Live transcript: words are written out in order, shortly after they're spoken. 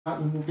We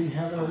will be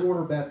having a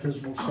water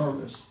baptismal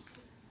service.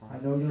 I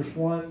know there's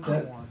one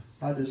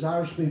that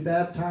desires to be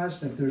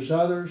baptized. If there's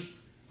others,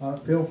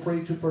 feel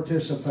free to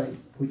participate.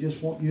 We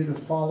just want you to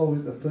follow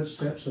in the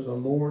footsteps of the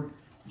Lord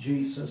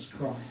Jesus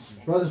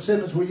Christ. Brother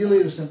Simmons, will you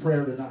lead us in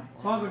prayer tonight?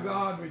 Father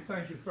God, we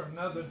thank you for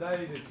another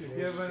day that you've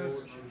given us.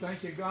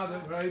 Thank you, God,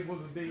 that we're able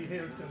to be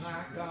here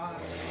tonight, God.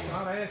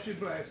 God, I ask your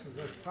blessings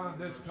upon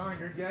this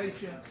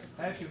congregation.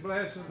 I ask your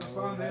blessings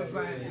upon the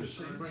evangelist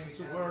who brings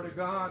the word of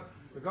God.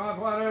 But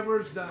God, whatever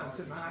is done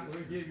tonight,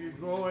 we give you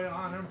glory,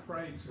 honor, and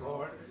praise,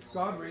 Lord.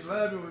 God, we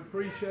love you, we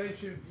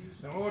appreciate you.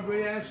 And Lord,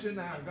 we ask you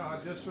now,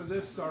 God, just for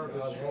this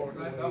service, Lord,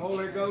 let the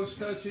Holy Ghost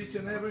touch each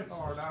and every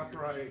heart, I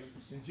pray.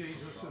 In Jesus'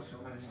 name.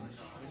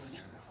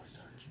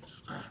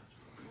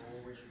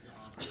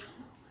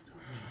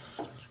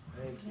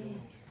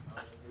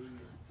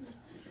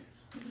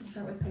 We'll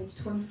start with page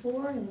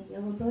 24 in the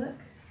yellow book.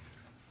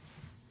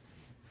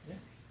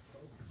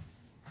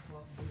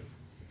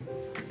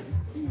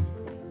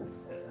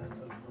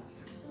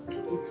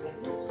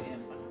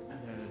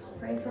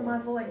 Pray for my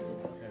voice.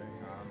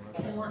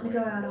 It's been wanting to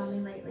go out on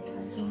me lately.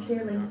 I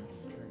sincerely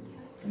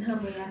and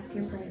humbly ask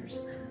your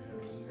prayers.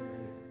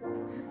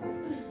 Oh,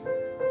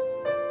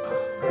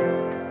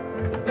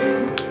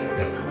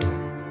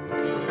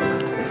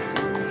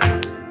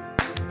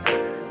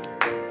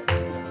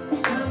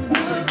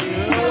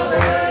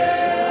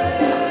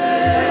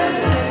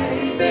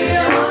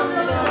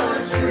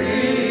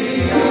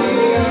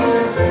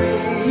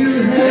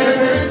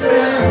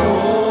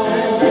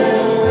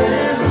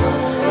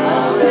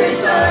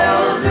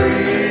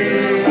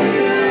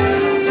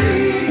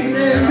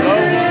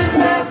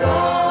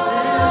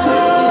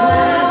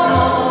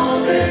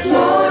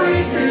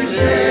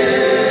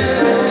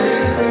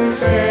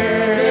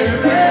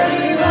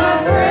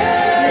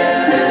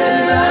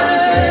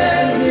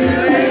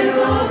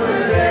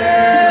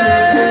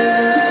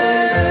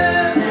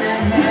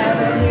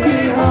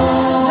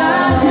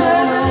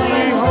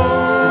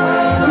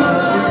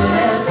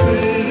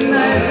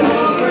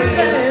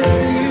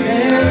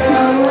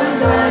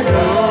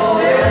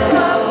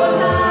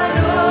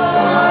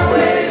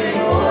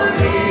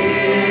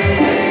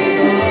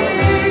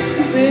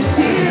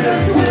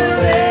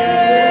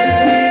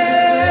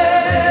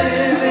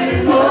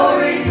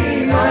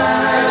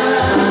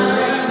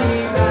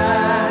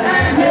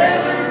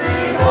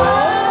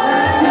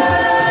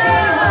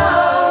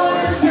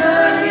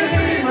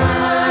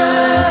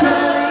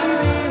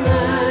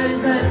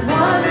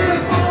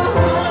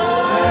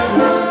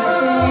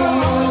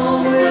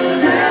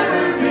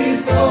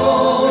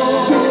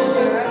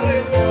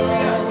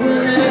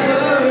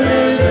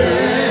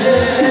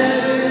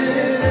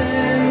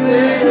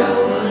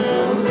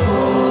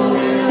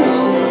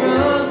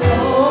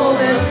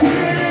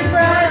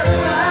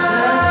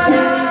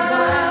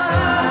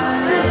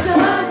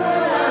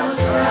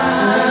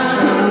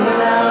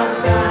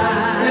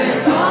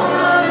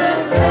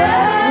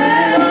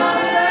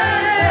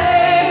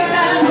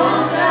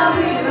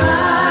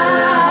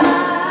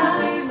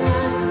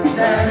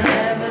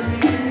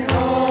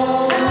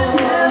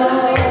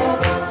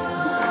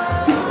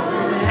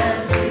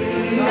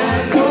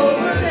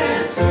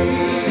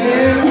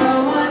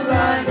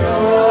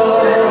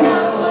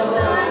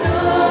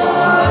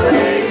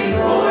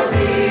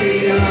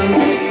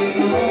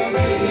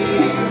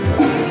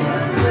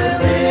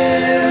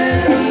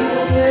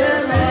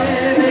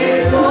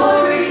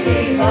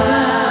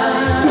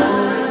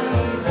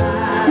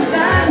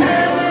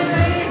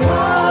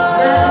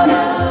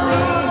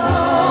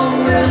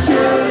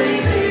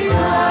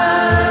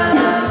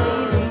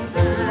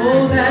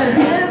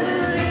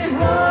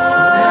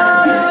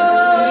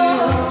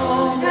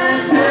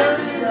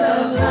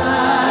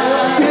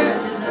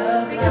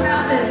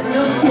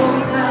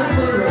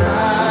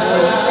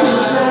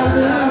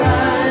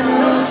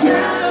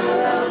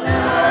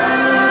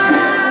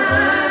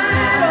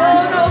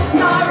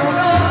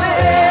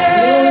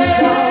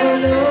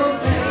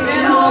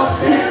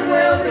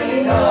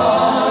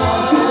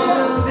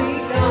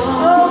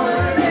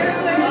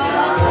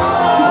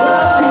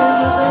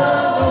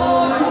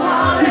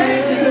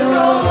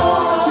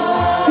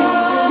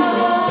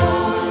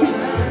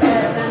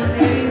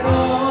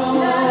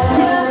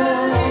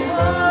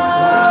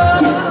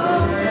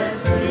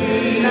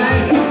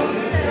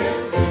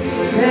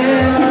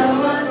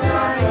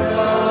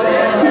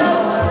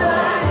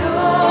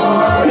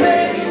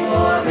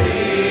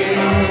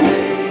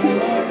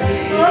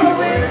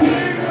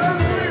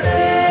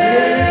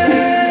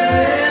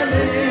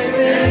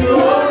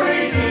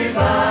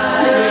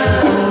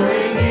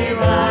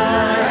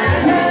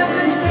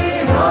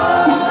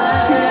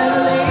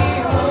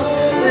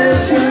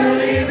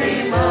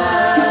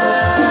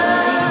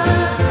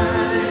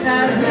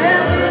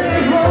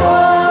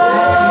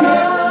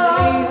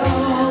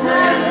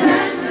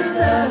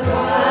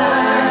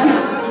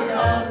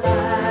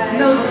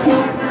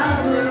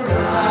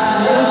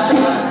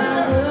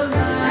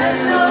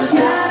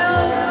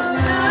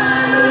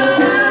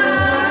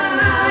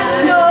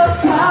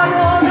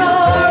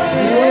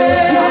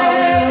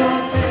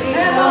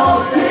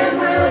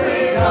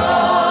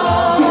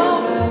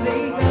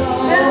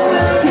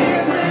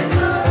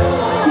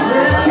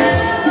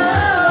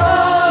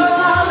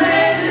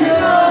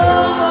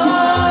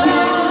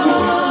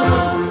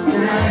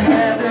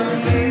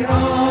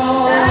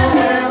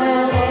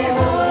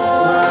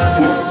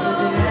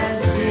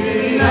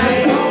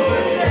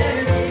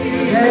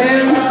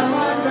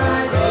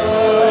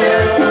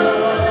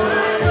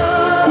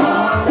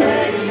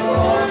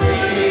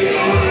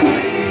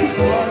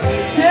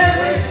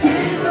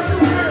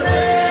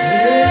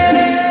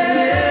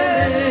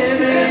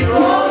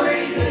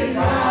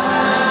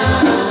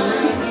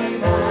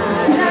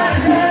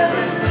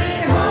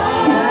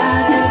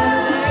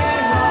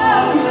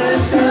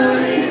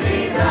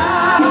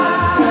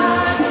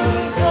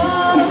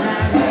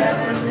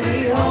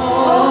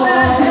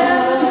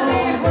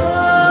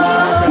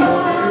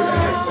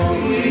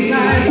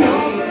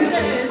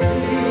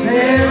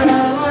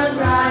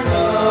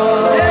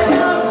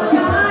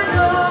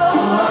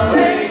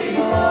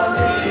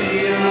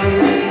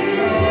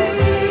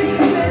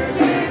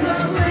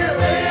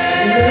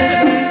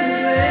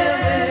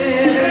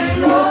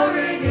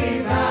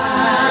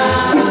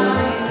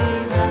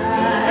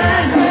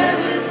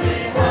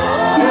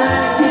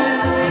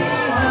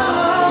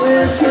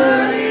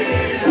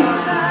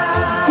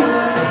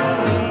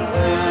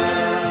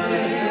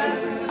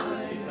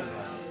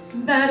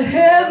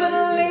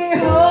 heavenly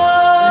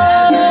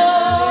home.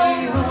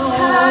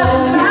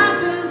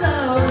 Mountains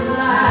of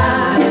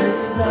light,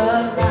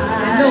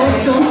 no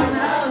storm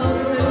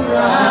clouds will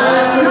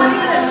rise. Not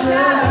even a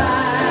shadow,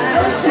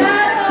 no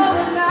shadow of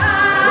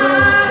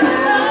night.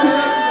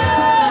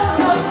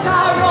 No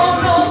sorrow,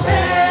 no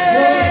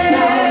pain,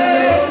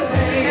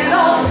 and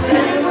all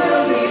sin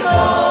will be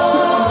gone.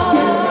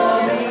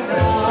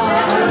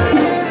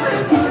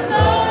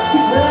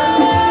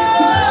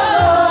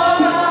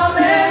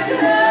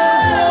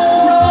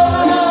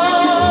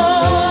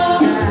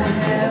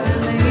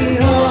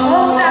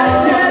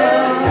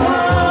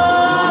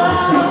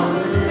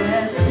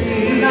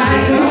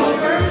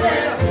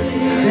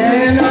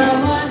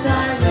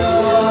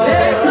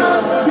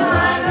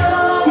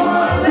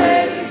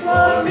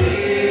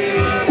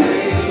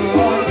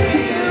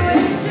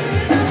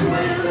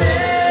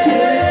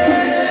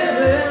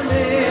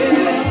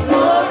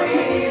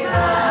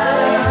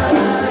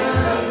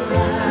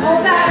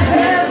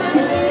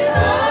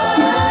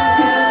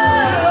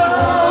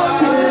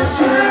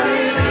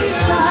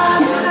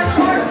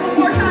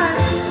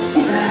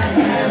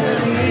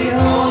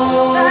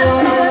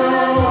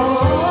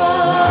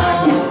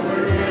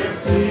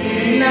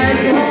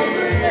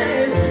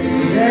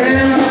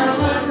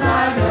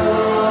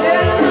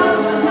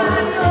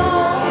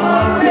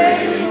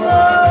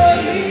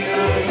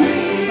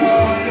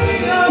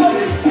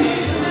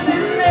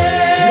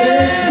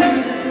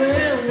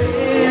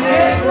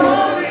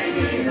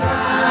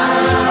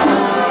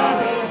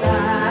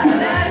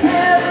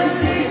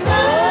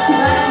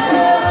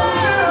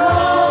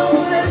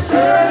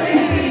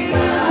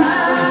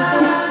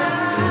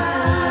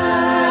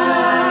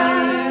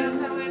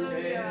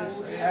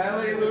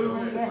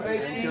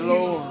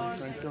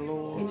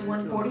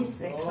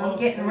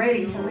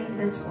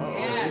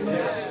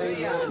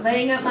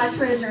 Laying up my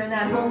treasure in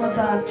that home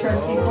above,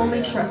 trusting,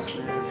 fully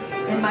trusting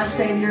in my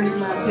Savior's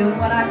love, doing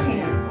what I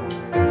can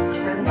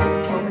for the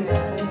heavens holding up.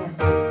 Amen.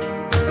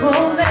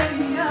 Oh,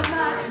 laying up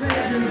my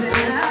treasures in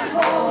that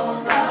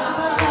home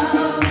above,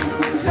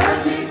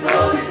 trusting,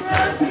 fully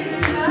trusting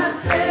in my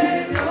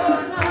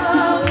Savior's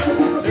love,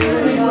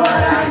 doing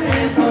what I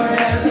can for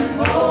heaven's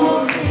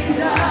holding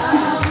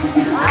down.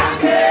 I'm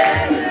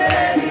getting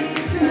ready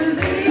to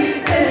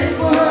leave this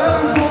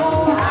world.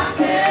 Oh, I'm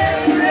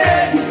getting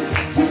ready.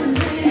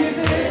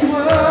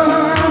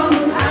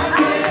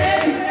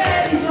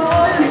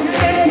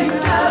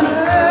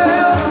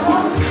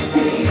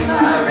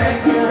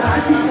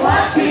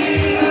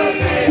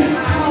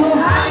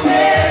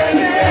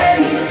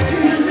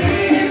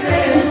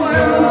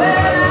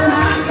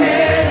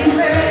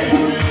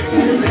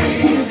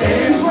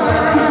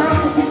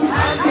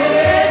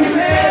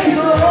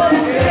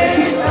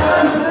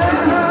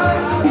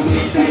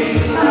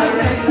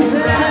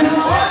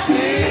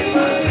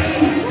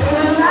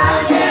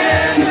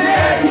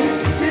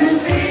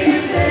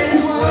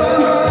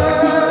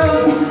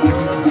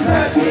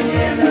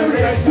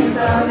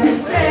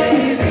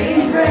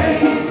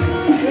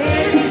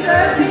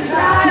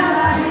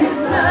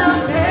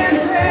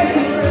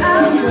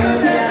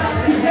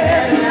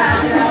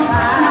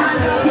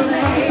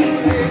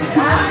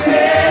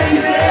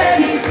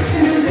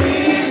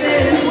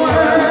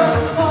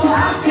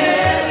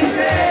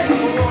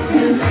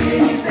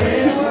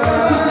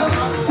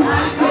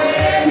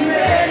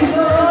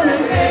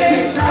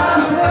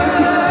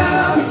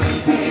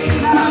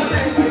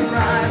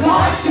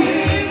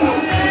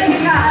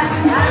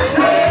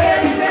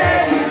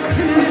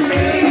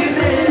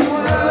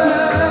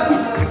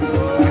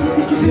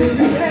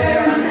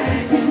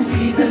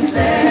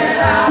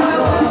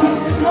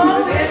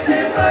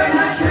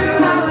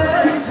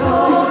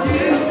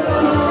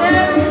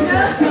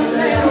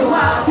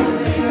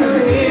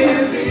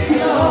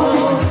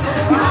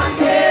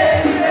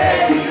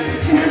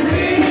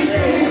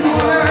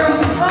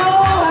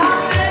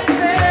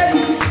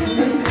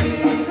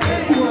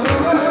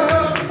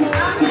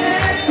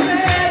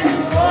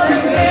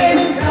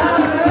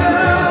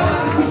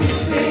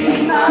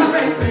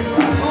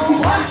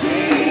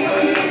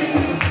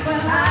 Well,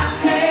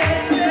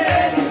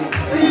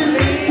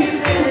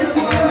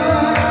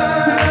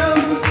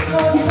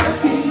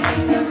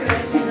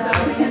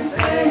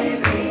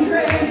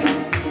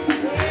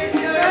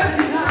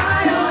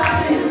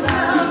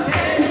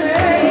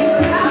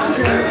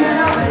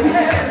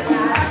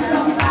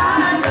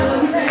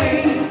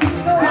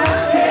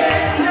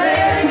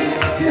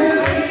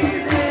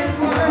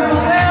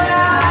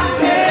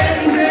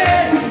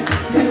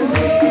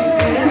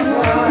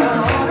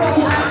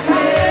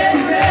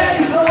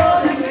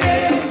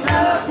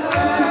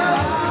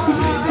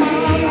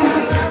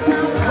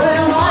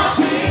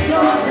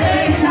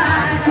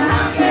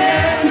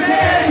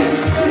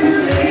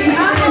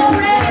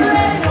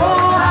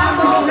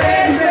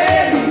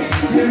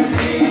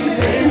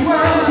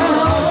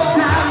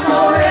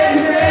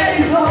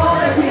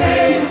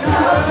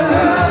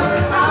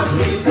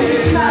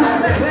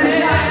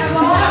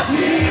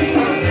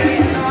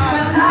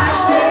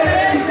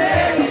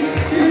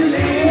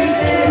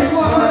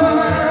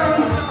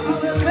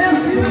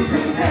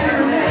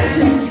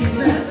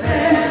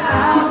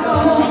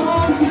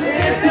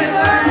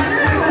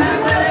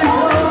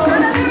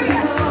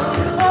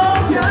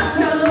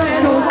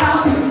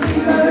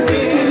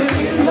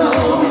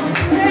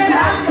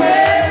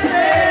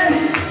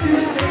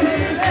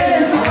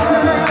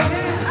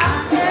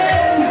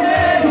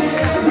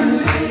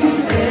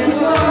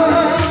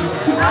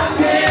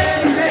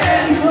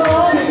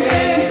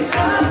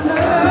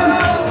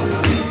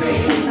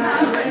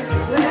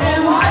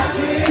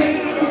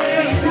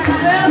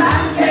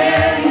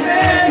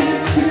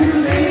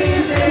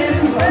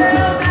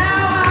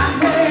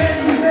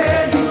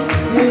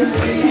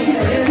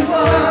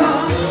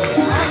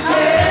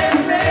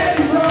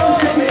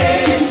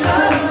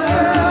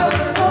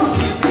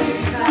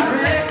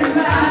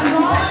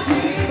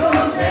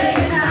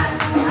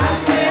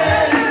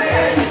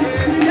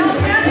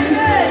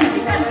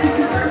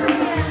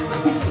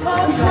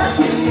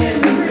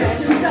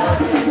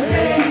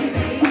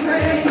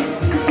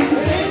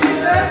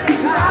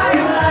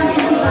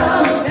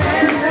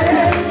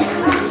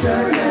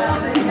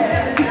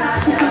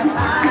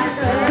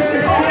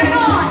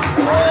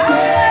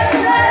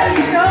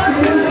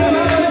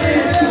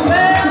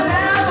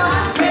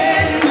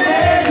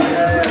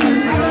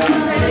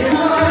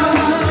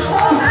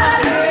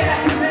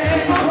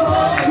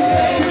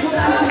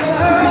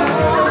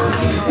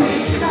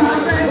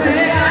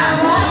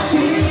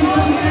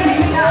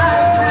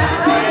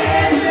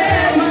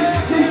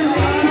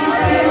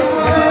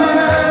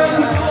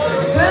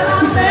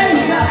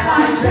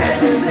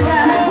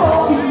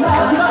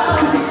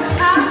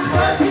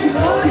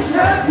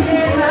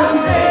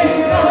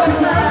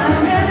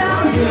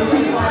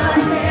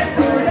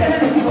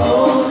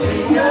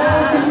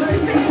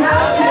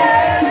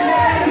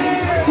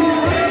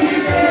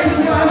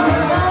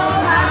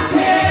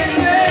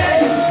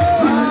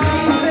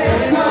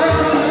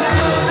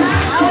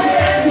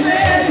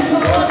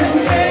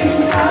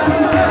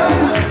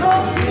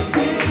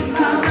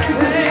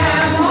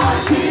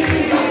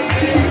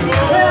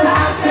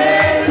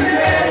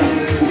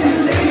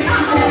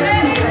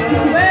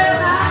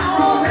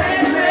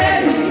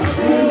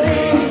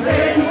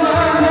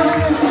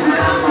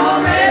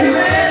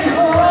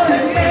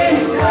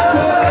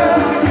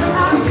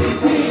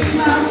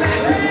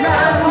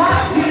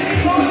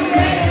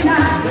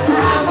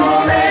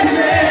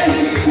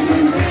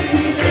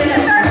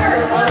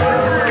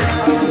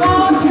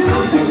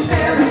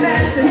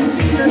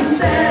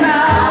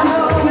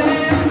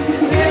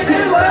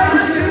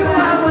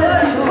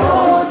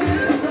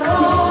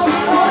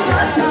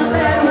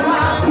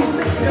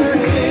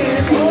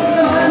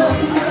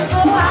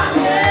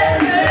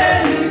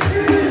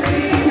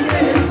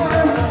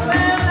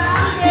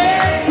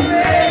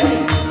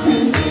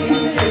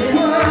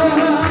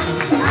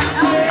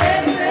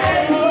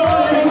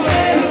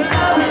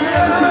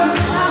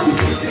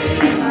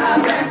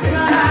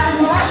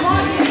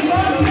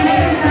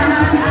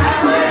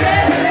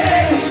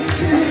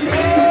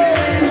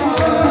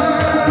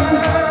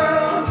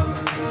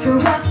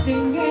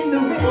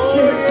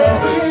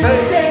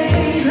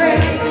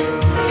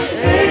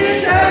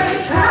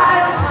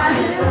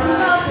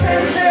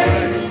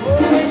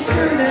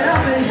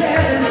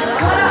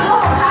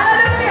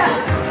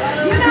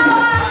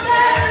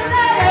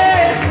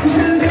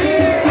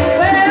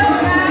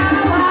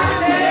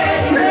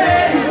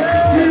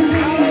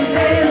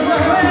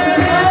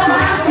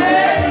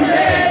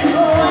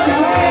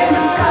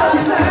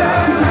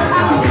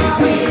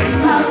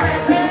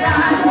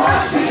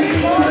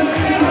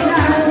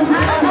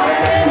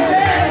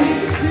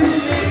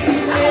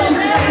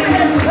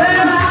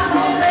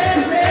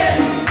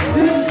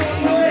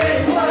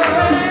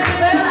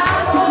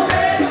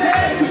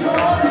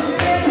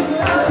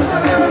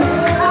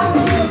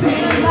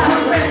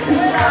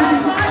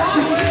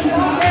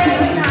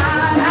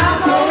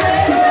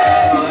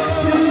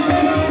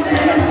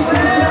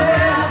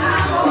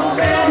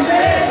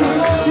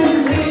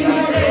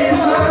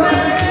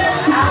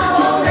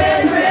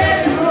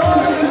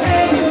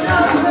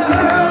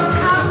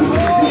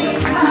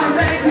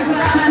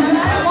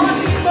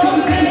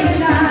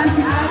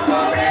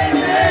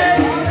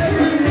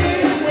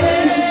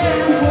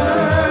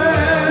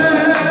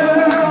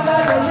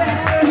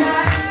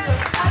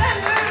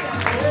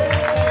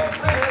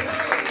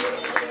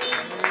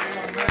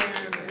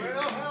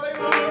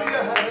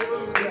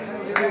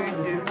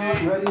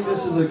 aren't ready,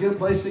 this is a good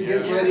place to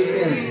get ready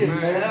in.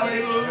 Amen.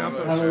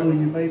 Hallelujah. Hallelujah.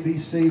 You may be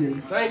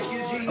seated. Thank you,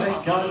 Jesus.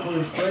 Thank God for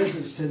His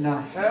presence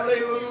tonight.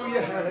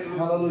 Hallelujah. Hallelujah.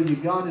 Hallelujah.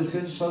 God has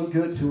been so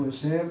good to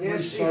us. Every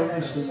Yes, He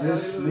service has. of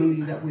this Hallelujah.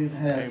 meeting that we've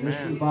had, this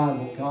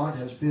revival, God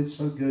has been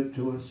so good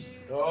to us.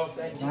 Oh,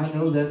 thank you. And I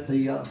know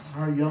that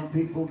our young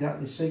people got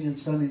to singing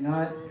Sunday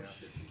night.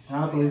 And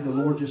I believe the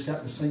Lord just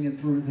got to singing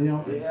through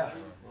them. Yeah.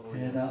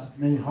 And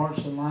many hearts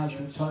and lives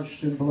were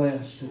touched and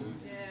blessed. And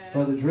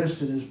Brother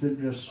Driston has been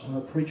just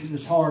preaching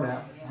his heart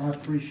out. I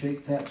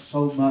appreciate that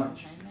so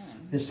much.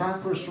 It's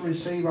time for us to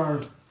receive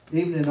our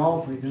evening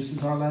offering. This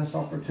is our last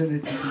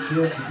opportunity to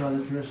give to Brother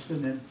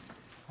Driston. And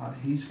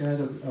he's got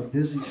a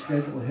busy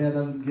schedule ahead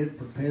of him, getting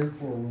prepared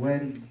for a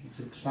wedding. He's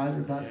excited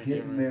about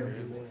getting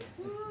married.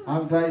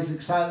 I'm glad he's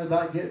excited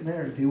about getting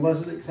married. If he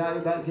wasn't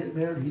excited about getting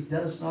married, he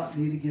does not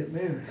need to get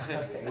married.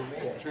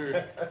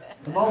 Amen.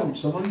 Come on,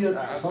 some of you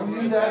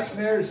that's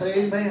married,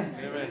 say amen.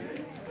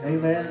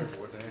 Amen.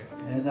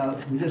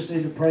 And we just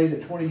need to pray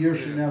that 20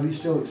 years from now, he's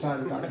still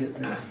excited about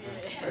getting married.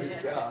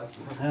 Praise God.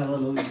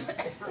 Hallelujah.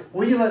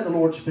 Will you let the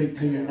Lord speak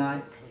to you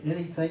tonight?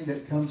 Anything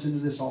that comes into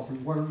this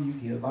offering, whatever you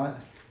give, I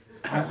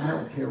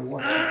don't care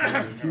what.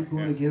 If you're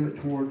going to give it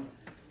toward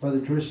Brother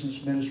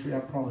Driston's ministry, I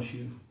promise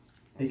you,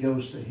 it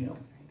goes to him.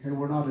 Okay,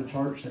 we're not a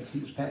church that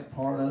keeps back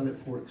part of it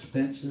for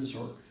expenses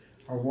or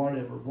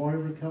whatever.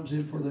 Whatever comes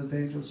in for the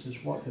evangelist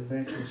is what the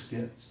evangelist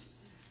gets.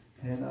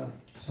 And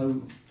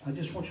so I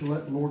just want you to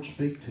let the Lord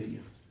speak to you.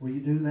 Will you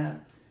do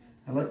that?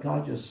 And let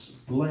God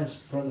just bless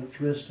Brother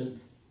Driston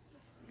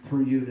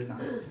through you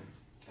tonight.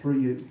 Through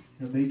you.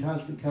 You know, many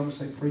times we come and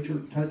say, preacher,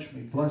 touch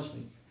me, bless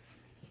me.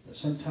 But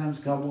sometimes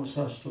God wants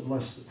us to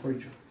bless the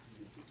preacher.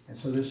 And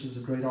so this is a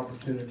great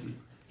opportunity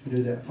to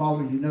do that.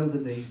 Father, you know the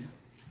need.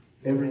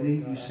 Every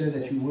need you said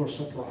that you will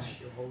supply.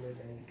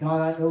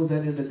 God, I know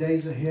that in the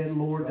days ahead,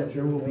 Lord, that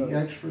there will be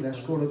extra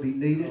that's going to be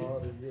needed.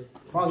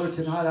 Father,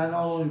 tonight I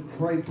not only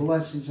pray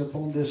blessings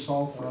upon this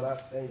offering,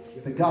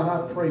 but God,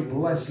 I pray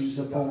blessings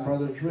upon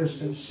Brother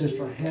Driston,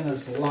 Sister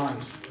Hannah's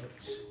life.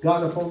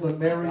 God, upon the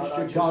marriage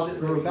that God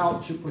that they're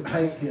about to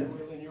partake in.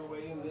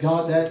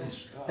 God, that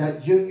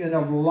union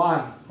of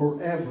life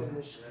forever.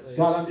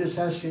 God, I'm just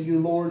asking you,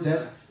 Lord,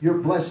 that your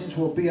blessings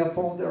will be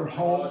upon their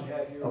home.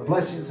 The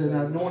blessings and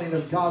anointing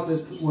of God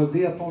that will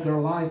be upon their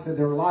life, and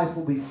their life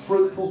will be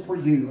fruitful for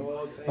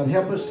you. But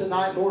help us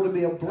tonight, Lord, to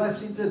be a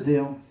blessing to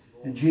them.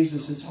 In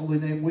Jesus' holy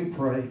name we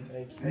pray.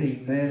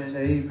 Amen and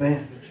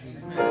amen.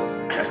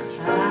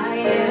 I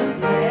am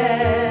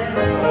blessed.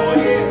 Oh,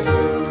 yes.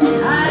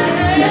 I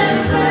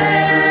am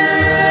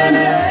blessed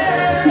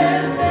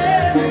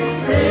every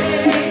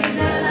day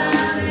that I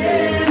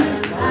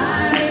live. I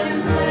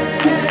am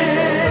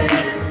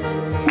blessed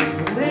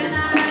when I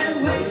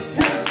wake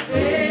up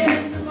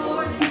in the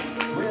morning,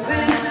 when I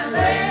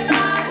lay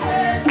my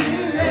head to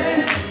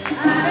rest.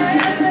 I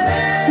am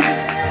blessed.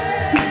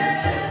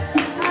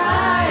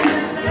 I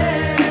am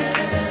blessed.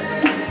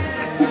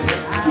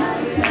 I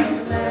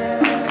am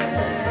blessed.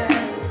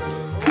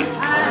 I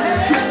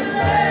am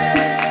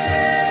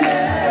blessed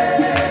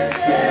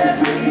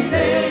every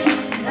day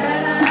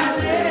that I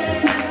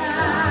live. I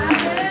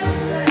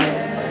am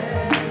blessed.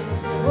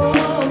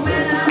 Oh,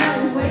 when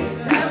I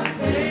wake up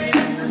in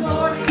the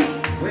morning,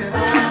 when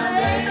I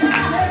lay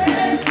my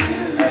head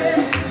to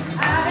rest, I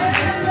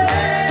am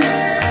blessed.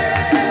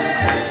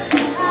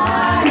 I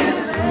am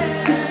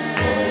blessed.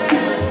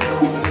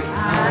 I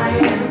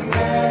am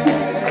blessed.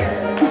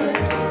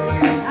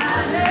 I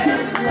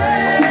am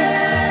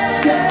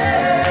blessed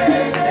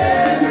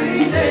every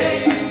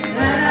day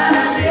that I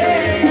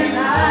live.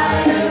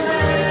 I am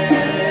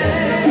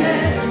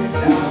blessed.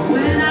 So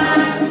when I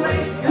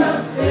wake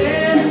up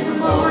in the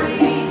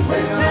morning,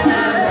 when I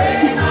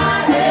lay my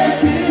head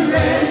to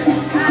rest,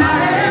 I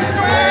am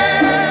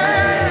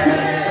blessed.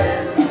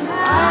 I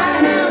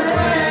am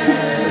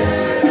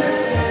blessed.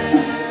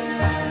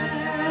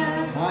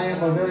 I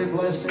am a very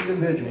blessed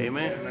individual.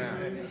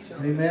 Amen.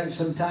 Amen.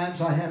 Sometimes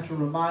I have to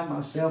remind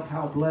myself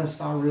how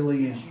blessed I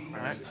really am.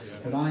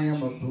 But I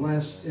am a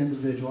blessed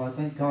individual. I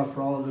thank God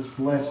for all of His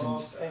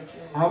blessings.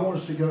 I want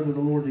us to go to the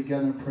Lord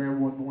together in prayer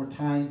one more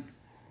time.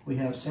 We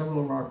have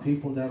several of our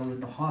people that are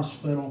in the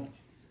hospital.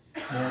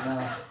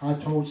 And I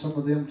told some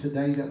of them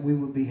today that we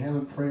would be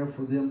having prayer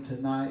for them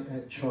tonight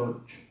at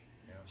church.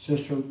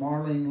 Sister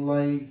Marlene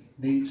Lay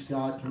needs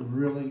God to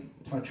really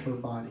touch her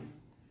body.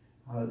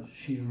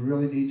 She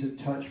really needs a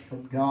touch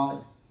from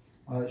God.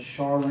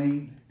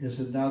 Charlene is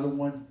another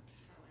one.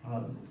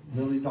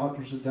 Really,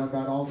 doctors have done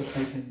about all that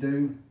they can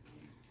do.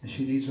 And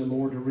she needs the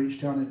Lord to reach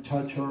down and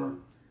touch her.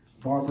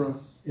 Barbara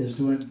is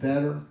doing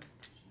better,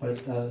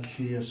 but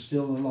she is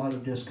still in a lot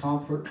of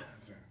discomfort.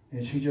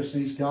 And she just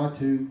needs God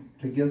to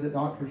give the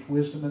doctors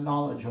wisdom and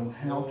knowledge on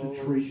how to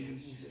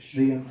treat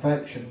the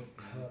infection.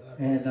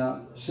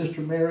 And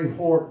Sister Mary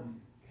Horton,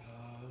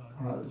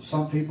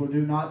 some people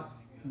do not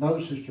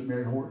know Sister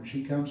Mary Horton.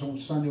 She comes on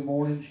Sunday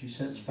morning. She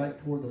sits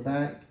back toward the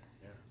back.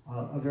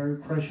 A very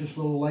precious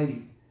little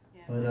lady.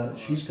 But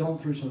she's gone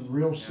through some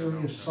real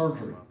serious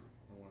surgery.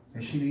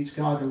 And she needs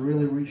God to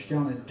really reach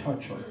down and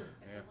touch her.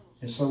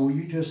 And so will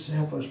you just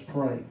help us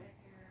pray?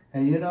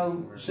 And you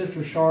know,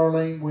 Sister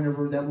Charlene,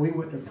 whenever that we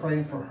went to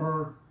pray for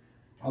her,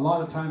 a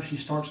lot of times she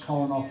starts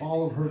calling off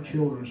all of her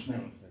children's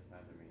names.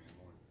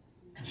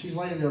 And she's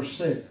laying there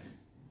sick.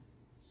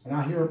 And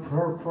I hear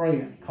her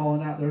praying,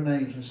 calling out their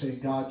names and saying,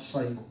 God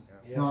save them.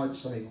 God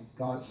save them.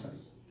 God save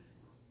them.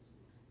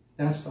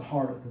 That's the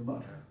heart of the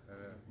mother.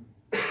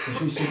 And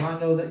she says, I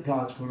know that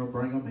God's going to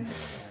bring them in.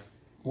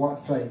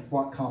 What faith,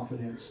 what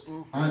confidence.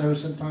 I know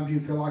sometimes you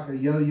feel like a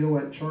yo-yo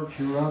at church.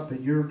 You're up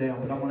and you're down.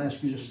 But I want to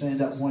ask you to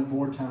stand up one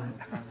more time.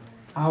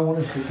 I want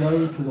us to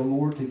go to the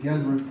Lord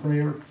together in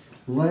prayer.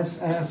 Let's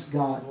ask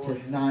God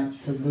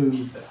tonight to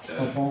move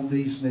upon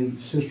these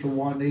needs. Sister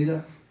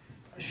Juanita,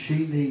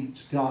 she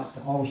needs God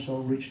to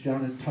also reach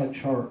down and touch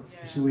her.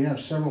 You see, we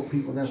have several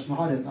people that's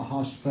not in the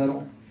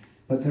hospital,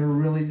 but they're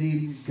really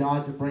needing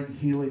God to bring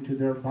healing to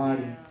their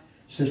body.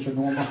 Sister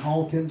Norma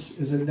Hawkins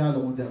is another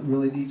one that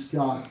really needs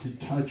God to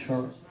touch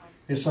her.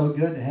 It's so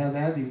good to have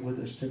Abby with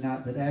us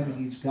tonight, but Abby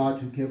needs God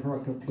to give her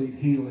a complete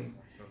healing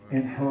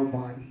in her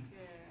body.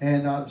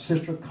 And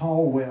Sister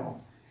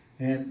Caldwell,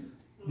 and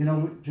you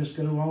know, just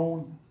go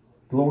on.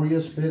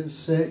 Gloria's been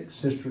sick,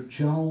 Sister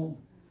Joan,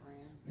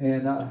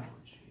 and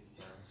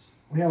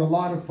we have a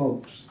lot of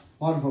folks.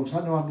 I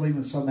know I'm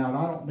leaving some out.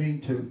 I don't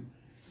mean to,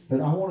 but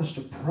I want us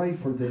to pray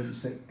for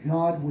these, that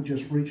God would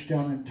just reach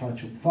down and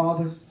touch them.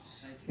 Father,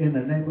 in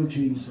the name of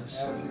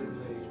Jesus,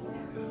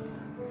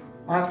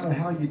 I don't know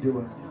how you do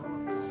it,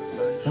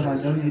 but I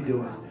know you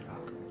do it.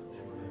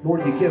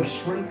 Lord, you give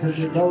strength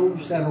to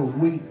those that are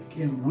weak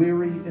and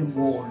weary and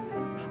worn.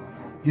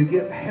 You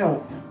give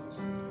help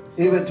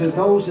even to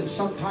those that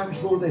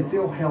sometimes, Lord, they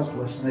feel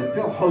helpless and they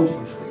feel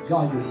hopeless, but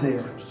God, you're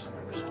there.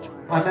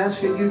 I'm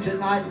asking you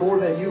tonight,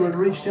 Lord, that you would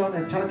reach down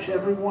and touch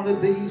every one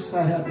of these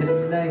that have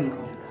been named.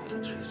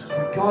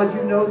 For God,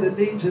 you know the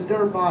needs of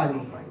their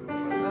body.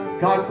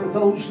 God, for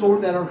those,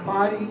 Lord, that are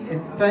fighting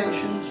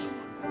infections,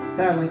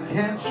 battling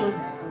cancer,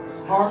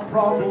 heart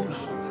problems,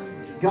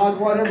 God,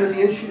 whatever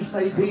the issues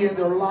may be in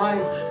their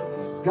life,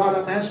 God,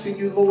 I'm asking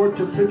you, Lord,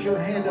 to put your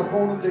hand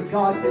upon them, to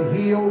God, to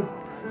heal,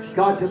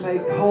 God, to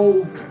make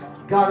whole.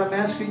 God, I'm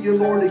asking you,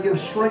 Lord, to give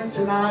strength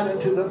tonight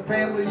unto the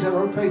families that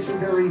are facing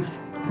very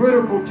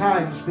critical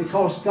times,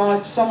 because,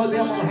 God, some of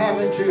them are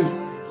having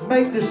to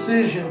make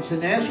decisions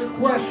and answer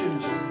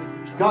questions,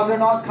 God, they're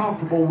not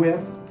comfortable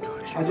with.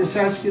 I just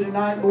ask you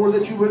tonight, Lord,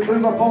 that you would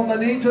move upon the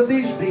needs of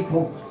these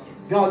people.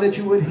 God, that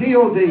you would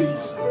heal these.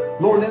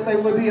 Lord, that they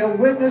would be a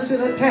witness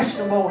and a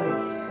testimony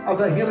of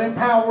the healing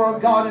power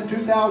of God in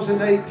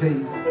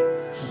 2018.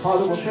 And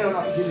Father, we'll fail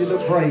not to give you the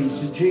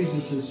praise. In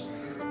Jesus'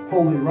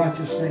 holy,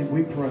 righteous name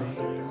we pray.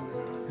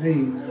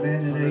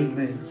 Amen and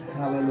amen.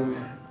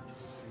 Hallelujah.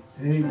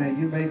 Amen.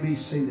 You may be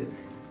seated.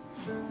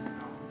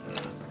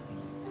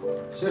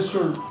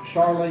 Sister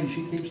Charlene,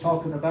 she keeps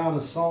talking about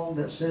a song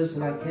that says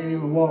that I can't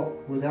even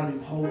walk without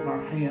him holding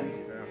our hand.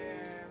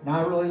 And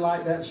I really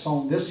like that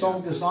song. This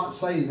song does not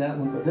say that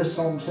one, but this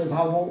song says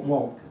I won't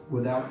walk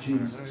without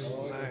Jesus.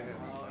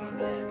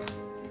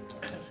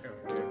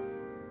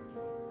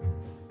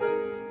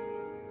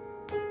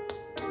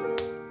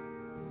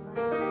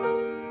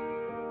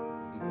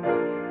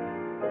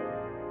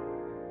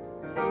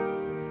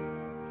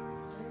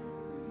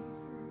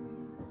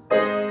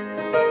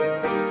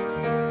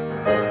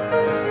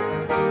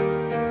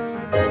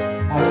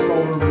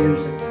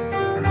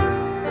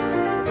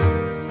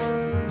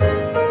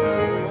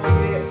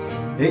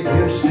 It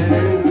used to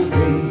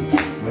be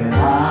when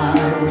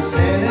I was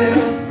sinning,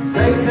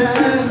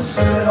 Satan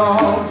stood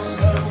on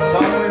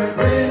somewhere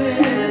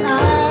grinning,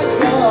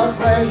 eyes of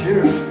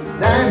pleasure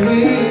that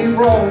he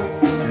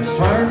wrote just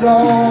turned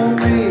on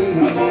me.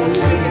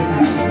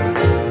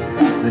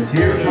 The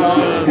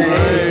teardrops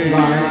came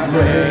like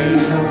rain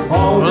and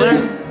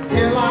falling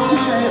till I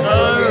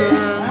heard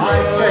my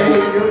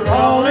Savior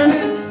calling.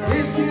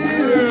 If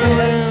you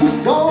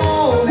can't go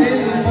on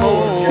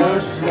anymore,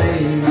 just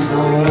lean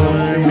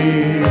on me.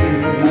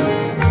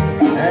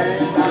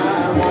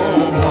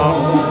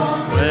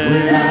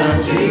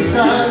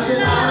 Jesus,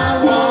 and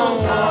I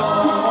won't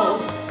walk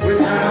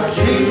without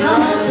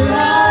Jesus, and I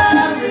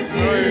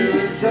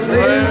refuse to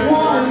live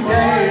one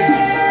day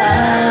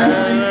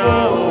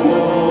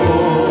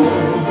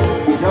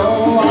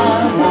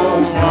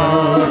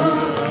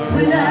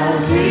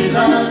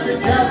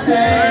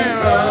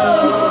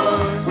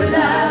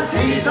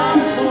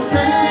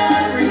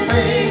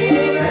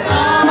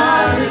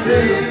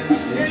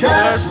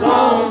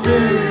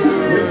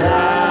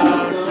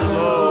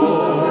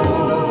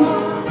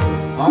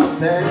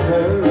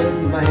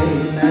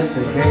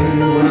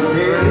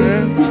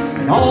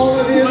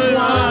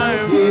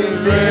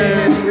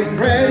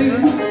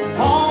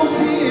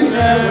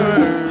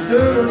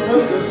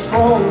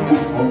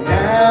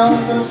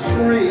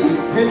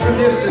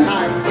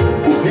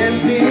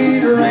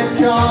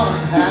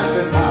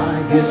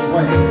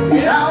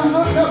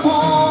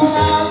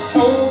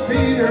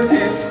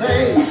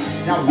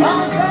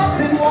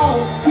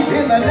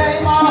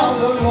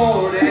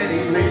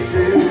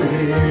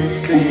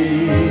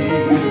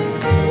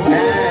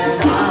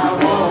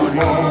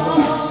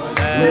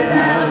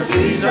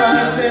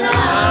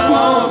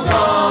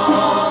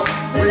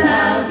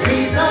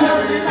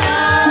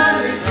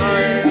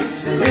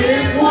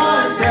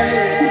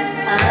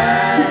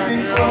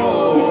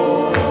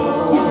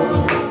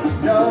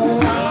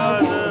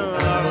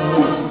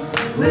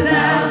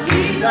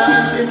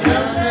it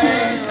just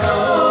ain't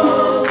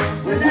so.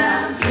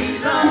 Without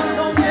Jesus,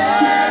 don't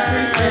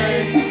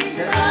everything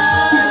that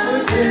I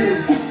would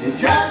do, it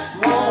just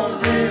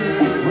won't do.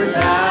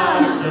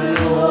 Without the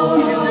Lord,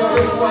 you feel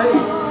this way?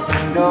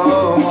 No,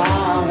 I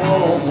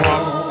won't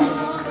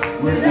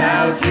walk.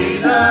 Without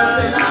Jesus,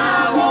 and I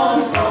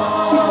won't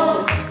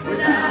talk.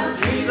 Without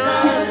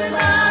Jesus, and I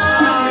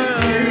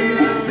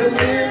refuse to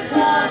live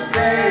one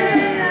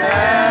day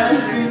as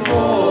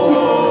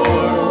before.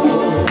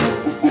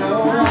 No,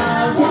 I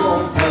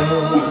won't go.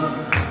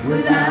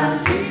 Without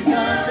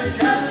Jesus, it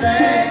just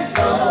ain't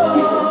so.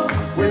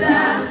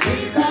 Without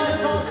Jesus,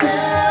 don't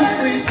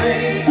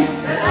everything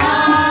that I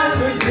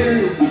would do,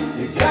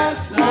 it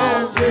just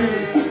won't do.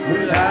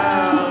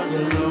 Without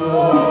the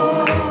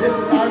Lord. This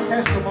is our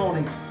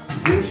testimony.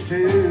 Used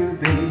to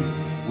be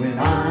when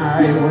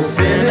I was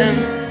sinning,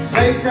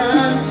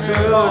 Satan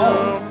stood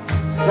off.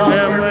 Some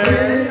were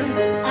winning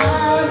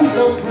as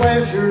the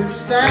pleasures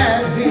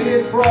that he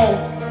had brought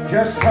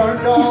just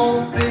turned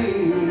on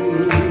me.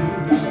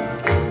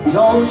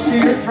 Those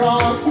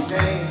teardrops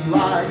came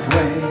like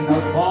rain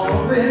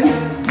a-falling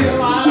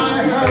till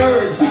I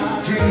heard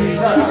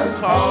Jesus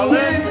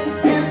calling.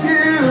 If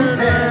you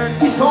can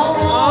go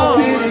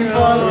on any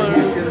further,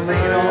 you can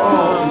lean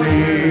on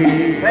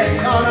me. Thank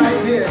God I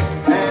did,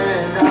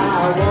 and I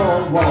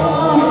won't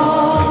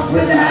walk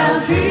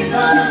without Jesus,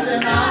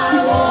 and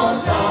I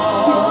won't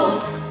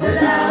talk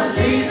without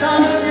Jesus,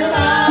 and I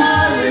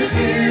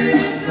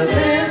refuse to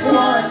live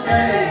one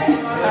day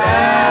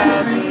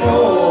as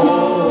before.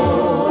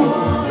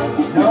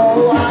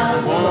 No, I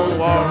won't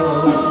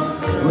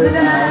walk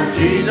without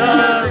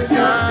Jesus, it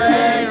just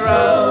ain't so.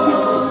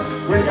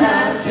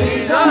 Without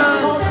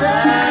Jesus, won't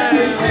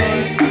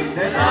everything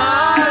that I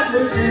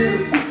would do,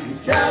 you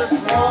just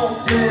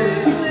won't do.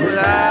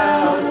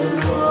 Without the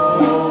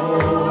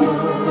Lord,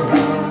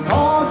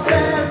 'cause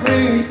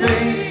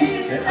everything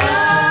that I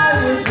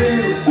would do,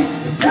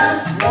 you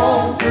just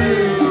won't do.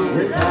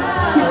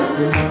 Without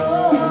the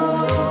Lord.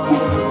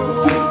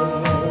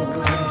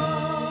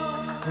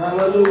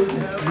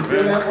 Hallelujah. You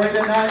feel that way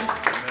tonight?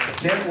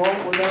 Can't walk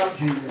without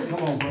Jesus.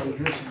 Come on, Brother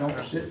Driscoll,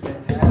 don't sit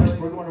there.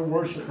 We're going to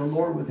worship the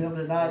Lord with him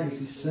tonight as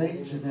he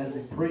sings and as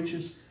he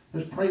preaches.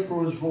 Let's pray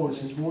for his voice.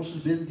 His voice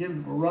has been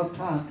given a rough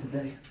time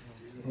today.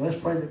 Let's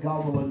pray that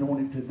God will anoint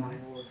him tonight.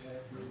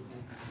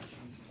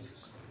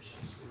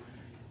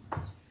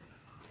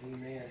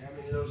 Amen. How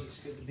many knows it's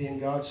good to be in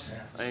God's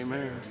house?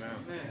 Amen.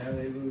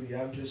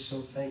 Hallelujah. I'm just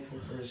so thankful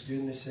for his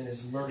goodness and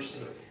his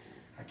mercy.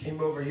 I came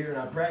over here and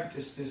I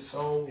practiced this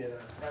song, and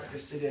I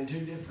practiced it in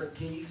 2 different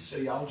keys, so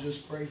y'all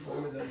just pray for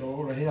me that the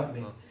Lord will help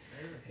me.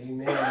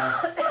 Amen.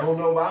 I don't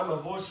know why my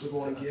voice would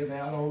want to give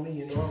out on me.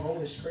 You know, I've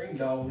only screamed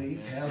all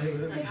week.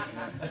 Hallelujah.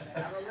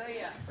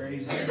 Hallelujah.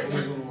 Praise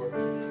the Lord.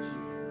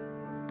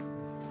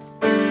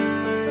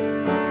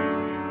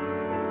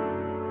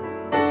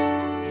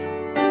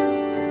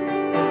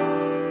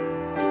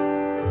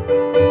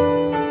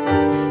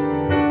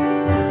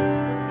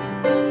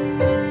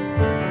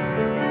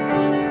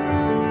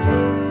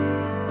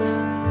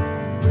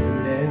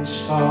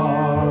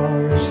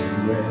 Stars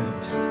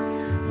wept,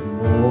 the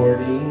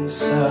morning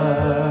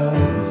sun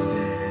was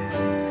dead,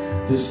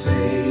 the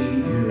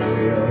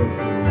Savior of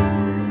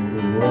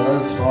the world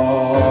was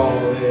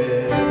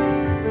fallen.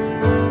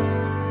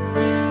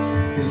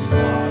 His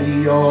body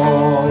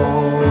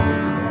on the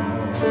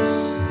cross,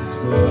 his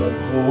blood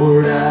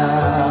poured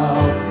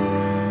out for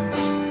us,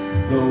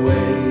 the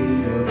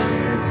weight of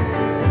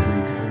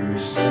every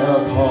curse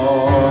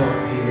upon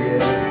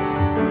him.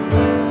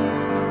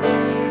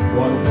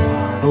 One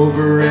final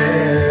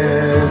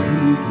breath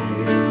he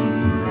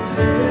gave as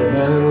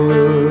heaven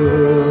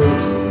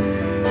looked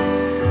away.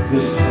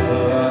 The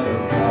Son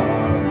of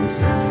God was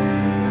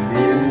laid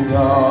in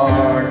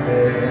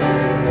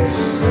darkness.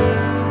 A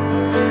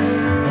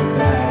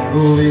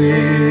battle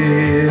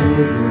in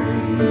the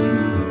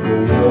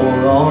grave, the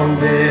war on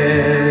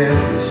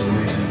death is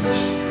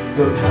waged.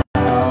 The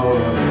power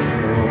of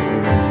hell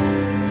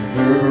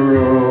forever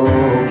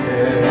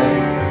broken.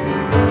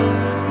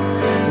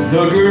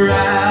 The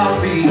ground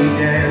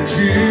began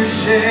to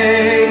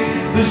shake,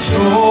 the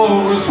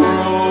storm was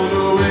rolled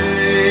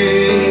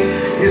away.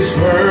 His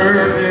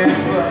perfect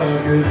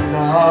blood could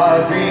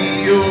not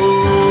be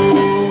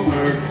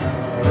overcome.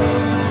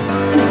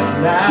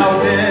 Now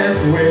death,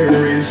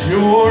 where is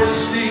your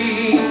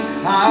sting?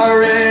 Our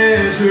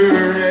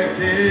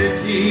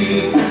resurrected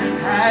King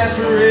has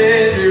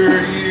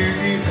rendered you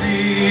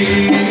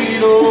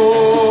defeat.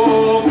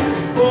 Oh,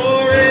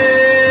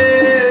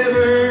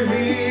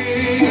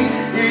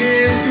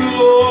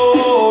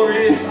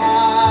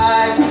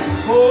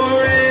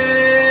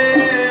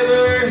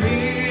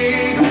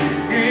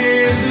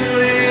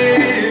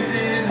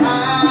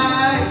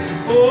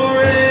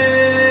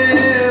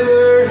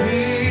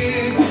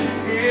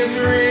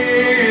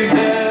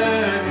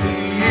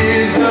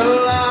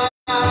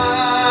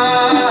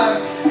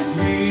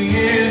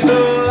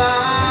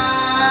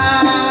 alive.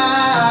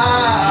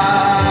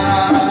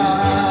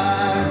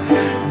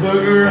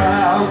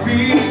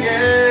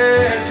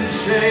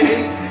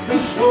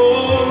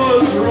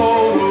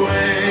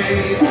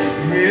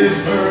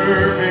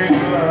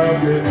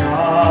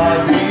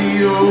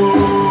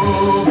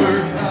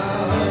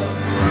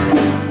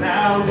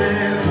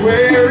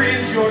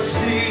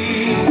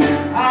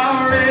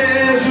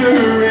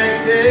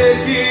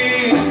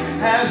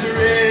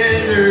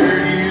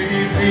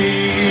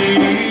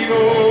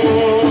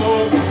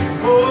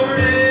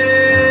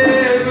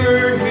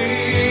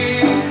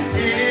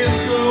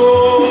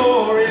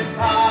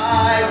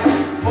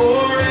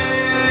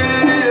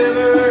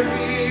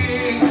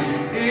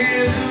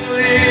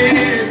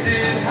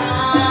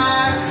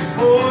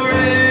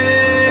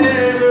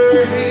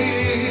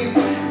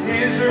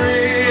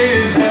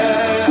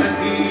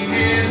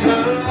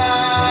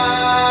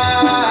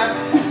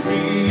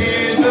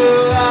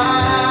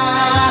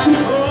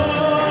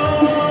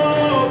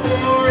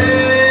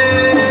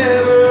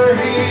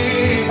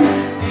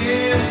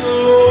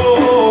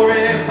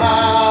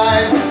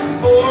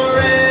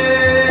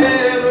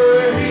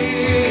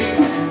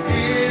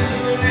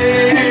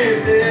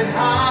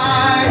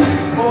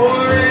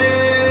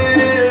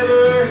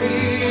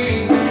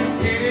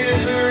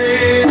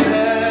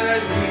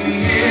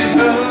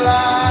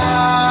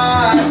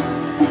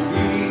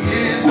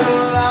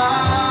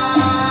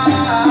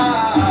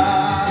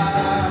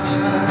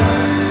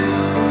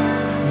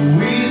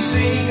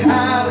 sing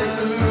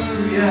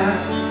hallelujah.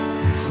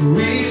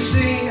 We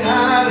sing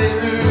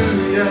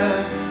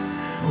hallelujah.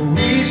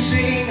 We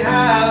sing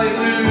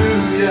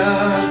hallelujah.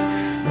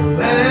 The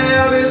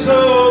Lamb is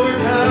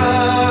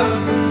overcome.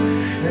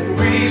 And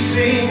we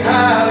sing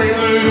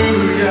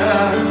hallelujah.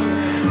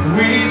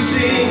 We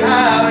sing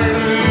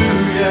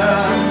hallelujah.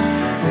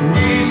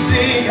 We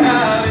sing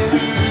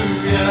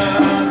hallelujah.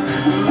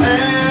 The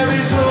Lamb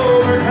is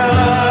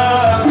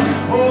overcome.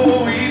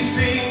 Oh, we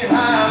sing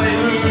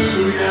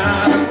hallelujah.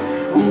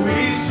 We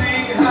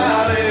sing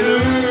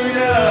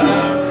hallelujah.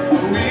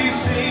 We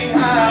sing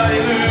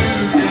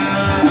hallelujah.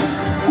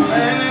 The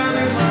Lamb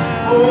is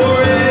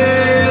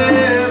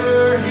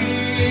forever. He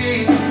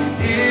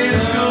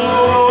is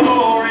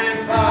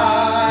glorified.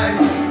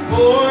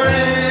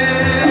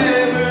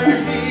 Forever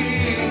He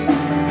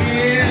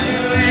is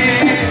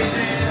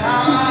lifted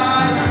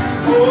high.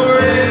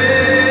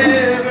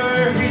 Forever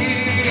He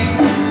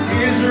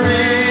is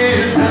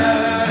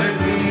risen.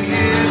 He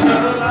is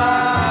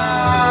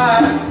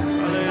alive.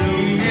 He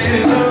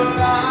is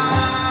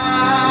alive.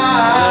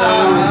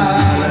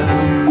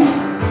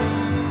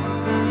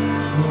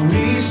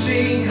 We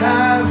sing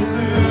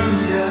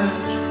hallelujah.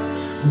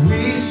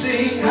 We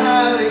sing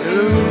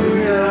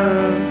hallelujah.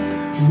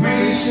 We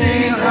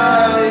sing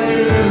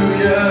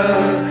hallelujah.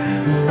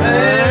 The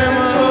Lamb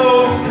is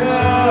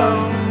overcome.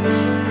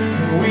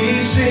 We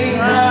sing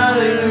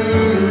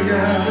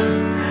hallelujah.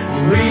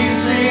 We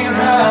sing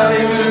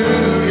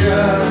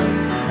hallelujah.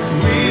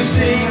 We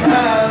sing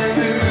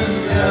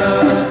hallelujah.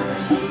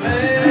 The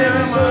Lamb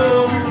is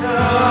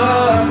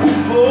overcome.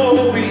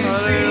 Oh, we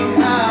sing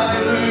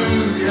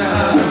hallelujah.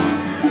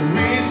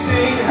 We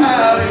sing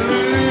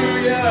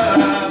hallelujah.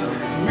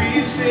 We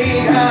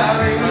sing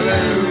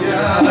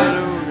hallelujah.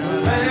 The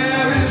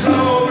Lamb is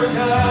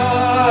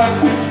overcome.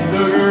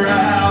 The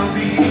ground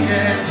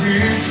began to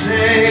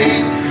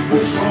shake. The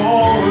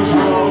storms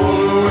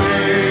rolled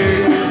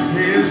away.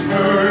 His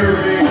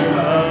perfect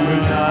love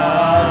could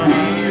not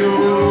be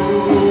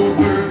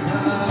overcome.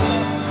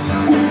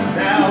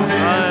 Now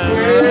then,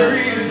 where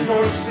is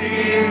your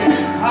sting?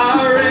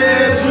 Our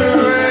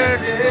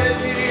resurrected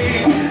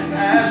King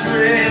has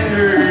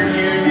rendered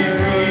you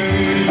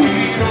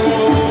defeat.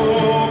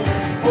 Oh,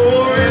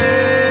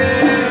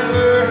 forever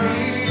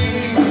He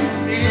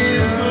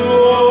is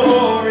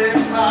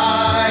glorified.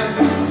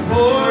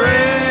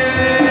 Forever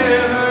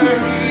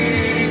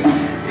He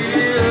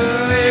is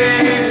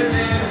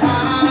lifted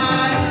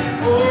high.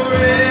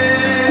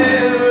 Forever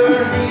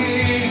He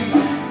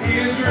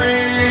is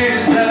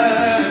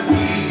risen.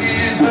 He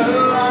is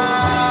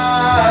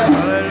alive.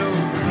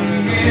 He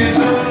is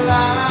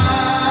alive.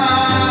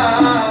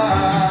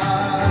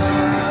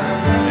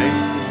 Amen.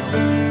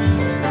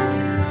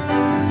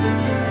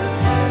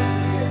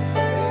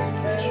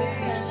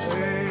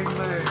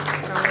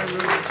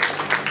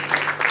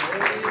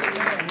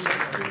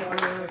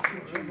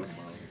 Hallelujah.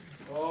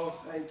 Oh,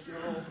 thank you,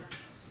 Lord.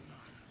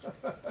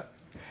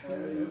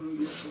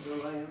 Hallelujah to the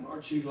Lamb.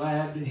 Aren't you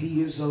glad that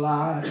He is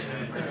alive?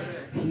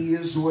 He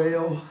is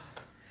well.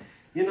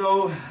 You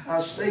know, I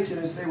was thinking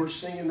as they were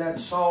singing that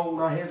song,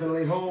 My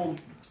Heavenly Home,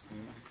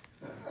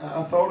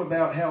 I thought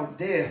about how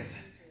death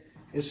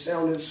is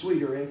sounding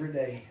sweeter every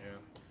day.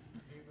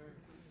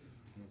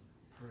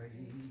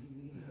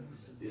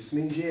 This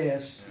means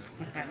yes.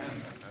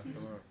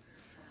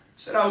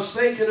 Said I was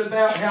thinking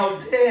about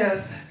how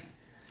death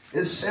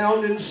is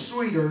sounding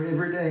sweeter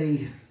every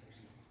day.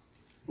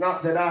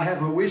 Not that I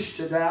have a wish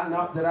to die,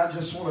 not that I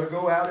just want to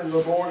go out in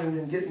the morning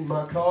and get in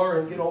my car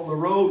and get on the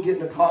road, get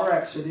in a car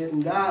accident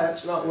and die.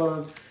 That's not what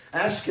I'm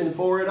asking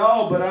for at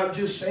all, but I'm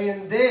just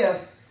saying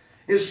death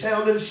is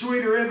sounding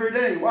sweeter every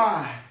day.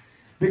 Why?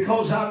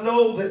 Because I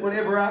know that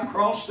whenever I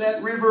cross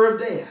that river of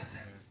death,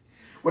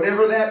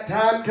 whenever that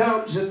time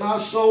comes and my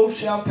soul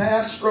shall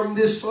pass from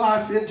this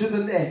life into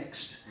the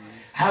next,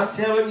 I'm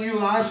telling you,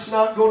 life's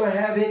not going to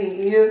have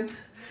any end,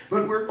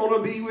 but we're going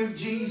to be with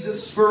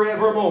Jesus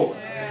forevermore.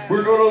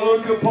 We're going to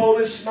look upon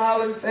His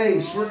smiling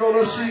face. We're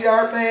going to see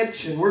our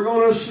mansion. We're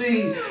going to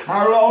see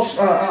our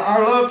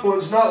loved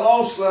ones, not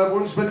lost loved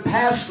ones, but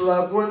past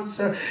loved ones.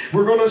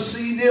 We're going to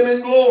see them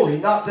in glory.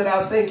 Not that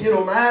I think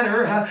it'll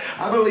matter.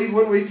 I believe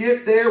when we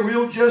get there,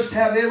 we'll just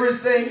have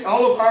everything.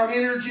 All of our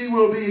energy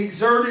will be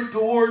exerted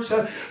towards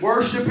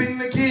worshiping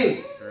the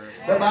King.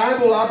 The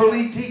Bible, I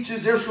believe,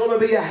 teaches there's going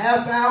to be a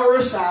half hour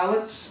of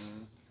silence,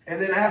 and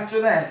then after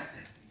that,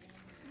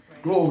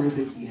 glory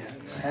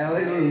begins.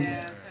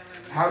 Hallelujah.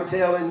 I'm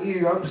telling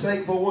you, I'm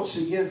thankful once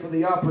again for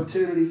the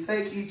opportunity.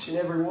 Thank each and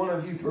every one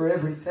of you for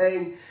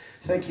everything.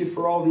 Thank you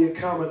for all the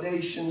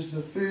accommodations,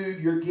 the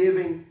food you're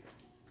giving.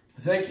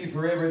 Thank you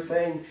for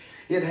everything.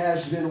 It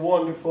has been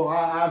wonderful.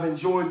 I've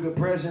enjoyed the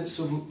presence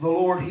of the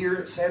Lord here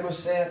at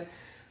Samoset.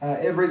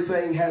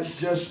 Everything has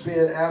just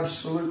been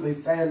absolutely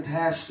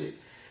fantastic.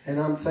 And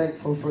I'm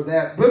thankful for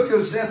that. Book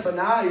of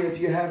Zephaniah, if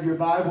you have your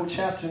Bible,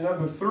 chapter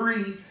number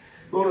 3.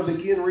 We're going to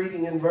begin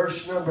reading in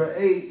verse number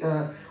 8.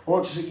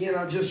 Once again,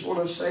 I just want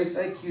to say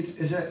thank you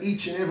to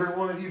each and every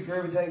one of you for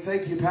everything.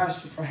 Thank you,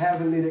 Pastor, for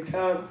having me to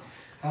come.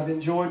 I've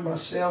enjoyed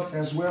myself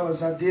as well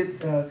as I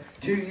did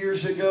 2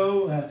 years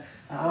ago.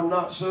 I'm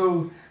not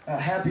so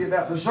happy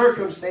about the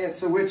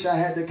circumstance in which I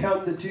had to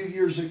come to 2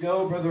 years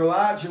ago. Brother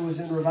Elijah was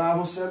in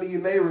revival. Some of you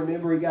may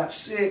remember he got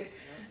sick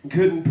and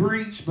couldn't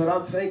preach, but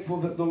I'm thankful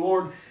that the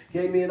Lord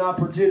gave me an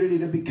opportunity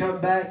to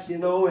come back,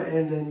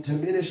 and to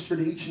minister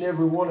to each and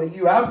every one of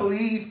you. I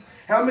believe,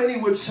 how many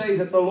would say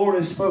that the Lord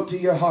has spoke to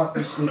your heart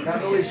this week? I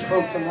know He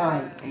spoke to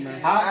mine.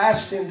 I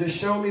asked Him to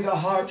show me the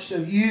hearts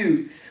of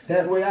you.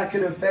 That way I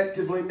could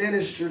effectively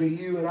minister to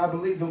you, and I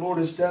believe the Lord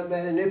has done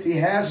that. And if He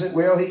hasn't,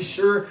 well, He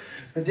sure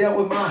dealt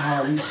with my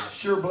heart. He's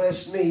sure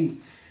blessed me.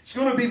 It's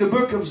going to be the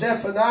book of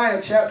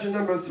Zephaniah, chapter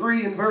number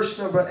 3 and verse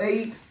number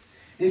 8.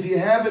 If you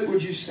have it,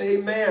 would you say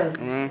amen?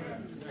 Amen.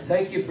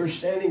 Thank you for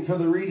standing for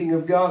the reading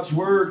of God's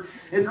Word.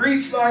 It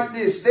reads like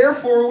this: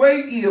 Therefore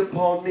wait ye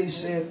upon me,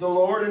 saith the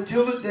Lord,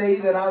 until the day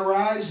that I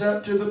rise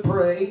up to the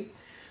prey.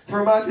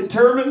 For my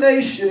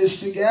determination is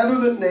to gather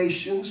the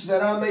nations,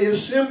 that I may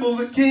assemble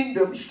the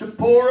kingdoms, to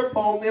pour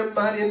upon them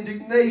mine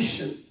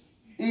indignation,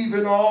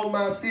 even all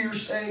my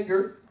fierce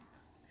anger.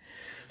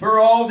 For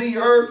all the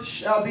earth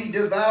shall be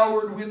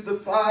devoured with the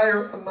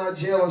fire of my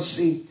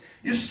jealousy.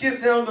 You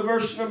skip down to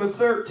verse number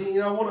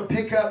 13. I want to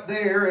pick up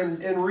there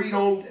and read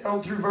on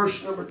down through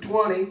verse number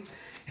 20.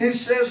 It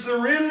says, The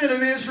remnant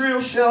of Israel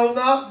shall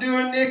not do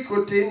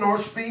iniquity, nor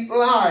speak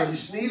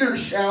lies, neither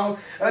shall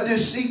a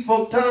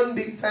deceitful tongue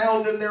be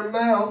found in their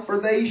mouth, for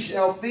they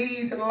shall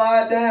feed and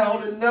lie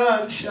down, and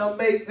none shall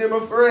make them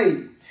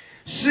afraid.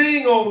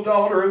 Sing, O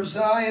daughter of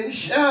Zion,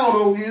 shout,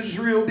 O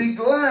Israel, be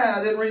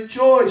glad and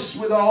rejoice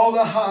with all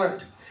the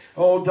heart,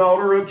 O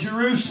daughter of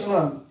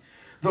Jerusalem.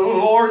 The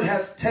Lord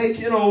hath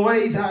taken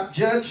away thy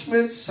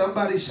judgments.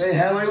 Somebody say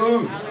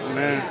hallelujah.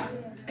 Amen.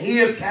 He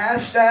hath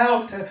cast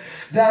out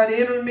thine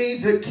enemy,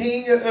 the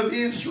King of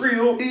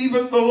Israel,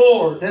 even the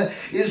Lord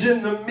is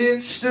in the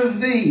midst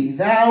of thee.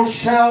 Thou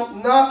shalt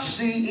not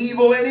see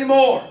evil any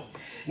more.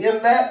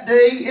 In that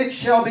day it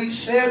shall be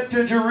said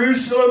to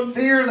Jerusalem,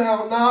 Fear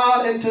thou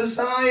not, and to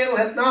Zion,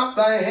 let not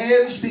thy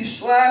hands be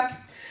slack.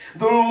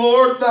 The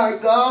Lord thy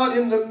God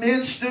in the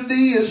midst of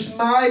thee is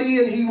mighty,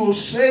 and He will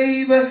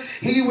save.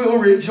 He will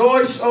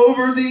rejoice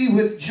over thee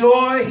with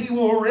joy. He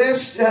will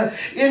rest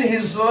in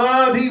His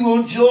love. He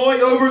will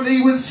joy over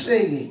thee with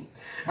singing.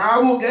 I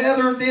will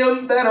gather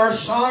them that are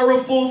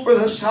sorrowful for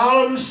the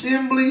solemn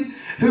assembly,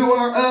 who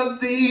are of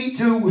thee,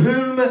 to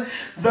whom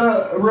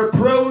the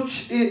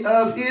reproach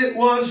of it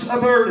was a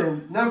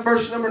burden. Now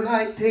verse number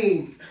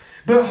 19.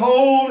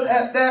 Behold,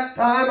 at that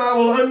time I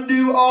will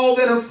undo all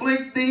that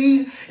afflict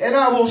thee, and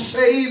I will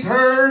save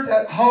her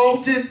that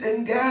halteth,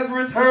 and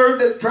gathereth her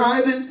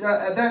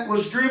that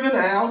was driven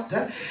out.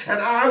 And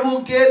I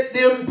will get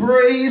them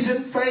praise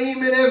and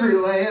fame in every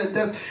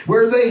land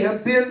where they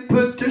have been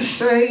put to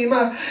shame.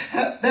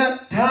 At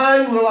that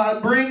time will I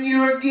bring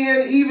you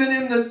again, even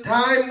in the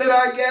time that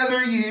I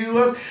gather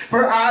you.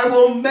 For I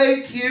will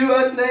make you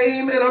a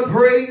name and a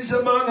praise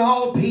among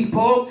all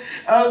people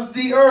of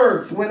the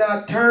earth, when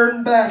I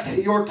turn back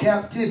your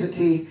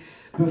captivity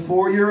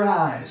before your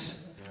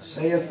eyes,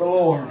 saith the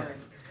Lord.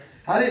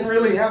 I didn't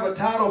really have a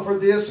title for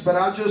this, but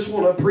I just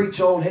want to preach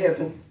on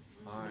heaven.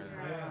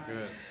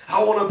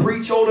 I want to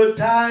preach on a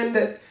time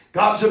that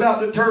God's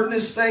about to turn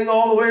this thing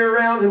all the way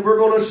around, and we're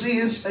going to see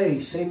His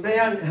face.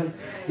 Amen.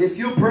 If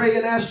you'll pray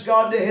and ask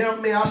God to help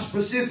me, I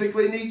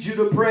specifically need you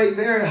to pray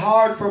very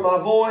hard for my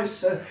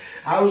voice.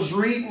 I was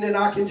reading and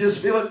I can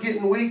just feel it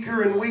getting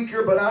weaker and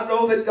weaker, but I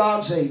know that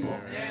God's able.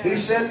 He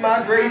said,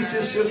 My grace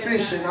is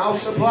sufficient. I'll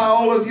supply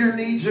all of your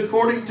needs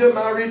according to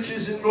my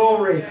riches and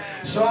glory.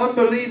 So I'm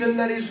believing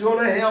that He's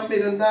going to help me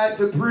tonight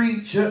to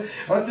preach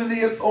under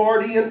the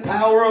authority and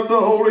power of the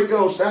Holy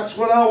Ghost. That's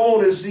what I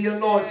want, is the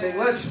anointing.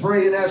 Let's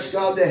pray and ask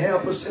God to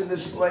help us in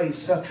this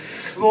place.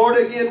 Lord,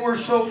 again, we're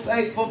so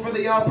thankful for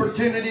the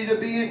opportunity to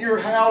be in your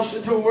house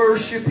and to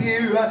worship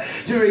you,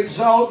 to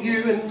exalt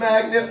you and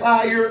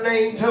magnify your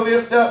name, to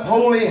lift up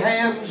holy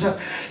hands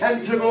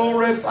and to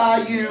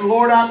glorify you.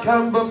 Lord, I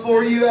come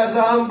before you as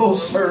a humble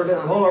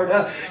servant, Lord.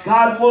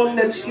 God, one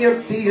that's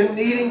empty and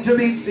needing to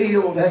be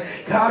filled.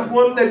 God,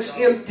 one that's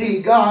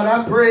empty. God,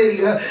 I pray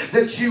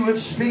that you would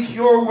speak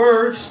your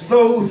words,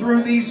 though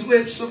through these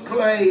lips of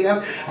clay.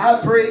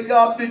 I pray,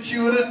 God, that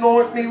you would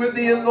anoint me with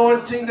the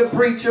anointing to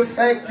preach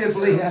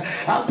effectively.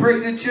 I pray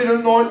that you'd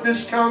anoint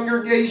this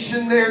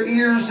congregation, their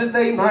ears that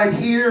they might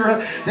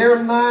hear,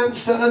 their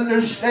minds to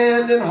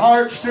understand, and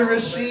hearts to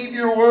receive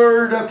your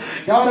word.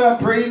 God,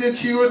 I pray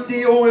that you would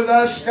deal with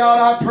us. God,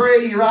 I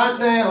pray right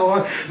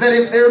now that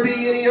if there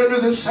be any under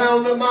the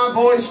sound of my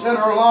voice that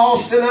are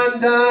lost and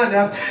undone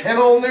and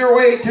on their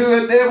way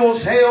to a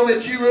devil's hell,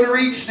 that you would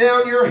reach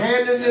down your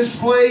hand in this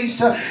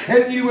place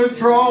and you would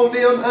draw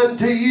them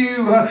unto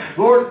you.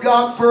 Lord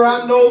God, for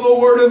I know the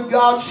word of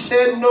God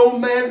said, no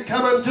man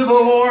come unto the the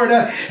Lord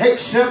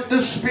except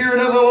the Spirit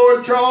of the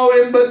Lord draw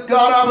him. But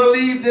God, I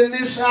believe in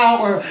this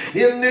hour,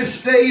 in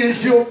this day,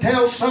 as you'll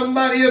tell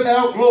somebody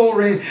about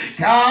glory,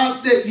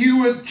 God, that you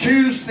would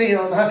choose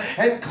them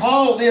and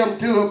call them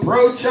to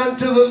approach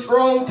unto the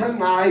throne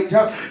tonight.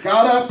 God,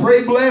 I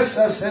pray, bless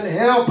us and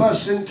help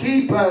us and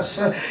keep us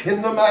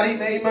in the mighty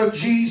name of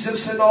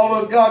Jesus. And all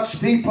of God's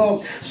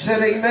people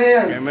said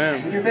amen.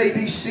 Amen. You may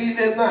be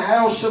seated in the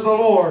house of the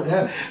Lord.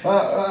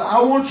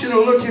 I want you to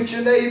look at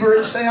your neighbor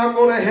and say, I'm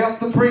going to help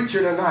the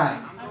preacher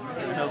tonight.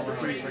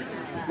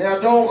 Now,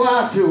 don't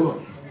lie to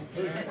him.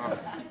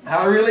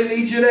 I really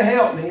need you to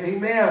help me.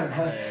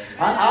 Amen.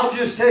 I'll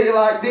just tell you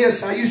like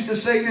this. I used to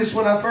say this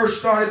when I first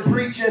started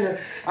preaching.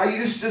 I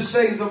used to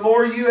say, the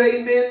more you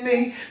amen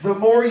me, the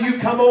more you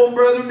come on,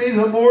 brother me,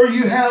 the more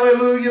you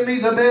hallelujah me,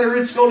 the better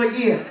it's going to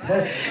get.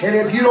 And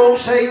if you don't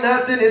say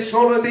nothing, it's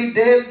going to be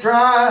dead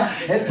dry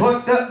and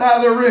plucked up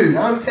by the root.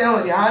 I'm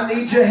telling you, I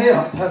need your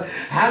help.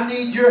 I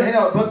need your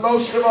help. But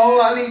most of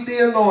all, I need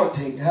the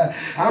anointing.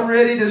 I'm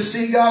ready to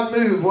see God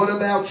move. What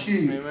about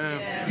you?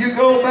 Amen. You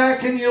go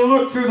back and you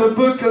look through the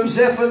book of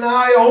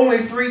Zephaniah, only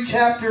 3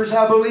 chapters,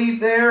 I believe,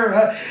 there.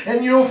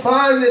 And you'll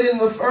find that in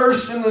the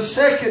first and the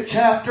second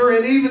chapter,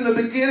 and even the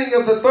beginning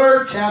of the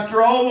 3rd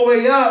chapter, all the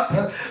way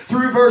up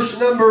through verse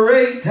number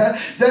 8, that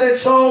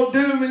it's all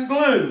doom and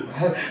gloom.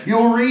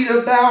 You'll read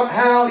about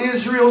how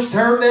Israel's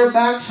turned their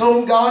backs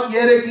on God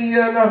yet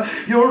again.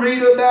 You'll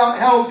read about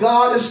how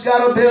God has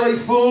got a belly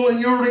full, and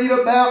you'll read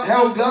about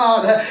how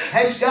God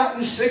has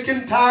gotten sick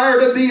and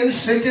tired of being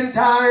sick and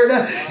tired.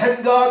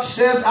 And God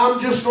says, I'm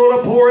just going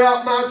to pour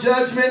out my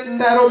judgment, and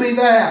that'll be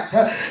that.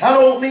 I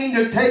don't mean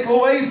to take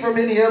away from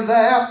any of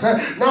that,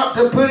 not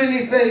to put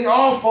anything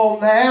off on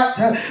that,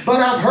 but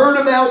I've heard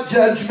about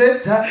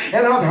judgment,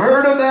 and I've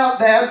heard about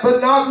that,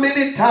 but not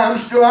many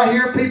times do I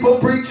hear people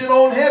preaching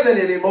on heaven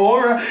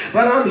anymore.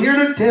 But I'm here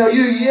to tell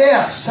you,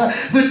 yes,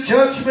 the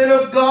judgment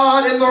of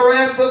God and the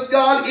wrath of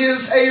God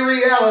is a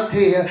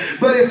reality.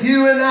 But if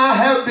you and I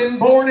have been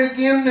born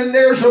again, then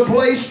there's a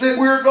place that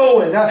we're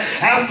going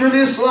after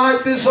this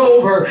life is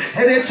over,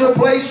 and it's a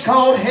place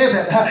called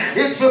heaven.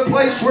 It's a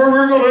place where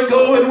we're going to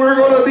go, and we're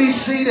going to be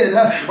seated,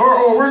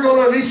 or we're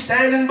going to be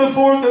standing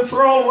before the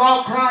throne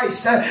while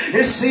Christ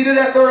is seated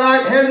at the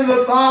right hand of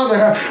the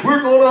Father.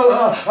 We're going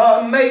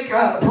to make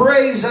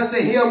praise unto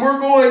Him. We're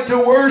going to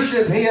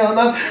worship Him.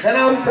 And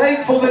I'm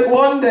thankful that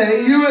one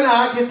day you and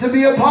I get to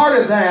be a part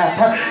of that.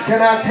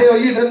 Can I tell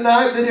you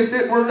tonight that if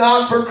it were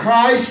not for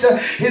Christ,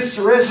 His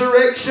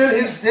resurrection,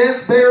 His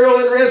death, burial,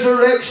 and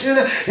resurrection,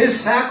 His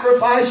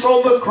sacrifice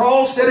on the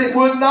cross, that it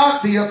would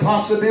not be a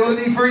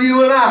possibility for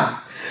you and I.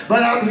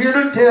 But I'm here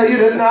to tell you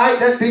tonight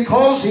that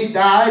because He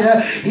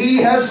died, He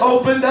has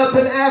opened up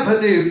an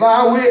avenue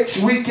by which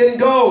we can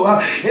go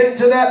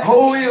into that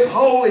Holy of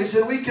Holies,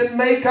 and we can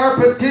make our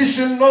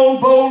petition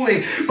known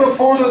boldly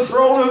before the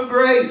throne of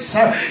grace.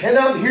 And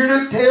I'm here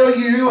to tell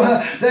you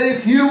that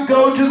if you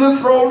go to the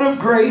throne of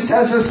grace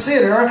as a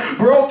sinner,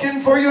 broken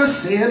for your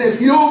sin,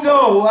 if you'll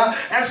go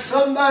as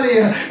somebody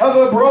of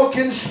a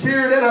broken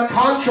spirit and a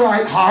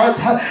contrite heart,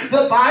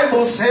 the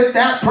Bible said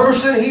that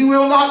person He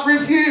will not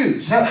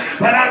refuse.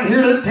 But I'm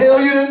here to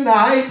tell you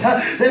tonight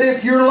that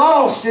if you're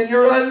lost and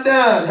you're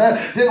undone,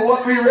 then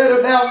what we read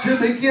about to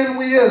begin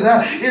with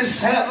is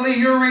sadly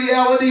your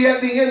reality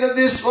at the end of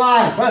this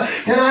life.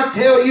 Can I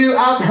tell you,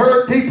 I've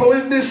heard people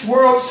in this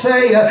world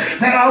say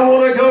that I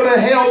want to go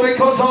to hell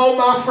because all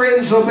my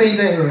friends will be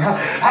there.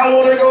 I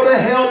want to go to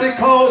hell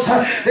because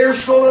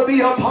there's going to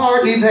be a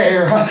party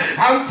there.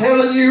 I'm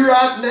telling you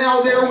right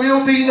now, there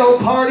will be no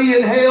party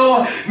in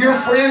hell. Your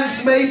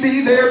friends may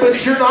be there,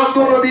 but you're not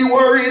going to be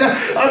worried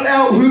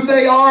about who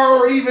they are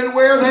or even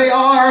where they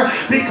are,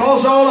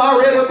 because all I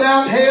read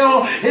about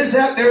hell is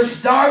that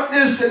there's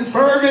darkness and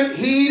fervent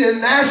heat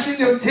and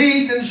gnashing of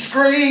teeth and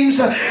screams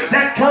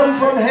that come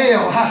from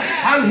hell.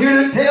 I'm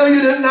here to tell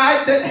you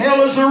tonight that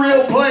hell is a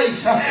real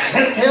place,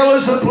 and hell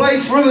is a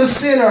place for the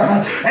sinner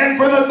and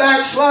for the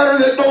backslider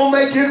that don't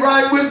make it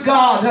right with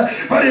God.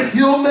 But if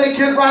you'll make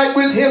it right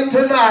with Him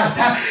tonight,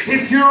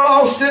 if you're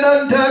lost and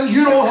undone,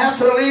 you don't have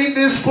to leave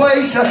this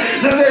place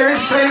the very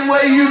same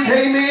way you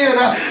came in.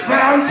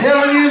 But I'm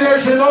telling you,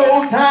 there's an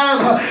old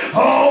time,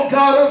 oh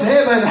God of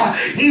heaven,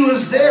 He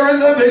was there in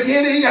the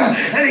beginning,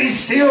 and He's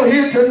still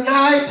here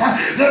tonight.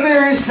 The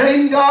very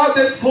same God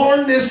that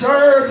formed this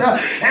earth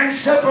and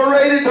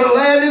separated the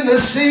land and the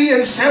sea,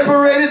 and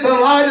separated the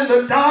light and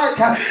the dark,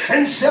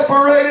 and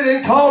separated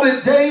and called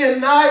it day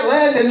and night,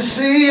 land and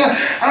sea.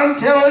 I'm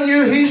telling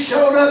you, He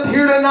showed up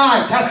here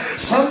tonight.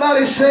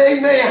 Somebody say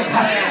amen.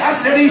 I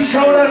said He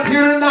showed up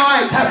here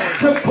tonight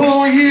to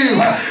pull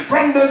you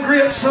from the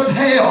grips of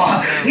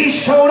hell. He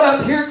showed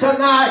up here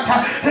tonight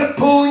to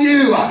pull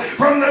you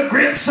from the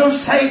grips of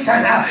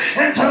Satan,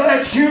 and to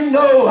let you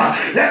know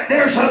that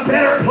there's a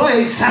better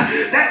place,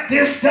 that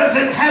this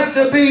doesn't have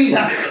to be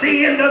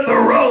the end of the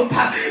rope.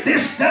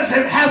 This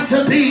doesn't have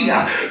to be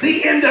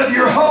the end of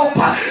your hope,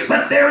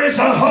 but there is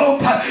a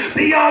hope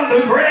beyond beyond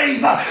the grave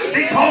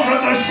because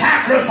of the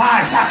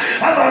sacrifice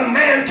of a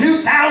man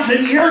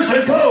 2,000 years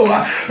ago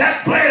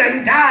that bled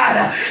and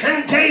died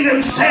and gave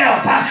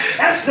himself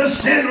as the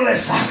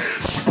sinless,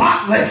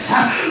 spotless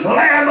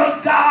Lamb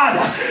of God,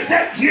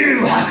 that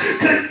you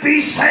could be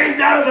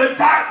saved out of the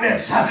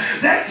darkness,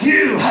 that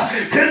you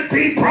could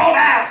be brought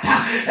out.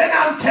 And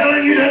I'm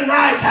telling you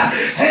tonight,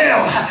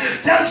 hell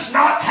does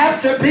not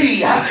have to be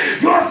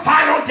your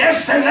final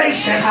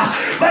destination,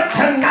 but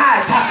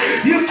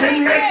tonight you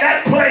can make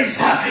that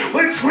place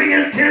which we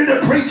intend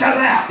to preach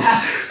about,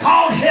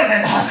 called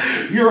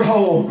heaven, your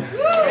home.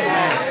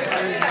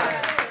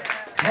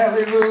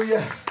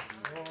 Hallelujah.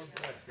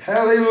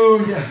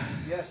 Hallelujah.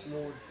 Yes,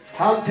 Lord.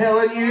 I'm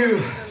telling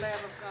you,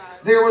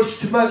 there was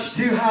too much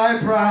too high a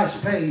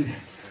price paid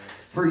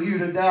for you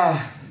to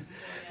die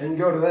and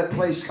go to that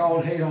place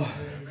called hell.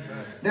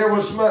 There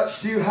was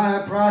much too high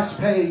a price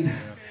paid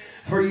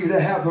for you to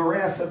have the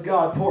wrath of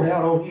God poured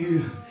out on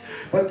you.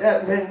 But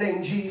that man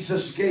named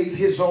Jesus gave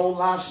his own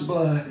life's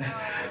blood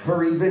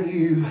for even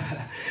you,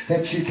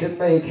 that you can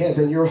make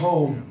heaven your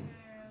home.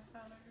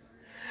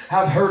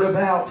 I've heard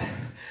about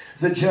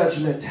the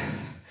judgment,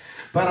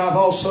 but I've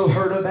also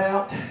heard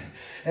about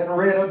and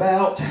read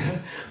about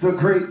the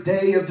great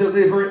day of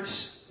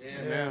deliverance.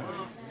 Amen.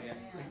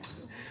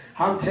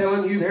 I'm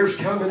telling you, there's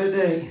coming a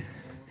day,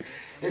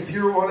 if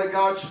you're one of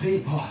God's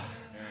people,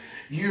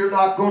 you're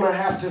not going to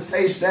have to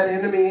face that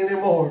enemy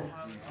anymore.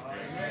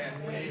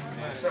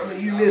 Some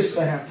of you missed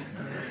that.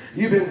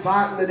 You've been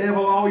fighting the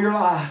devil all your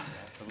life.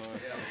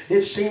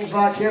 It seems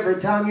like every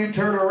time you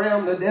turn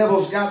around, the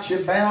devil's got you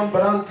bound,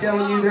 but I'm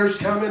telling you, there's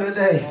coming a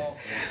day,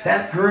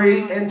 that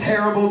great and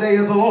terrible day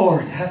of the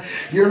Lord.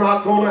 You're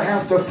not going to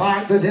have to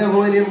fight the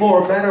devil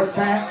anymore. Matter of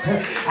fact,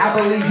 I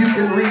believe you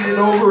can read it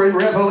over in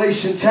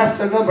Revelation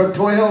chapter number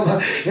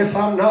 12, if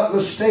I'm not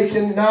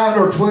mistaken, 9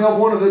 or 12,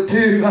 one of the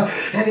two.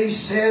 And he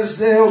says,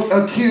 the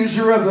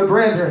accuser of the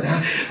brethren,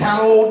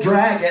 that old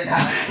dragon,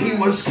 he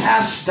was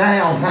cast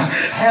down.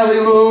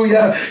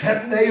 Hallelujah.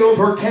 And they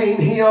overcame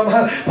him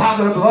by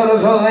the blood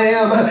of the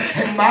Lamb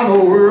and by the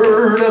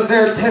word of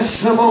their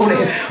testimony.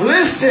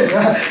 Listen,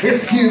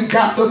 if you've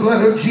got the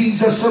blood of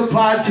Jesus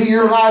applied to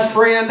your life,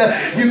 friend,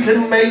 you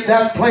can make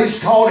that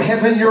place called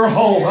heaven your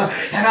home.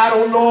 And I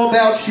don't know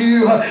about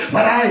you,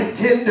 but I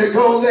intend to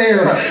go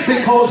there,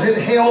 because in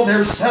hell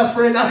there's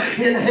suffering,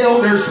 in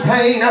hell there's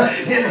pain,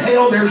 in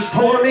hell there's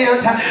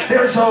torment,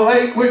 there's a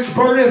lake which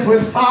burneth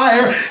with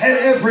fire, and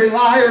every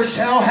liar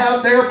shall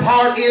have their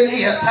part in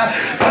it.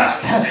 But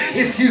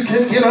if you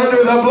can get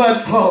under the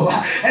blood flow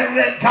and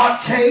let God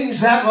change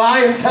that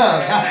lying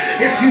tongue,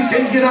 if you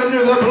can get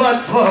under the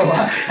blood flow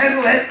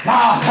and let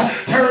God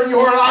turn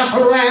your life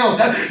around,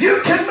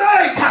 you can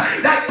make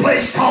that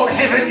place called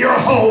heaven your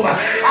home.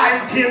 I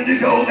intend to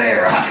go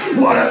there.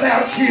 What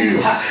about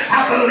you?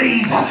 I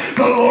believe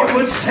the Lord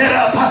would set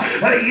up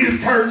a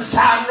U-turn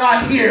sign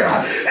right here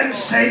and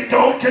say,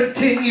 don't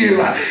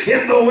continue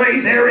in the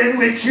way there in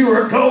which you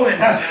are going,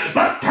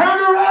 but turn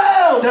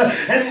around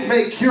and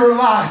make your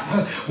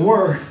life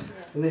worth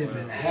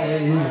living.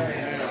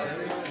 Hallelujah.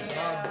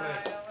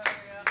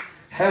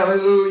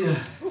 Hallelujah.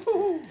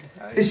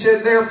 He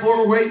said,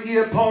 therefore wait ye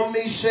upon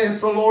me,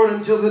 saith the Lord,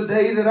 until the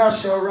day that I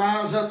shall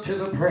rise up to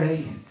the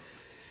prey.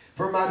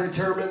 For my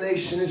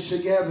determination is to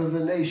gather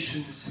the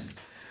nations,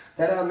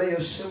 that I may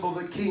assemble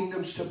the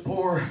kingdoms, to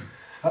pour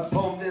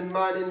upon them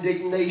mine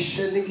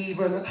indignation,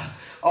 even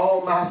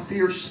all my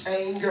fierce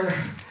anger.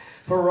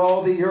 For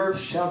all the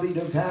earth shall be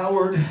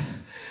devoured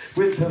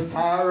with the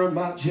fire of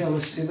my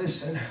jealousy.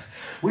 Listen,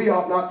 we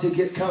ought not to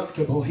get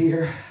comfortable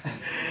here.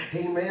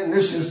 Amen.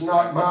 This is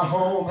not my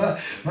home,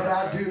 but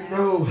I do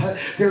know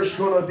there's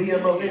going to be a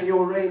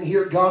millennial reign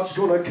here. God's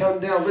going to come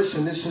down.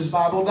 Listen, this is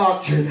Bible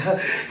doctrine.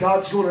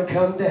 God's going to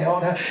come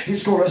down.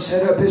 He's going to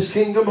set up his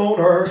kingdom on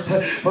earth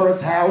for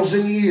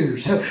 1,000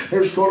 years.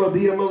 There's going to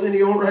be a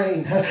millennial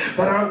reign.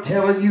 But I'm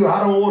telling you, I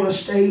don't want to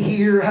stay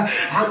here.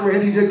 I'm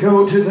ready to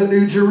go to the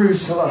New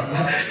Jerusalem.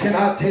 Can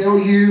I tell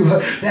you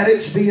that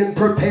it's being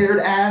prepared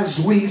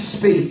as we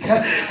speak?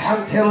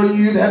 I'm telling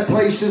you, that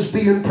place is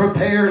being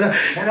prepared,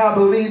 and I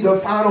believe the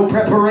final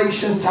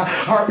preparations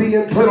are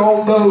being put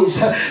on those,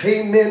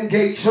 amen,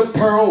 gates of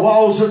pearl,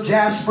 walls of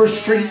jasper,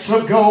 streets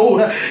of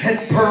gold,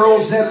 and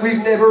pearls that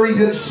we've never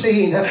even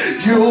seen,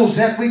 jewels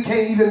that we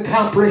can't even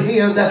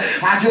comprehend.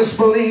 I just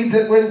believe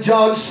that when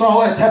John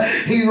saw it,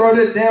 he wrote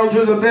it down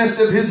to the best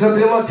of his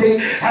ability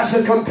as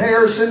a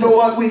comparison to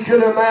what we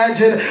could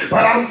imagine.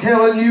 But I'm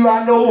telling you,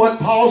 I know what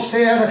Paul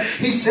said.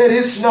 He said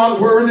it's not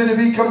worthy to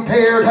be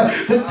compared.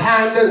 The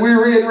time that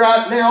we're in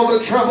right now, the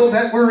trouble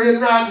that we're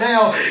in right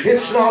now,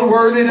 it's not not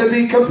worthy to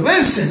be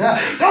Listen,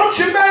 don't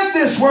you make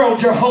this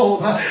world your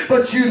home,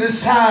 but you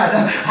decide,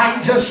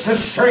 I'm just a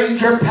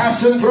stranger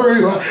passing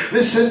through.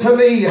 Listen to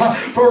me,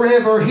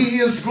 forever He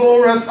is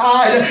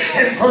glorified,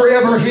 and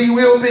forever He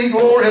will be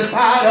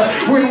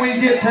glorified. When we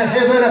get to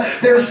heaven,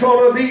 there's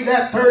going to be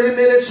that 30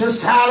 minutes of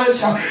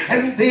silence,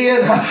 and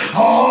then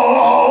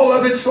all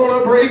of it's going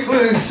to break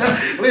loose.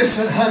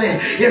 Listen, honey,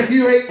 if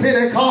you ain't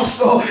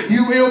Pentecostal,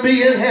 you will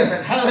be in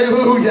heaven.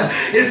 Hallelujah.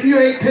 If you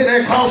ain't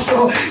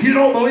Pentecostal, you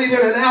don't believe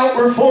in an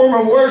outward form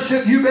of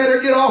worship, you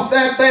better get off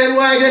that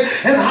bandwagon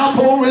and hop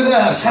on with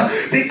us,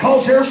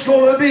 because there's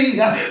going to be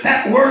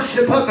that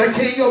worship of the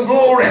King of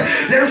Glory.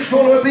 There's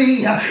going to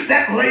be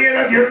that laying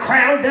of your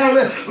crown down.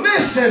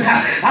 Listen,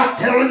 I'm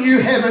telling you,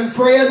 heaven,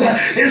 friend,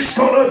 it's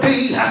going to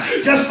be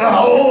just the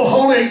whole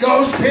Holy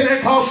Ghost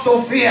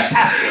Pentecostal fit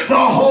the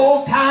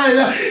whole time,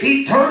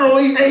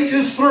 eternally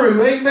ages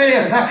through.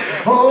 Amen.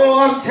 Oh,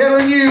 I'm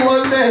telling you,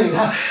 one day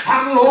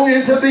I'm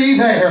longing to be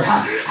there.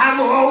 I'm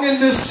longing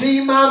to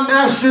see my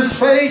Master's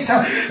face,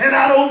 and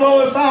I don't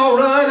know if I'll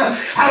run,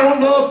 I don't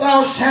know if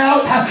I'll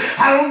shout,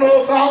 I don't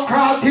know if I'll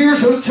cry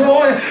tears of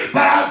joy,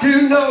 but I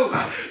do know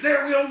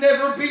there will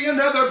never be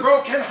another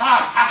broken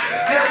heart.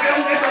 There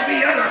will never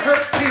be other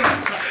hurt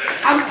feelings.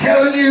 I'm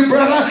telling you,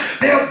 brother,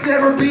 there'll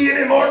never be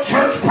any more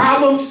church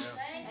problems.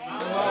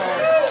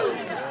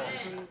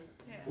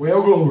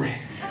 Well, glory.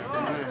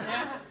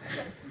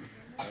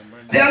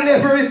 There'll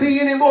never be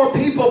any more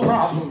people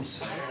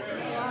problems.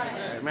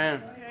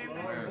 Amen.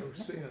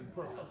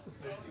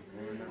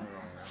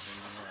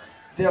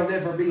 There'll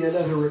never be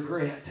another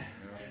regret.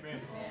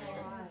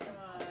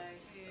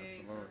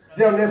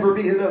 There'll never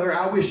be another,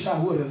 I wish I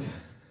would have.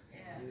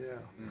 Yeah.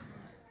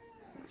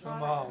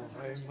 Come on.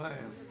 Amen.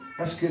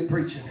 That's good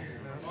preaching.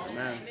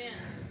 Amen.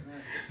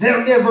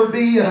 There'll never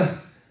be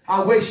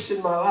I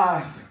wasted my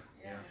life.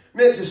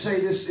 Meant to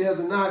say this the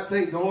other night.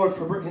 Thank the Lord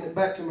for bringing it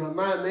back to my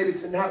mind. Maybe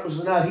tonight was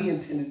the night He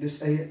intended to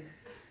say it.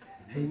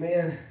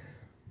 Amen.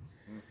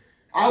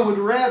 I would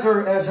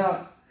rather, as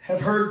I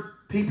have heard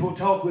people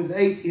talk with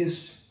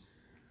atheists,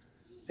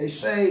 they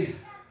say,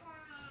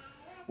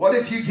 what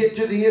if you get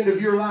to the end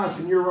of your life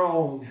and you're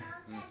wrong?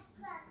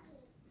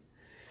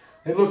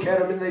 They look at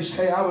them and they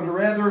say, I would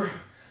rather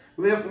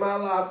live my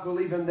life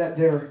believing that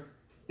there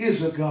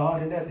is a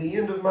God, and at the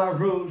end of my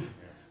road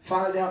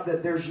find out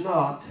that there's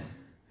not,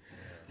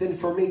 than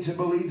for me to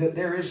believe that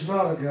there is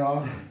not a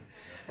God,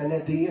 and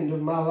at the end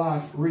of my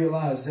life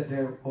realize that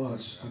there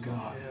was a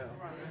God.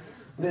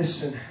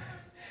 Listen,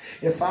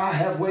 if I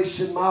have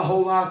wasted my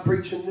whole life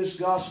preaching this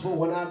gospel,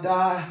 when I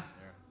die,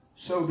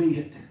 so be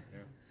it.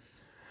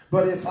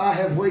 But if I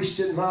have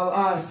wasted my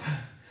life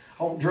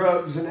on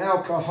drugs and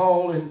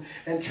alcohol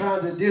and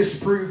trying to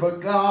disprove a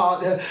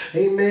God,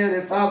 amen,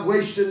 if I've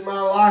wasted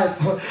my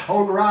life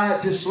on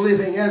riotous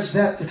living as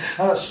that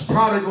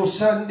prodigal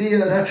son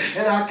did,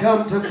 and I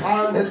come to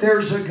find that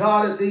there's a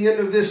God at the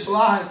end of this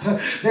life,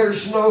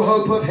 there's no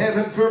hope of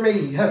heaven for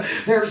me.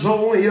 There's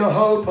only a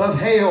hope of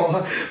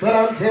hell. But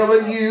I'm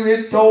telling you,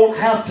 it don't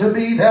have to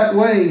be that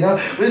way.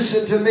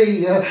 Listen to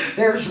me.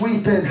 There's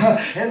weeping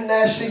and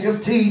gnashing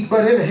of teeth,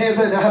 but in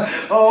heaven,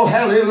 oh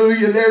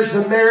hallelujah, there's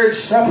the marriage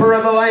supper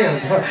of the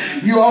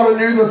Lamb. You ought to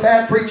knew the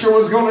fat preacher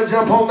was going to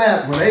jump on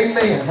that one.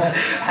 Amen.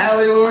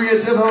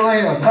 Hallelujah to the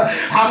Lamb.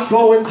 I'm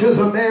going to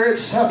the marriage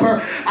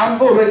supper. I'm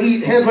going to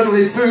eat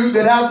heavenly food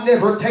that I've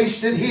never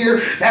tasted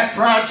here. That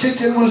fried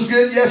chicken was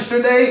good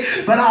yesterday,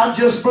 but I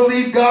just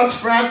believe God's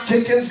fried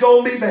chicken's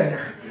going to be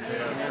better.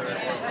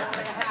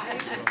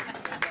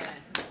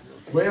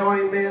 Well,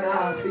 amen.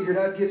 I figured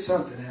I'd get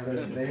something out of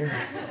it there.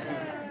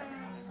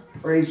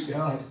 Praise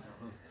God.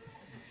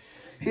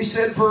 He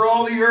said, for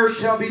all the earth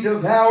shall be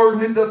devoured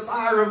with the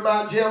fire of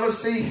my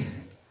jealousy.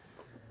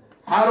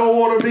 I don't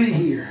want to be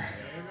here.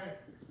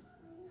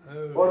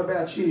 What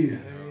about you?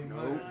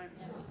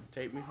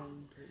 Take me home.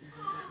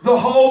 The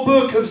whole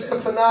book of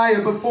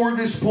Zephaniah before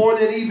this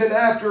point and even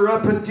after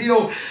up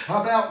until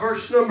about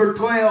verse number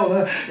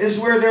 12 is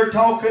where they're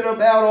talking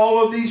about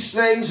all of these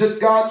things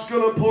that God's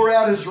going to pour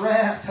out His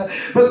wrath.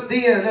 But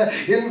then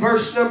in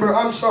verse number,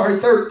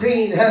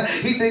 13,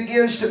 He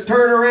begins to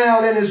turn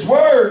around and His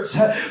words,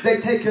 they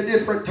take a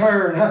different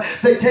turn.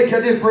 They take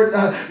a different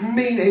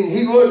meaning.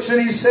 He looks and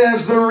He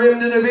says, the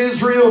remnant of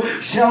Israel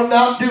shall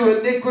not do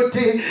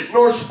iniquity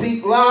nor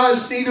speak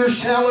lies, neither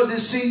shall a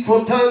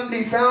deceitful tongue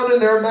be found in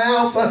their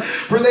mouth.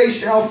 For they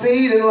shall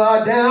feed and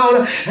lie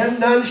down, and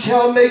none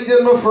shall make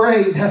them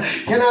afraid.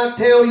 Can I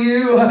tell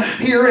you,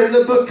 here in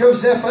the book of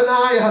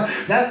Zephaniah,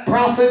 that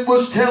prophet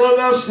was telling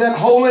us that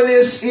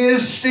holiness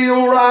is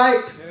still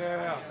right.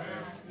 Yeah.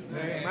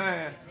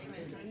 Amen.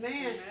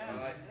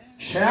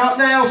 Shout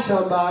now,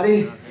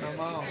 somebody. Come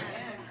on.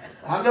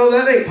 I know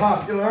that ain't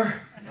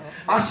popular.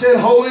 I said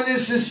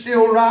holiness is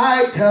still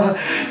right.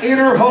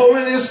 Inner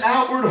holiness,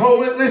 outward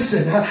holiness.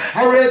 Listen,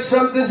 I read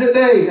something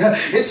today.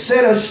 It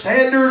said a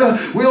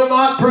standard will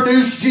not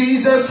produce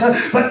Jesus,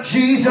 but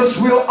Jesus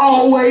will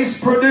always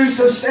produce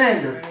a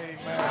standard.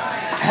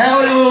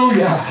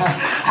 Hallelujah.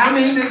 I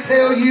mean to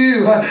tell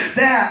you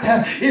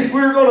that if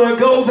we're going to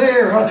go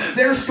there,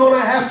 there's going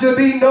to have to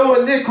be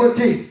no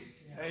iniquity.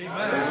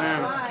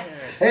 Amen.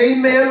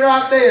 Amen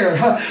right there.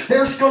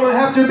 There's going to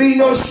have to be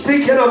no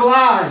speaking of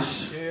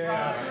lies.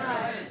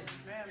 Yeah.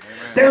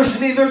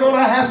 There's neither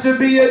going to have to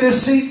be a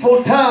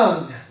deceitful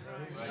tongue.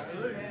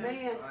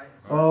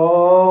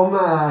 Oh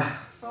my.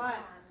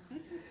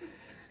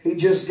 He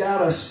just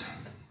got us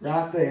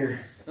right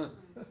there.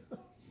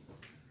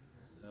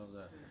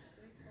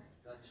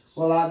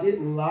 Well, I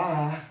didn't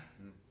lie.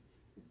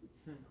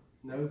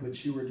 No,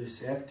 but you were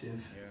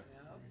deceptive.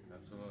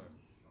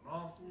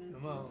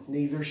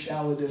 Neither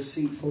shall a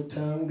deceitful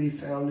tongue be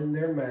found in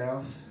their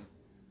mouth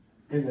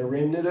in the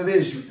remnant of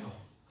Israel,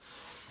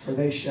 for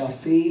they shall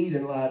feed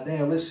and lie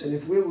down. Listen,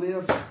 if we'll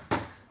live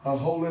a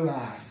holy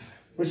life,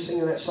 we're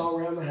singing that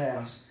song around the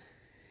house.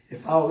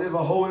 If I'll live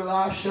a holy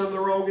life, shun the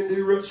wrong and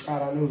do what's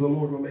right, I know the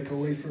Lord will make a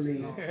way for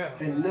me,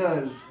 and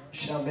none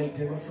shall make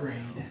them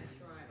afraid.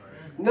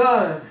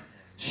 None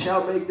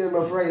shall make them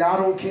afraid. I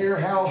don't care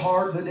how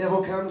hard the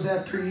devil comes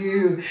after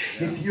you.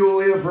 If you'll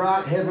live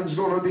right, heaven's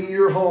going to be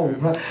your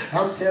home.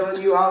 I'm telling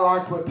you, I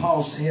like what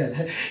Paul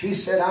said. He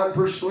said, I'm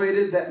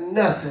persuaded that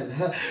nothing,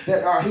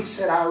 he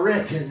said, I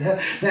reckon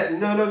that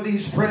none of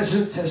these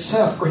present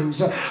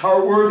sufferings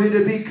are worthy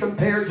to be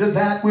compared to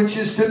that which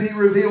is to be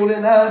revealed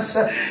in us.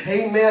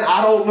 Amen.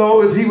 I don't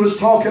know if he was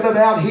talking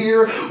about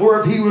here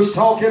or if he was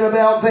talking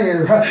about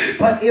there.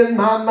 But in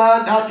my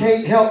mind, I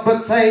can't help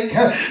but think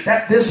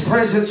that this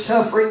present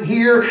suffering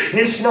here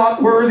is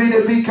not worthy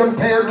to be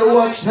compared to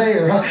what's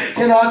there.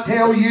 Can I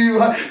tell you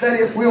that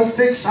if we'll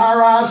fix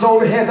our eyes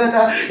on heaven,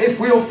 if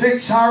we'll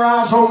fix our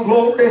eyes on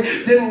glory,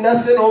 then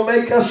nothing will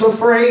make us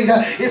afraid.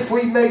 If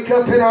we make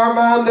up in our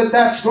mind that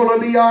that's going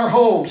to be our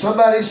home.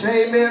 Somebody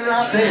say amen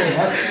right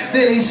there.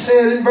 Then he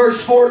said in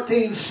verse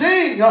 14,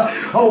 sing,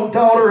 O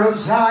daughter of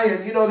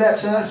Zion. You know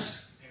that's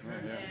us.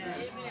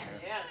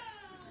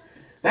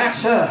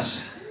 That's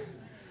us.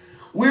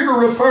 We're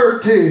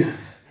referred to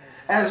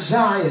as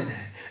Zion.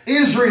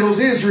 Israel's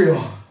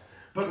Israel,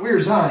 but we're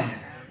Zion.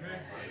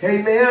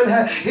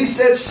 Amen. He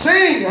said,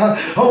 sing,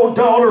 O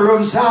daughter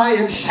of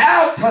Zion.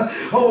 Shout,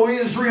 O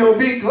Israel.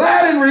 Be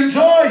glad and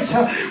rejoice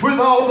with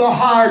all the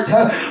heart.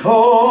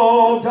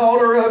 O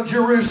daughter of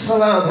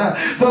Jerusalem.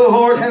 The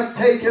Lord hath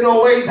taken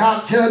away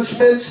thy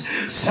judgments.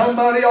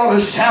 Somebody ought to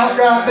shout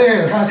right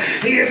there.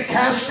 He hath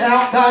cast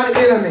out thine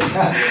enemy.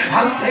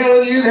 I'm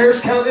telling you,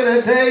 there's coming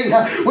a day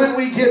when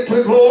we get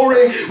to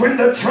glory, when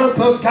the trump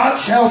of God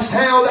shall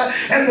sound,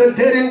 and the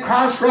dead in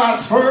Christ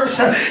rise first,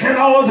 and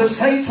all of the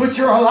saints which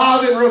are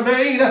alive and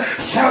remain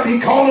shall be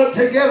caught up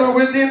together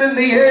with them in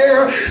the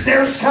air.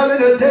 There's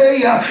coming a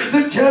day,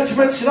 the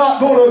judgment's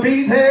not going to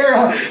be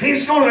there.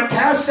 He's going to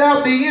cast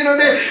out the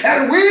enemy,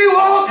 and we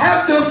won't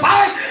have to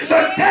fight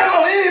the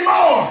devil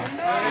anymore.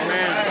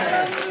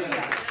 Amen.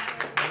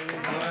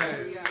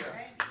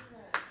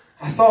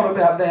 I thought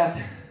about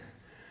that.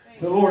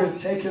 The Lord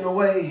hath taken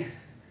away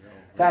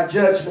thy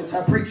judgments.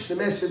 I preached a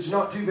message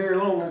not too very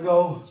long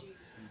ago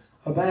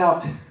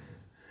about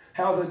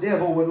how the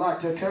devil would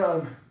like to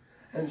come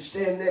and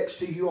stand next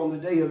to you on the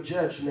day of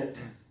judgment.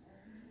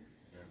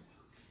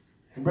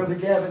 And Brother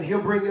Gavin,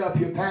 he'll bring up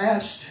your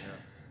past.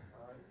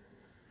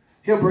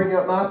 He'll bring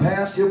up my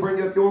past. He'll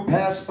bring up your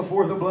past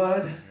before the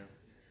blood.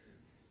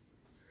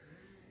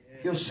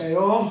 He'll say,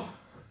 oh,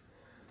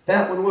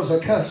 that one was a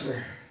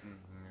cusser.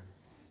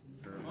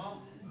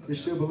 You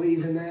still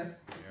believe in that?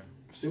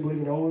 Still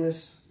believe in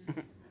holiness?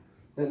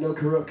 Let no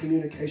corrupt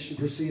communication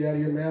proceed out of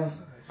your mouth,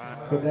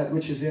 but that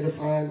which is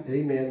edifying.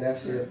 Amen.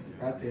 That's it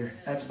right there.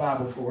 That's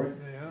Bible for it.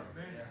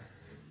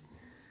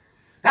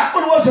 That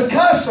one was a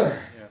cusser.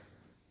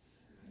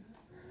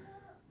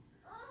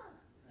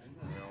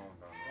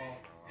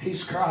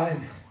 He's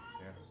crying,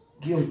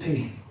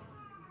 guilty,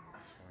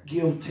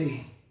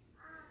 guilty.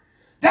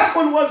 That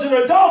one was an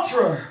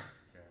adulterer.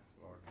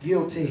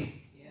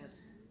 Guilty,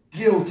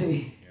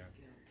 guilty.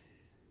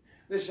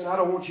 Listen, I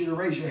don't want you to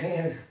raise your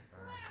hand,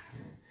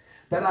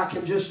 but I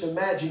can just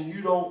imagine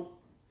you don't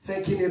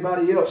think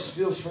anybody else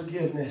feels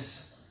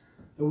forgiveness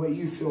the way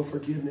you feel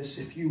forgiveness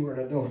if you were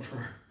an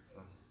adulterer.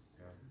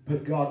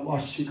 But God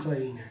washed you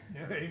clean.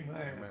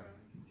 Amen.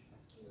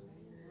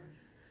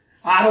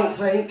 I don't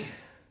think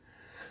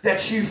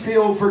that you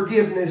feel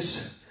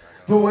forgiveness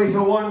the way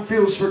the one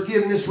feels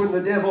forgiveness when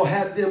the devil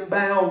had them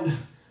bound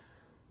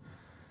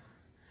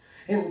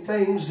in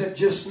things that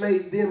just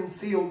made them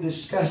feel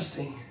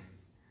disgusting,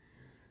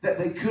 that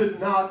they could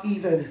not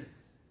even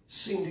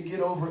seem to get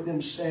over it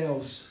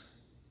themselves.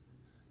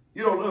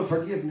 You don't know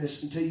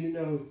forgiveness until you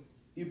know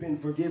you've been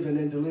forgiven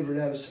and delivered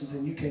out of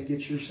something you can't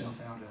get yourself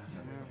out of.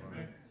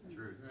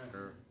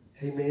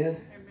 Amen.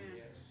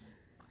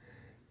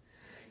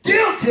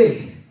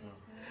 Guilty.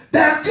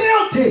 They're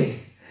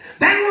guilty.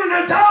 They were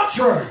an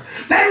adulterer.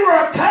 They were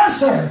a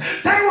cusser.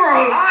 They were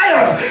a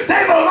liar.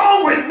 They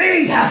belong with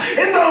me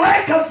in the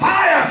lake of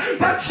fire.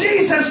 But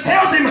Jesus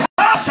tells him,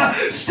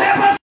 hush,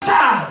 step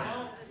aside.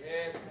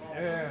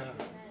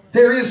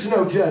 There is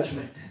no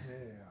judgment.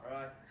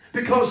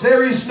 Because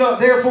there is no,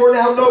 therefore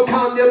now no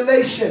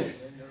condemnation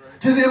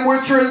to them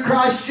which are in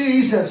Christ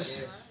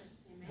Jesus.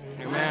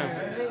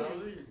 Amen.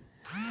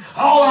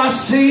 All I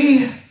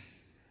see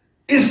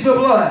is the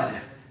blood.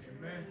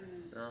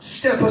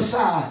 Step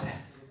aside.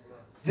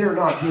 They're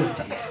not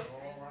guilty.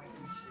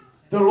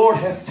 The Lord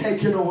hath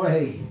taken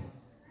away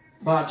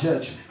my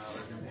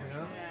judgments.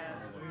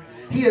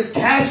 He hath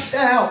cast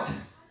out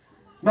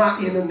my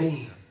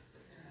enemy.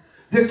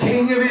 The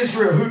King of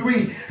Israel.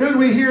 Who'd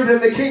we hear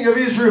that the King of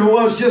Israel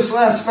was just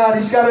last night?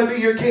 He's got to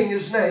be your King.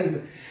 His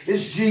name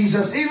is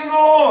Jesus. Even the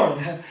Lord.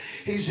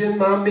 He's in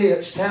my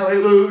midst.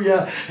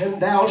 Hallelujah.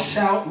 And thou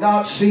shalt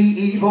not see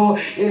evil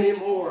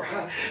anymore.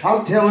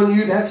 I'm telling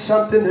you, that's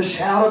something to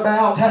shout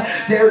about.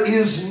 There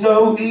is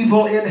no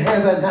evil in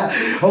heaven.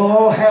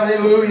 Oh,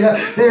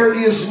 hallelujah. There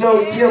is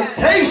no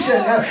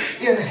temptation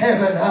in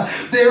heaven.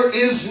 There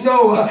is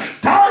no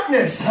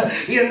darkness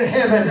in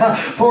heaven.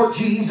 For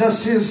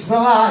Jesus is the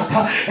light.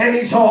 And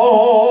He's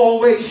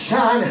always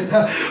shining.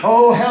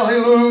 Oh,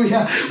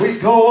 hallelujah. We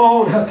go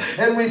on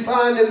and we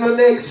find in the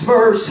next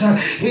verse,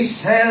 He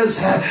says,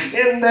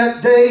 in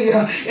that day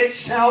it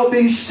shall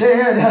be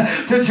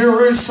said to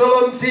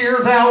Jerusalem,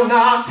 fear thou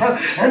not,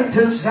 and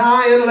to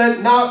Zion,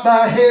 let not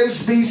thy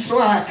hands be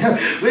slack.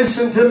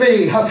 Listen to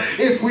me.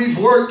 If we've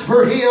worked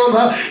for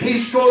Him,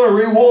 He's going to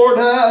reward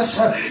us.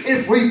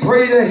 If we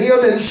pray to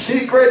Him in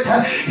secret,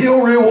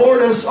 He'll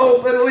reward us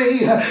openly.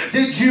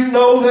 Did you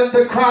know that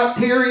the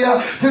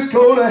criteria to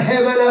go to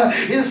heaven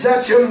is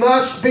that you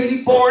must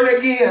be born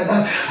again?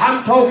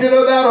 I'm talking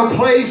about a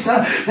place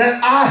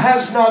that eye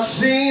has not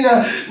seen,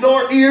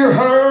 nor ear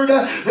heard.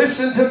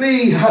 Listen to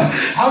me.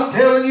 I'm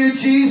telling you,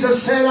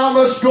 Jesus said I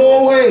must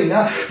go away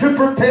to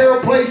prepare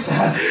a place,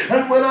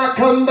 and when I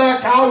come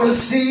back I'll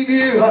receive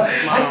you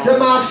unto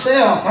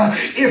myself.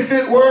 If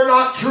it were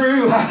not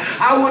true,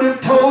 I would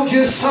have told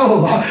you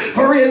so.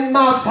 For in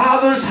my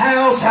Father's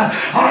house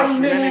are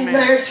many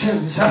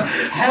mansions.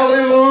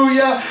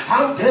 Hallelujah.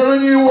 I'm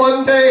telling you,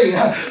 one day,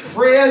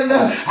 friend,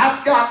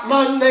 I've got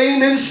my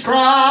name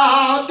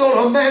inscribed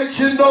on a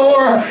mansion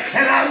door,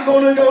 and I'm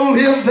going to go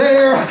live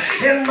there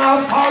in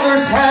my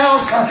Father's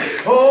house.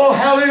 Oh,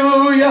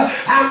 hallelujah.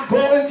 I'm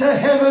going to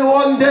heaven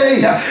one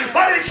day,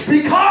 but it's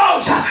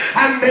because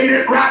I made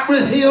it right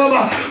with Him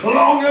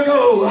long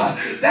ago.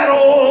 That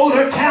old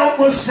account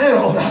was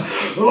settled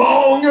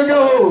long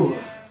ago.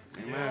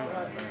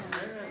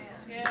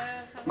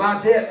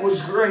 My debt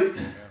was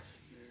great,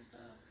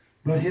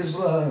 but His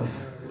love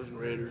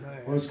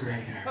was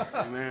greater.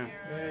 Amen.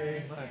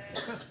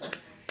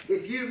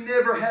 If you've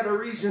never had a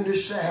reason to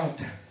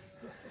shout,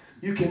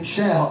 you can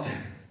shout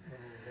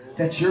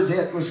that your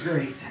debt was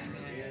great,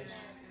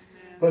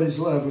 but His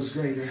love was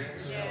greater.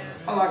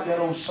 I like that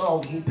old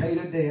song, He paid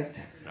a debt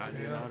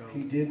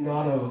He did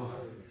not owe.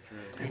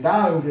 And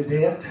I owed a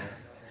debt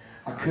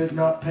I could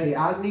not pay.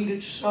 I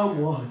needed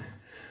someone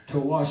to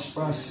wash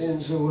my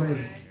sins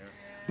away.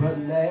 But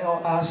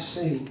now I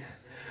sing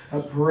a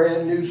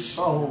brand new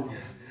song,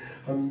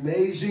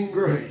 Amazing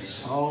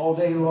Grace, all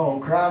day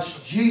long.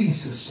 Christ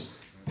Jesus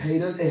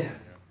paid a debt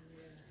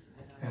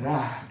that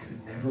I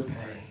could never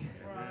pay.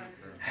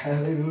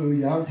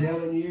 Hallelujah. I'm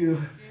telling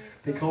you,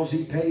 because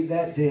He paid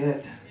that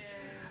debt,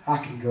 I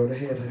can go to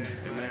heaven.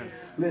 Amen.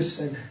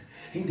 Listen,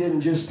 He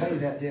didn't just pay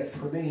that debt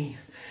for me.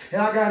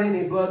 And I got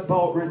any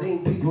blood-bought,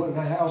 redeemed people in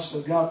the house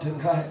of God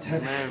tonight.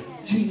 Amen.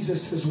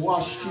 Jesus has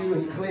washed you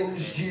and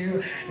cleansed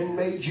you and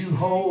made you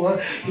whole.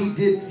 He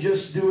didn't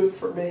just do it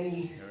for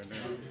me.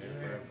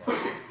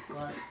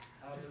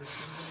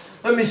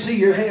 Let me see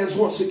your hands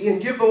once again.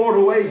 Give the Lord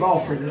a wave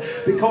offering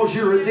because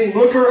you're redeemed.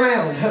 Look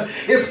around.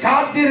 If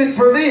God did it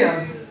for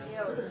them,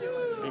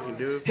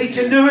 He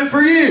can do it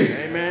for you.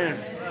 Amen.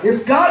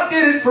 If God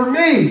did it for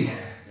me,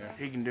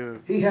 He can do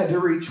it. He had to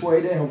reach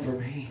way down for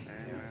me.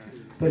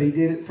 But He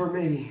did it for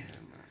me.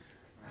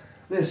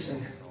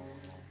 Listen,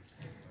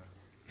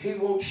 He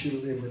wants you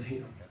to live with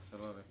Him.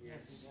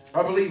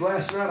 I believe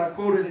last night I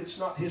quoted, it's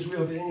not His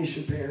will that any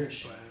should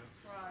perish,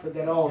 but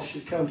that all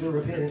should come to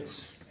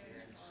repentance.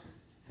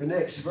 The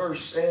next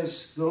verse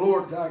says, the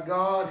Lord thy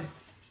God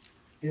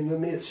in the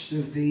midst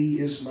of thee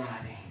is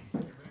mighty.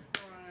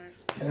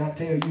 Can I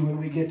tell you, when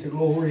we get to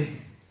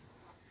glory,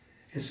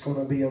 it's going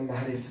to be a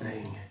mighty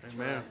thing.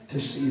 Amen. To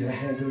see the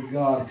hand of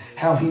God,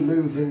 how He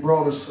moved and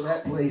brought us to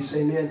that place.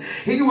 Amen.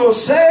 He will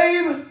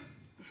save.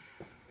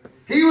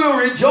 He will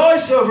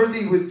rejoice over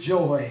thee with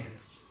joy.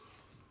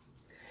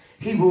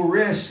 He will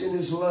rest in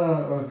His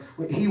love.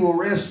 He will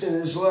rest in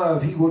His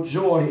love. He will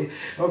joy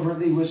over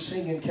thee with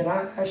singing. Can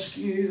I ask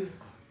you,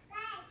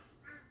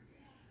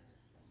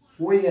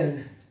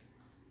 when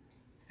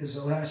is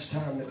the last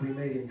time that we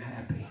made Him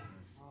happy?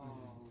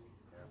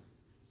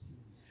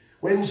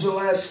 When's the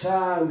last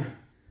time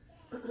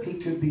He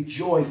could be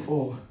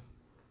joyful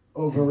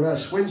over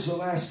us? When's the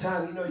last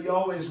time, you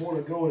always want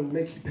to go and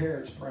make your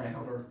parents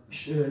proud, or you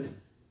should.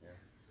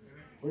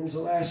 When's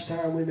the last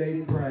time we made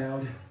Him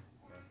proud?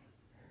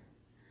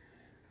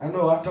 I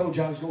know I told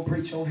you I was going to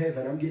preach on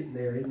heaven. I'm getting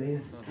there,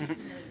 amen.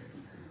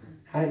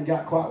 I ain't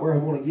got quite where I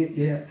want to get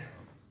yet.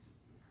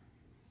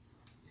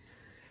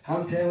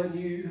 I'm telling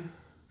you,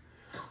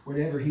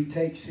 whenever He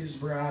takes His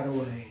bride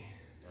away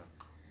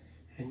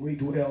and we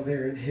dwell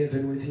there in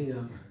heaven with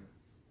Him,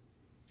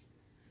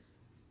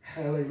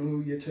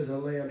 hallelujah to the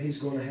Lamb, He's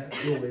going to have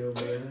joy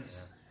over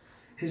us.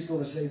 He's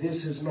going to say,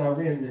 this is my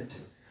remnant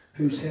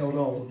who's held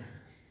on.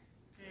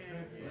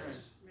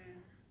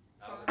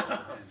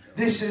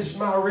 This is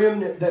my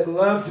remnant that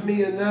loved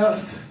me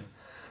enough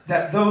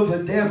that though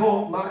the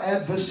devil, my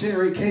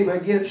adversary, came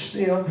against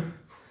them,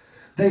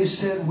 they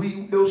said, we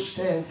will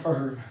stand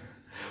firm.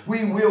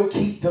 We will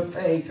keep the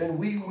faith, and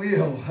we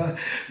will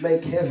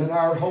make heaven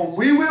our home.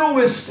 We will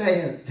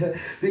withstand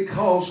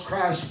because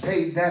Christ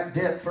paid that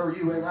debt for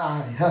you and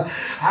I.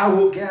 I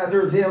will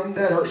gather them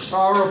that are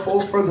sorrowful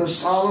for the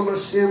solemn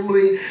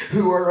assembly,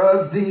 who are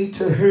of thee,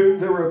 to whom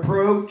the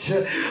reproach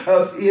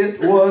of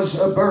it was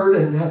a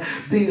burden.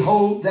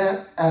 Behold,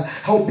 at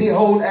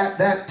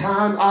that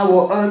time I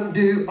will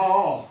undo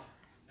all.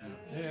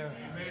 Yeah.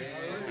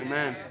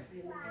 Amen.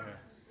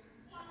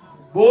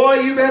 Boy,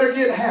 you better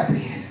get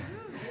happy.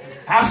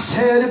 I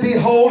said,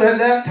 behold, at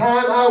that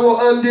time I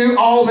will undo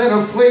all that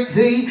afflict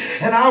thee,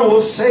 and I will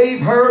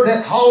save her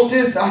that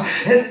halteth,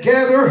 and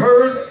gather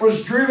her that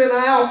was driven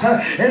out,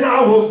 and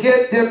I will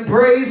get them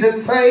praise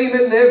and fame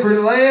in every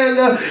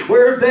land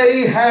where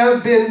they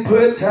have been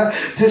put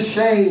to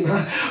shame.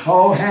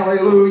 Oh,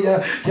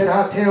 hallelujah. Can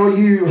I tell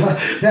you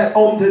that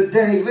on the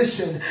day,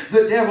 listen,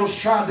 the devil's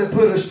tried to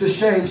put us to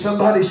shame.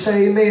 Somebody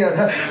say amen.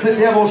 The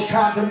devil's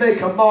tried to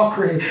make a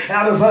mockery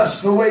out of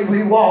us, the way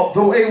we walk,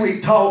 the way we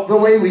talk, the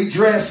way we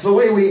dress, the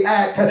way we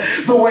act,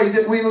 the way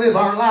that we live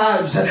our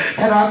lives.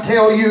 And I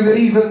tell you that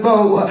even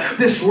though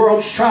this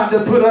world's tried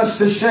to put us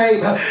to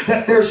shame,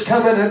 that there's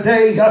coming a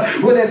day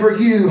whenever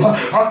you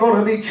are going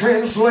to be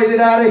translated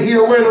out of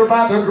here, whether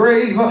by the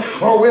grave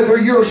or whether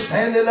you're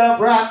standing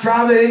upright,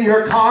 driving in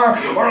your car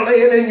or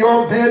laying in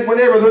your bed,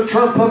 whenever the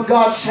trump of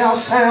God shall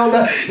sound,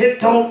 it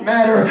don't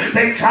matter.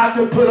 They tried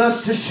to put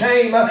us to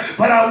shame,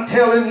 but I'm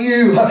telling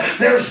you,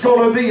 there's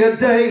going to be a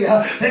day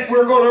that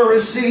we're going to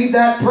receive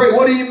that praise.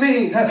 What do you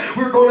mean?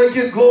 We're going to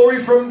get glory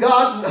from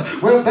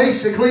God? Well,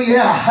 basically,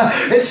 yeah.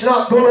 It's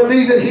not going to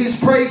be that He's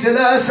praising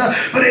us,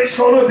 but it's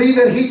going to be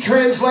that He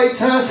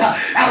translates us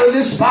out of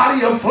this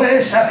body of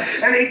flesh,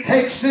 and He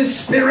takes this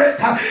spirit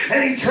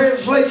and He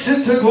translates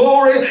it to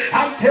glory.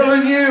 I'm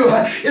telling you,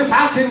 if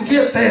I can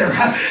get there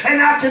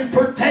and I can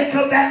partake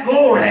of that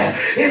glory,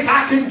 if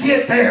I can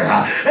get there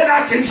and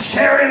I can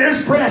share in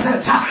His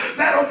presence,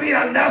 that'll be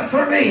enough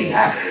for me.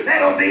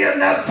 That'll be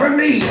enough for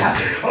me.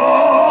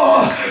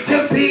 Oh,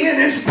 to be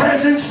in His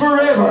presence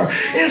forever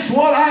is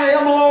what I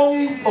am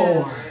longing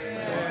for.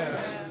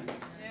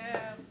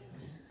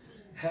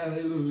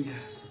 Hallelujah.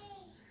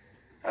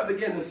 I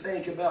begin to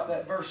think about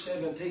that verse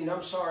 17.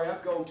 I'm sorry,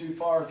 I've gone too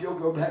far. If you'll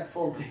go back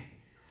for me.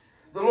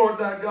 The Lord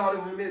thy God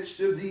in the midst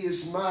of thee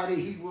is mighty.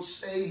 He will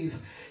save.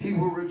 He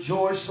will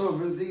rejoice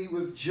over thee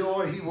with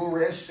joy. He will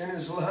rest in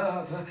His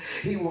love.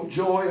 He will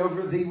joy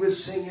over thee with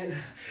singing.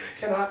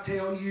 Can I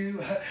tell you,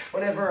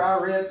 whenever I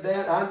read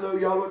that, I know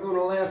y'all are going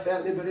to laugh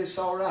at me, but it's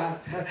all right.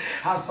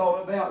 I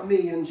thought about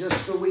me in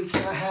just a week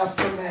and a half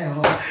from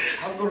now.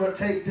 I'm going to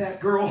take that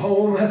girl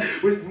home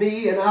with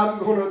me, and I'm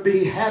going to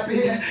be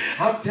happy.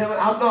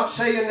 I'm not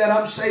saying that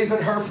I'm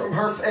saving her from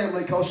her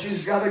family, because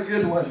she's got a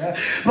good one,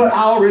 but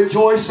I'll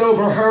rejoice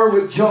over her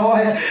with joy,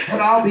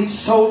 and I'll be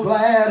so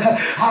glad.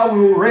 I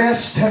will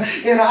rest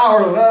in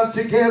our love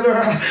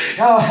together.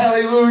 Oh,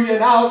 hallelujah.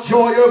 And I'll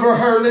joy over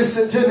her.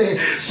 Listen to me.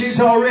 She's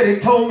already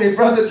told me,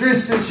 Brother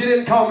Driston. She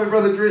didn't call me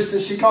Brother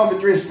Driston. She called me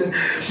Driston.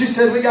 She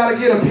said, we got to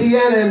get a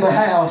piano in the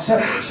house.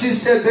 She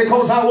said,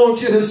 because I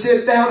want you to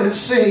sit down and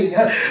sing.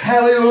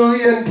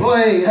 Hallelujah. And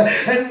play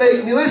and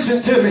make me.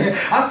 Listen to me.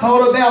 I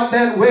thought about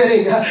that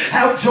wedding.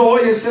 How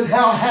joyous and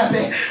how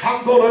happy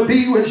I'm going to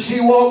be when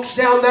she walks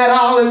down that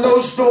aisle and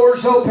those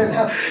doors open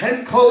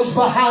and close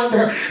behind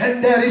her,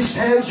 and Daddy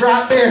stands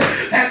right there.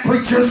 That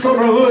preacher's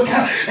going to look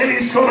and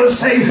he's going to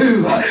say,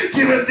 who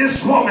giveth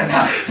this woman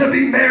to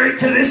be married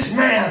to this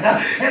man?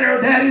 And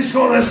her daddy's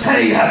going to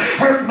say,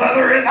 her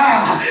mother and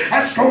I.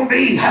 That's going to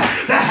be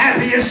the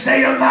happiest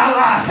day of my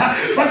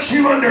life. But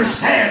you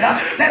understand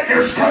that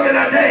there's coming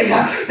a day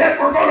that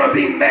we're going to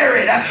be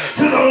married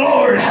to the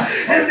Lord,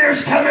 and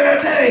there's coming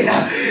a day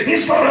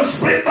He's going to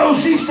split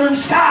those eastern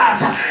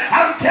skies.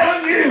 I'm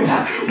telling you,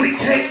 we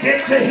can't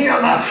get to Him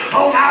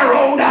on our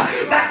own,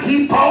 but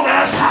He bought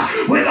us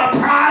with a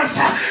price.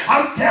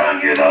 I'm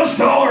telling you, those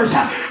doors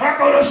are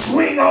going to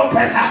swing open,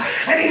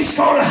 and He's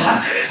going to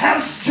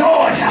have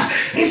joy.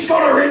 He's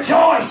going to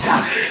rejoice,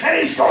 and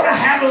He's going to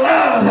have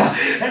love.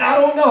 And I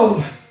don't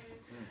know,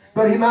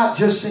 but He might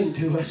just sing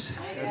to us.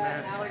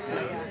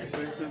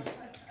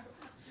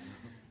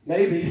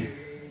 Maybe.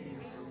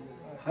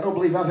 I don't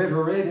believe I've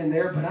ever read in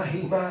there, but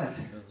He might.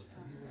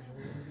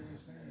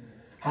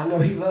 I know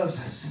He loves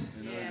us.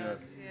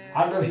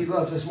 I know He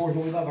loves us more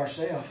than we love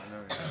ourselves.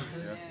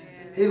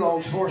 He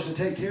longs for us to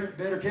take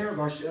better care of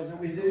ourselves than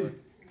we do.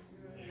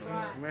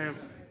 Amen.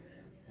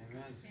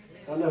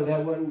 I know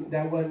that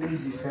wasn't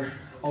easy for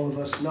all of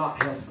us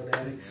not health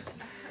fanatics.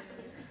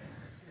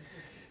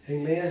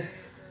 Amen.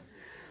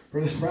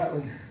 Brother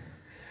Spratlin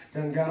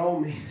done got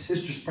on me.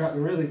 Sister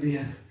Spratlin really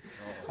did.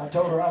 I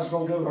told her I was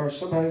going to go, or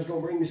somebody was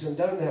going to bring me some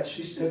donuts.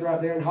 She stood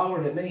right there and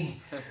hollered at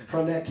me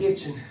from that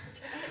kitchen.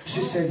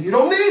 She said, "You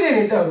don't need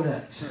any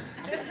donuts."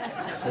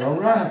 I said, "All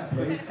right,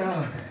 praise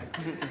God."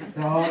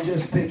 No, I'm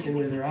just picking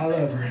with her. I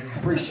love her and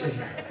appreciate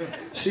her.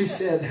 She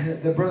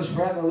said, the Brother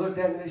Spratlin looked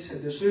at me and they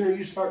said, "The sooner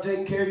you start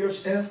taking care of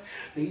yourself,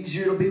 the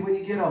easier it'll be when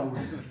you get old."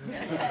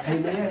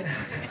 Amen.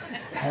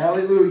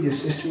 Hallelujah.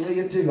 Sister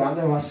Leah too. I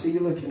know, I see you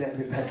looking at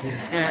me back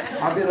there.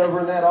 I've been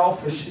over in that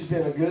office. She's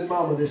been a good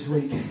mama this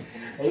week.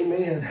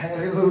 Amen.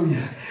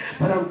 Hallelujah.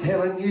 But I'm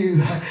telling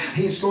you,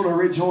 He's going to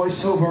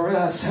rejoice over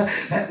us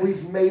that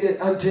we've made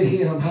it unto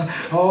Him.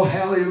 Oh,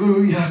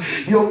 hallelujah.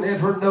 You'll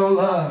never know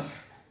love.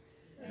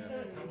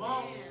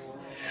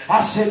 I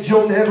said,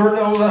 you'll never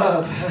know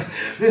love.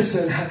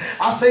 Listen,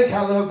 I think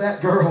I love that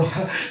girl,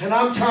 and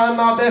I'm trying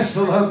my best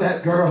to love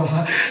that girl.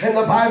 And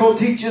the Bible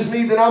teaches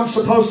me that I'm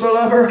supposed to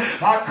love her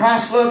like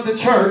Christ loved the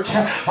church,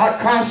 like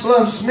Christ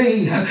loves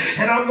me.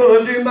 And I'm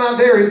going to do my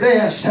very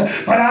best.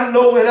 But I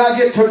know when I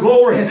get to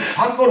glory,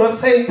 I'm going to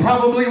think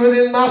probably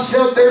within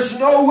myself, there's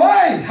no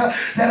way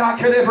that I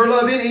could ever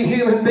love any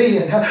human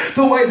being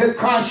the way that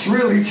Christ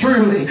really,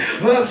 truly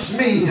loves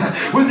me.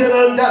 With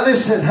an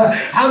listen,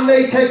 I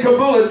may take a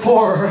bullet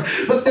for her,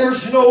 but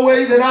there's no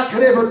way that I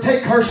could ever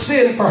take her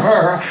sin for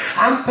her.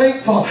 I'm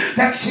thankful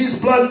that she's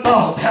blood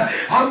bought.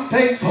 I'm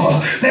thankful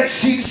that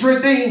she's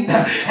redeemed.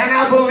 And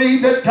I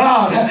believe that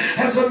God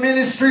has a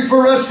ministry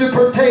for us to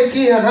partake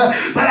in.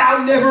 But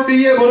I'll never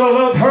be able to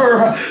love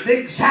her the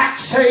exact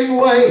same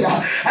way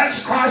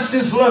as Christ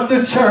has loved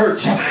the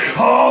church.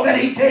 Oh, that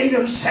He gave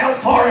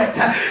Himself for it.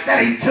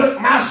 That He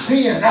took my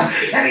sin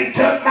and He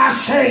took my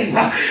shame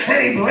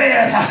and He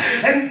bled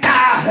and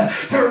died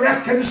to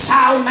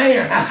reconcile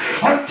man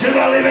unto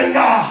the living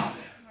God.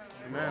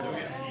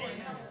 Amen.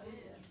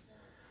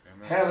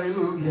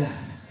 Hallelujah.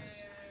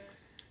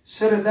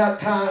 Said at that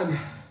time,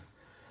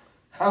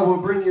 I will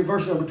bring you,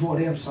 verse number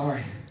 20, I'm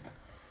sorry.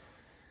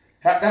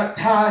 At that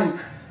time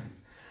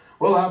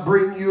will I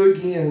bring you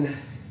again,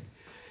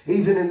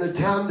 even in the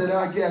time that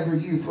I gather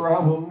you, for I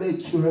will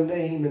make you a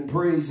name and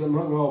praise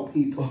among all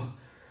people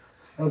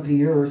of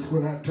the earth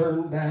when I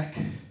turn back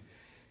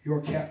your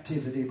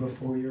captivity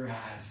before your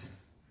eyes.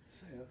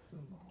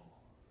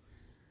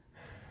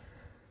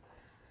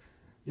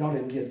 Y'all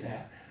didn't get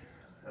that.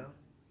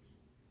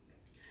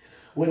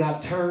 When I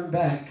turn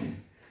back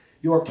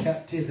your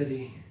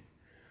captivity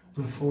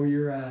before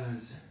your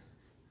eyes.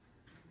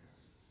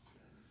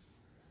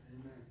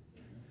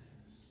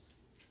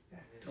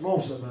 Come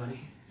on,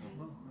 somebody.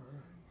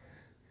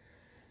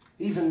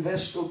 Even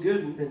Vestal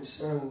Goodman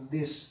sung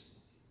this.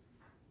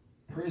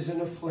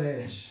 Prison of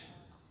flesh,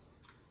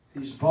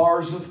 these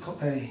bars of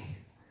clay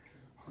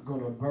are going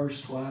to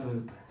burst wide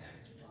open.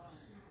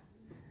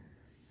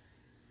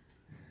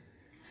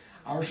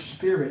 Our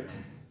spirit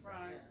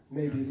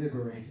may be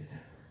liberated,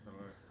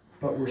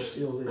 but we're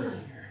still living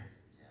here.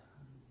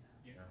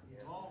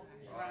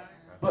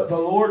 But the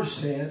Lord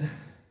said,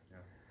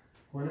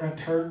 when I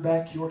turn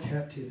back your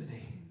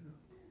captivity,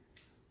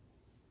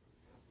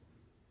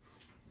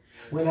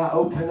 when I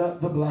open up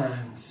the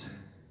blinds,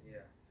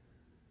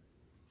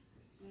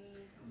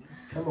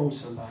 come on,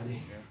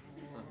 somebody.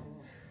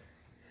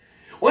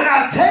 When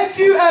I take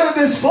you out of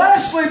this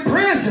fleshly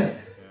prison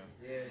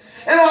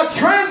and I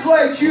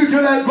translate you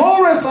to that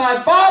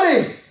glorified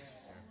body,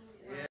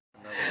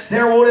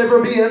 there won't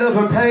ever be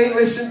another pain.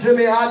 Listen to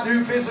me. I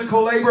do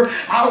physical labor.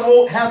 I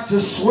won't have to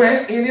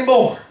sweat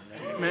anymore.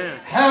 Amen.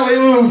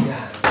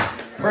 Hallelujah.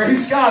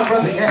 Praise God,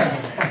 Brother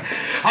Gavin.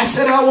 I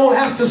said I won't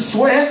have to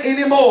sweat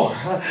anymore.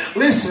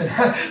 Listen,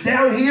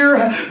 down here,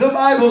 the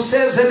Bible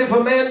says that if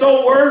a man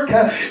don't work,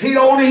 he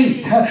don't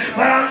eat. But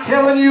I'm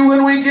telling you,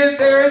 when we get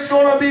there, it's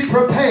going to be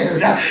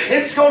prepared.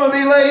 It's going to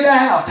be laid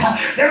out.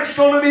 There's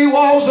going to be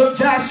walls of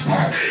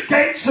jasper,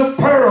 gates of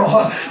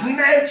pearl,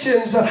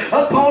 mansions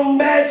upon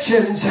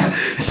mansions,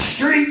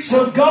 streets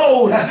of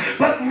gold.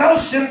 But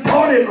most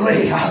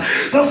importantly,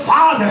 the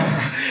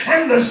Father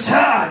and the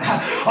Son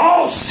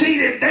all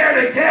seated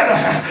there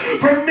together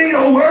for me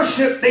to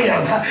worship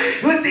them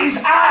with these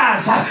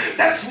eyes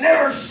that's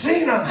never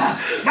seen them.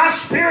 My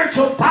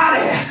spiritual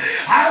body,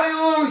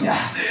 hallelujah,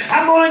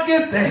 I'm going to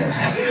get there.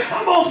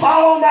 I'm going to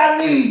fall on my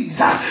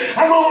knees.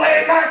 I'm going to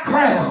lay my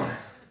crown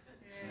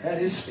at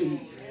His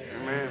feet.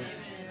 Amen.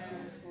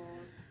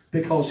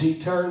 Because He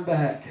turned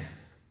back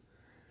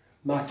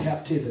my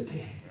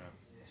captivity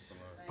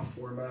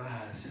before my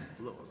eyes.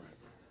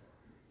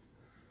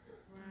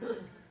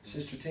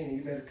 Sister Tina,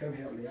 you better come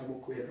help me. I'm going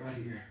to quit right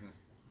here.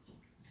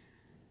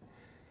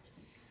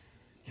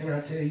 Can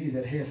I tell you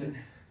that heaven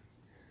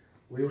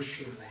will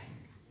surely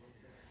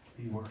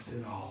be worth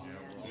it all?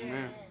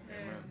 Amen.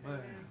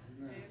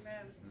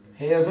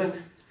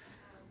 Heaven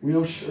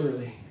will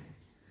surely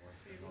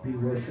be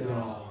worth it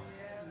all.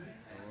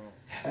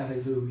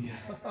 Hallelujah.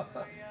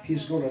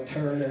 He's going to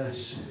turn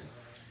us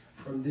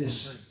from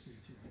this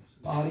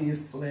body of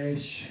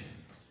flesh,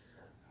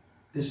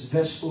 this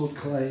vessel of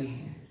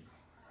clay.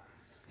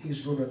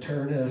 He's going to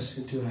turn us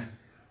into a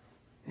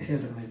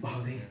heavenly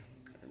body.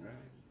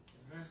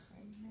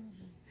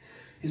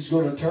 He's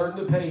going to turn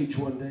the page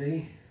one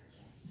day.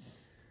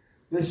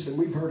 Listen,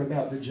 we've heard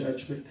about the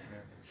judgment.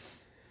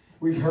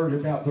 We've heard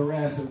about the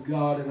wrath of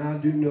God, and I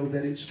do know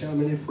that it's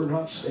coming if we're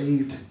not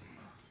saved.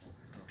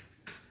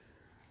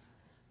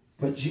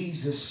 But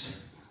Jesus,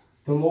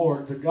 the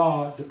Lord, the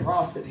God, the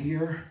prophet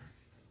here,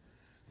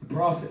 the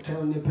prophet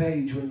turned the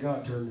page when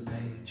God turned the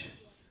page.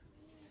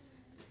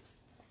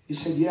 He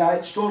said, yeah,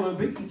 it's going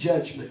to be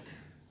judgment.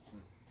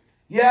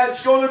 Yeah,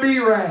 it's going to be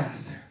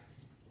wrath.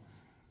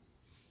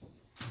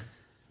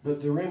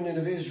 But the remnant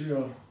of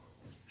Israel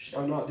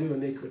shall not do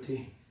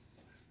iniquity.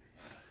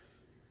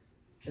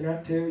 Can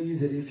I tell you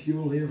that if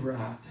you'll live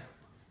right,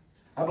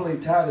 I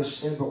believe Titus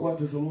said, but what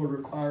does the Lord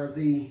require of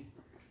thee?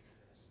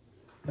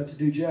 But to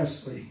do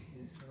justly,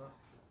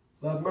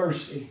 love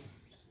mercy,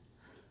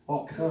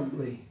 walk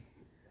humbly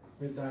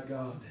with thy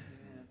God.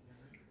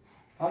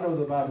 I know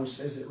the Bible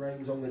says it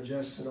rains on the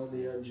just and on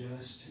the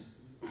unjust.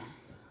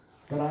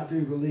 But I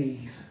do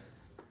believe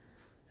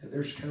that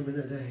there's coming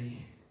a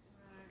day.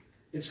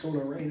 It's going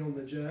to rain on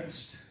the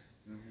just.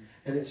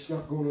 And it's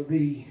not going to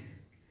be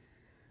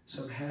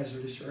some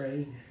hazardous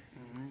rain.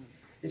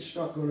 It's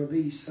not going to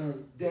be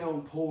some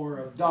downpour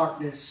of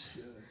darkness.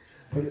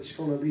 But it's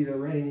going to be the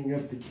raining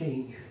of the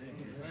King.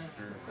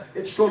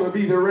 It's going to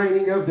be the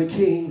raining of the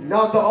King.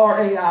 Not the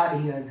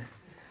R-A-I-N.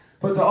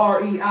 But the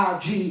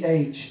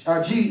R-E-I-G-H-G-N.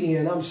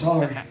 I'm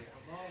sorry.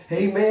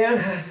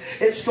 Amen.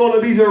 It's going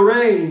to be the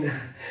rain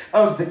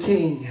of the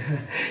King.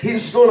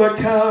 He's going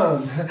to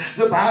come.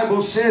 The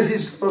Bible says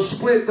He's going to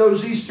split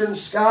those eastern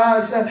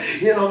skies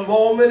in a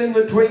moment, in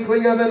the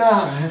twinkling of an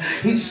eye.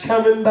 He's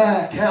coming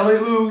back.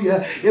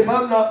 Hallelujah. If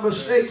I'm not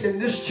mistaken,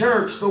 this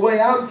church, the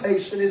way I'm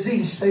facing is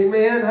east.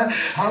 Amen.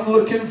 I'm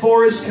looking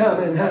for His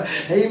coming.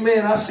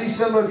 Amen. I see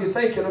some of you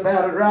thinking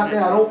about it right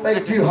now. Don't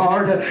think too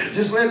hard.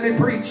 Just let me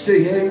preach to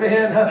you.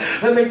 Amen.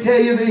 Let me tell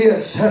you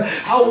this.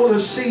 I want to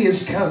see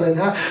His coming.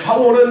 I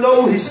want to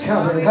know He's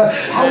coming.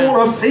 I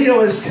want to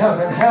feel His coming.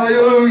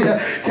 Hallelujah.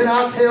 Can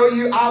I tell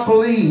you, I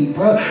believe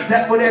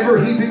that whenever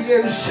He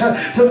begins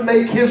to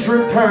make His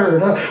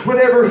return,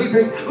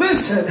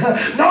 listen,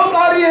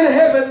 nobody in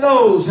heaven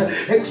knows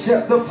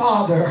except the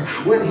Father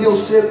when He'll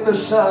send the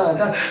Son.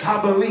 I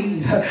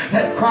believe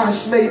that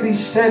Christ may be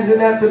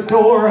standing at the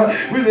door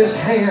with His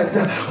hand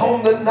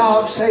on the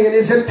knob saying,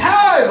 is it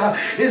time?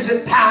 Is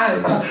it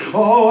time?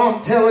 Oh,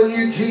 I'm telling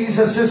you,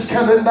 Jesus is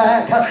coming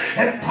back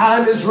and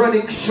time is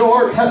running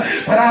short.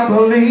 But I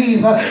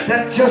believe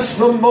that just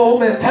the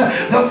moment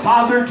the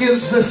Father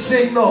gives the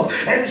signal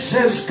and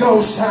says, go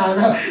son,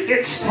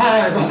 it's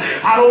time.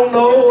 I don't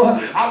know,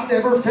 I've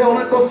never felt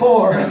it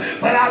before,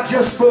 but I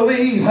just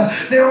believe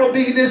there will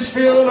be this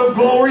feeling of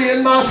glory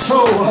in my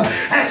soul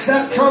as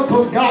that trump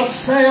of God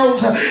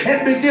sounds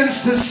and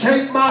begins to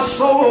shake my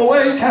soul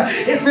awake.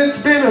 If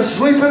it's been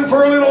sleeping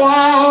for a little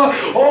while,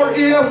 or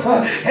if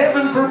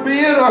heaven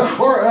forbid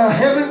or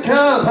heaven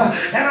come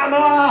and I'm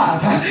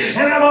alive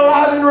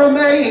and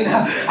remain,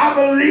 I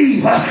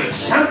believe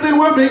something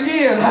will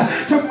begin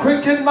to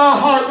quicken my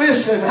heart.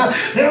 Listen,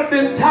 there have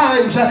been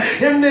times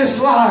in this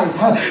life,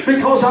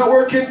 because I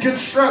work in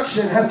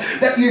construction,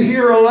 that you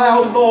hear a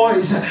loud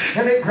noise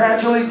and it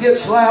gradually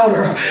gets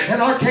louder.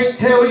 And I can't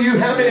tell you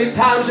how many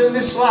times in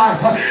this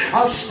life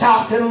I've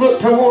stopped and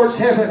looked towards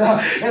heaven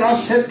and I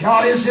said,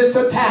 God, is it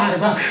the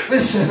time?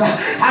 Listen,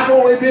 I've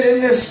only been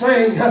in this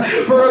thing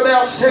for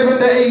about 7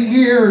 to 8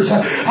 years.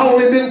 I've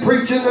only been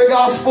preaching the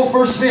gospel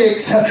for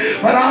 6.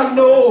 But I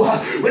know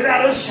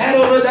without a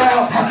shadow of a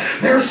doubt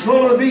there's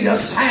going to be a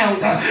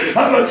sound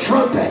of a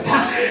trumpet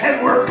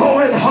and we're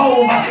going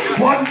home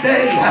one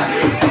day.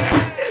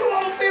 It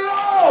won't be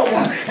long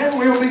and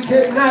we'll be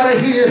getting out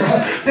of here.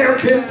 There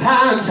have been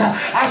times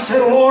I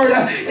said, Lord,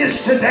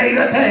 is today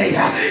the day?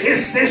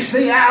 Is this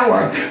the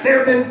hour? There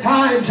have been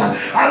times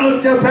I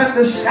looked up at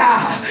the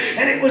sky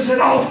and it was an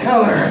off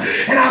color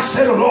and I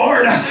said,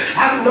 Lord,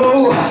 I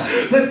know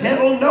the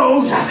devil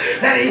knows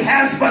that he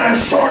has but a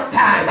short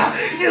time.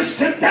 Is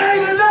today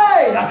the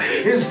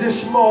day? Is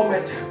this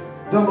moment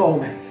the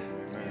moment?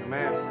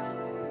 Amen.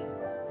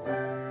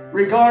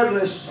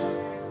 Regardless,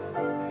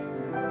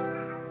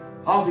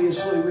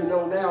 obviously we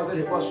know now that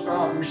it was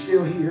not. We're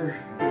still here.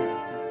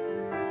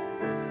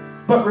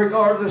 But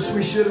regardless,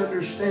 we should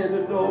understand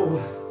and know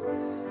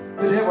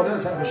the devil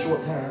does have a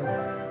short time.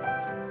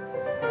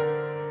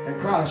 And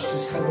Christ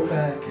is coming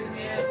back.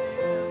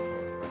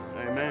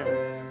 Amen.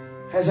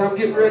 As I'm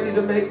getting ready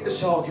to make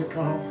this altar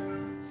call,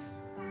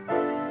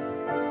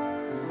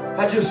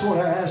 I just want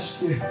to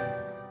ask you,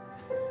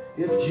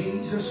 if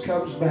Jesus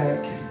comes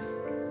back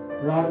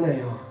right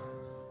now,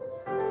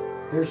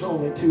 there's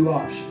only 2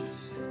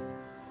 options.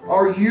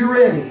 Are you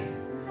ready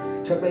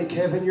to make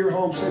heaven your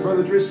home? Say,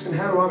 Brother Driston,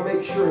 how do I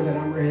make sure that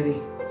I'm ready?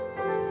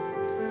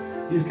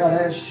 You've got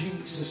to ask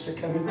Jesus to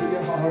come into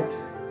your heart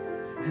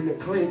and to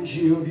cleanse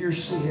you of your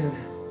sin,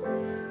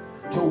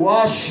 to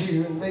wash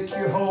you and make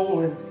you whole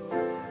and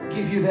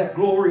give you that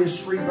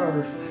glorious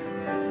rebirth.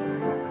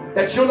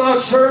 That you'll not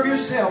serve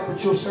yourself,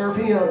 but you'll serve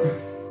Him.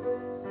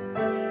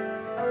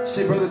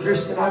 Say, Brother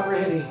Driston, I'm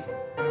ready.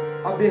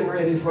 I've been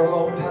ready for a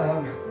long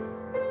time.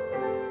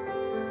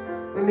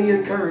 Let me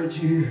encourage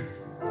you.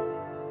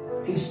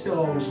 He's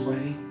still on his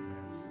way.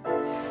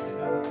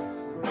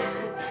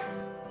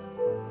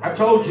 I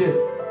told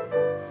you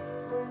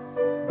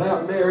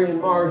about Mary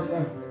and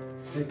Martha.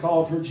 They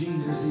called for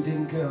Jesus. He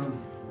didn't come.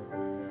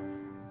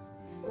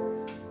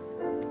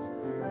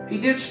 He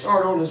did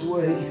start on his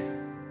way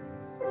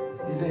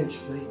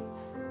eventually.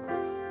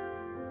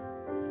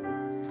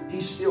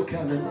 He's still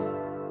coming.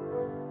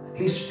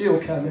 He's still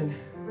coming.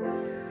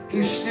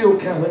 He's still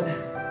coming.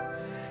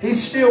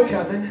 He's still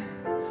coming.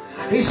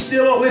 He's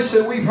still,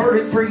 listen, we've heard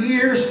it for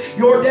years.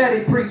 Your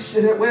daddy preached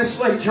it at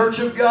Westlake Church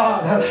of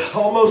God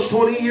almost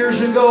 20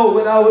 years ago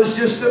when I was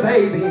just a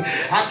baby.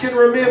 I can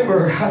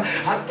remember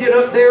I'd get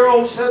up there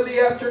on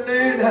Sunday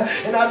afternoon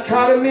and I'd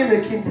try to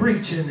mimic him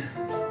preaching.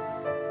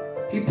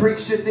 He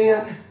preached it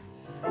then.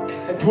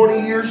 And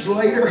 20 years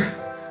later,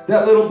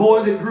 that little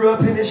boy that grew up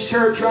in his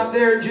church right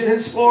there in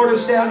Jennings, Florida,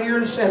 is down here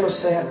in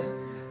Samoset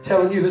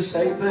telling you the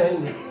same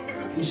thing.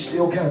 He's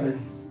still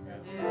coming.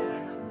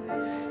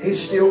 He's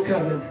still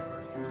coming.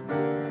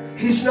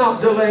 He's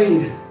not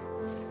delayed.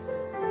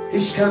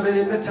 He's coming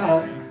in the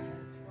time,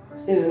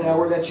 in an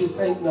hour that you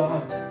think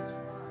not.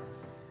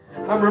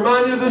 I'm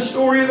reminded of the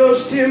story of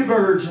those 10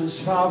 virgins,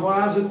 5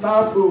 wise and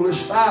 5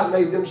 foolish. 5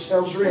 made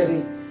themselves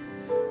ready.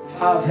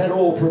 5 had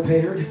oil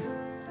prepared.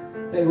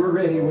 They were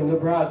ready when the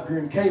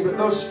bridegroom came. But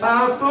those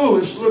 5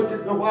 foolish looked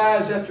at the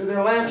wise after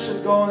their lamps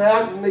had gone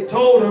out, and they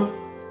told them,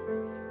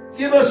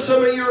 "Give us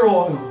some of your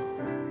oil."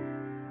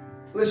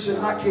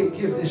 Listen, I can't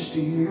give this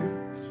to you.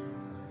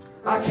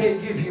 I can't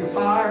give you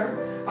fire.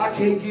 I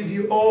can't give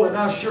you oil, and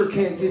I sure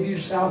can't give you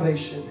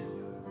salvation.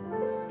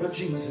 But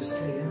Jesus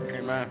can.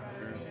 Amen.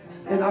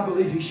 And I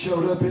believe He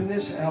showed up in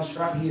this house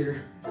right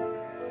here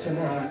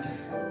tonight.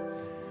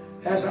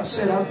 As I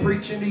said, I'm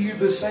preaching to you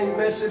the same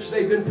message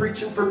they've been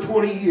preaching for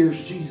 20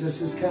 years.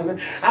 Jesus is coming.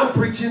 I'm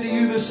preaching to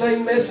you the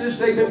same message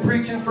they've been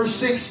preaching for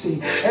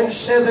 60 and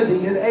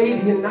 70 and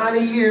 80 and 90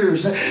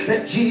 years.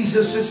 That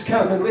Jesus is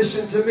coming.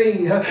 Listen to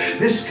me.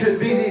 This could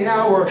be the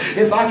hour.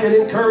 If I could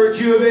encourage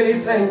you of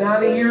anything,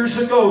 90 years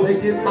ago they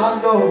did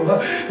not know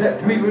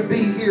that we would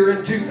be here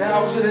in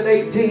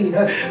 2018.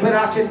 But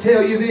I can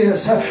tell you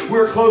this.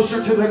 We're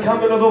closer to the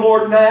coming of the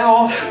Lord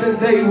now than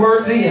they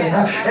were then.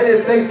 And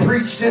if they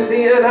preached it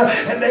then,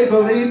 and they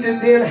believed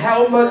it then,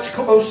 how much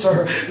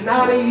closer,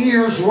 90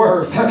 years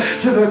worth,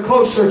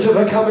 closer to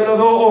the coming of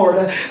the Lord.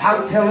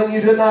 I'm telling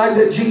you tonight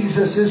that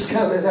Jesus is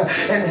coming,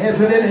 and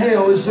heaven and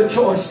hell is the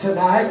choice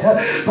tonight.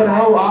 But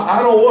I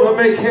don't want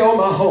to make hell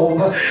my home.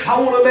 I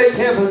want to make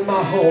heaven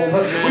my home.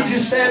 Would you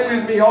stand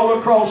with me all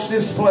across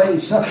this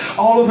place?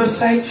 All of the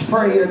saints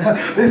praying,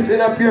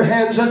 lifting up your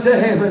hands unto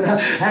heaven,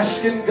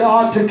 asking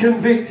God to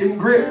convict and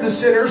grip the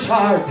sinner's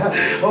heart.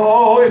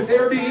 Oh, if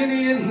there be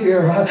any in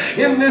here,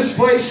 in this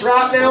place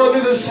right now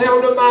under the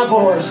sound of my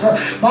voice,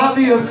 by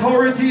the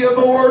authority of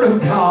the Word of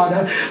God,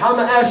 I'm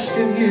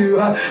asking you,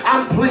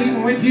 I'm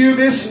pleading with you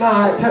this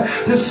night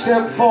to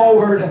step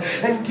forward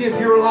and give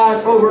your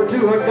life over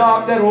to a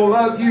God that will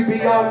love you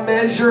beyond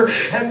measure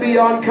and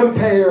beyond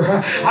compare.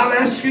 I'm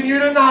asking you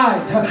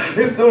tonight,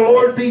 if the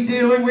Lord be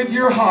dealing with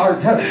your heart,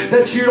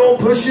 that you don't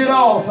push it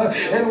off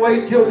and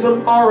wait till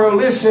tomorrow.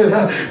 Listen,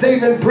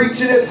 they've been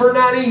preaching it for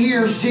 90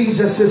 years.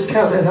 Jesus is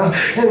coming,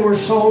 and we're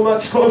so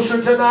much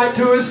closer tonight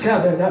to His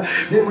coming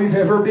than we've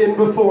ever been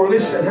before.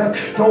 Listen,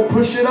 don't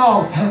push it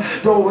off.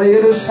 Don't lay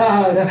it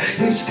aside.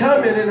 He's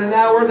coming in an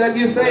hour that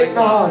you think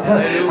not.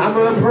 I'm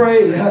going to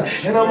pray,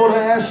 and I'm going to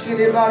ask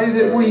anybody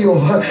that will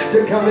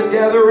to come and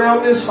gather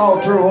around this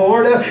altar,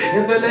 Lord.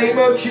 In the name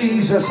of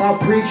Jesus, I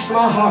preached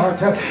my heart.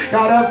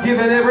 God, I've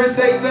given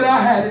everything that I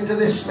had into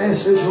this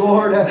message,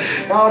 Lord.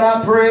 God,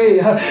 I pray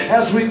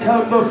as we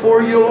come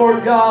before you,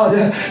 Lord God,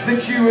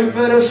 that you would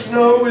let us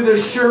know with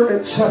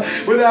assurance,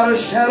 without a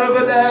shadow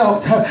of a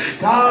doubt,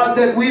 God,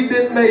 that we've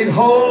been made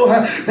whole,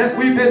 that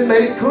we've been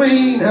made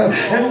clean,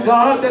 and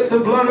God, that the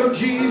blood of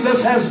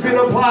Jesus has been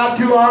applied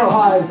to our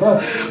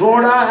life.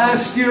 Lord, I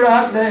ask you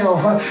right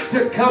now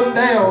to come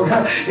down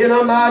in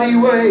a mighty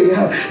way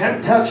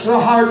and touch the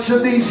hearts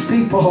of these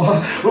people.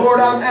 Lord,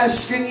 I'm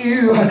asking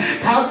you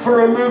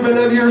for a movement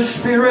of your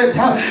Spirit.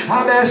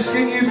 I'm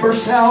asking you for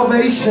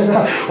salvation,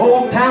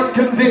 old time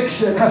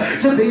conviction,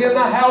 to be in the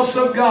house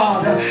of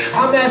God.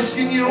 I'm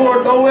asking you,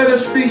 Lord, don't let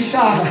us be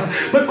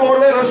shy, but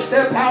Lord, let us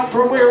step out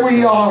from where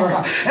we are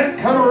and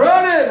come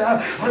running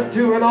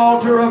unto an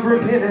altar of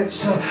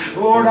repentance.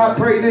 Lord, I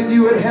pray that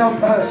you would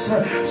help us,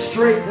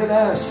 strengthen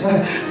us,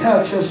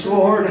 touch us,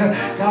 Lord.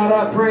 God,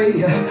 I pray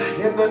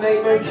in the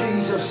name of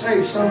Jesus,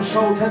 save some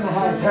soul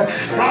tonight.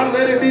 God,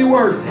 let it be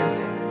worth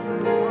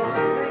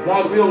it.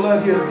 God, we'll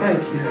love you and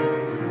thank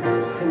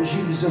you. In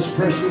Jesus'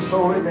 precious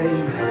holy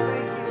name.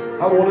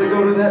 I want to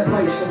go to that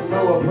place of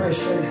no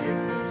oppression,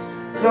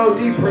 no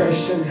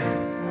depression.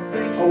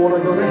 I want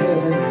to go to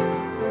heaven.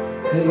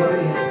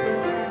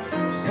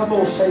 Amen. Come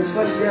on, saints,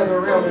 let's gather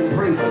around and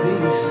pray for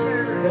these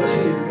that's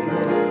here.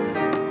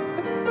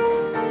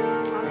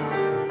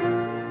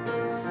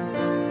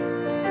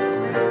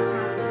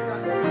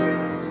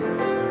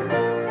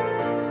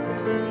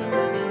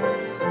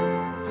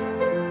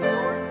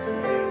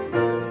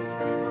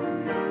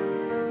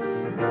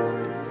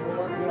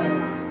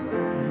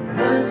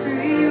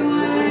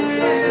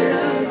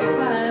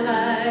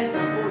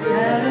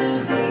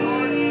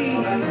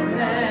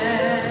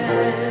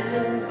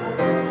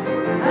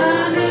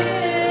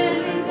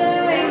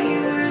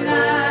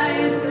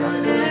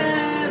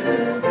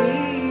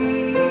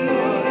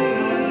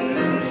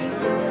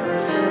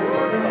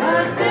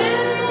 And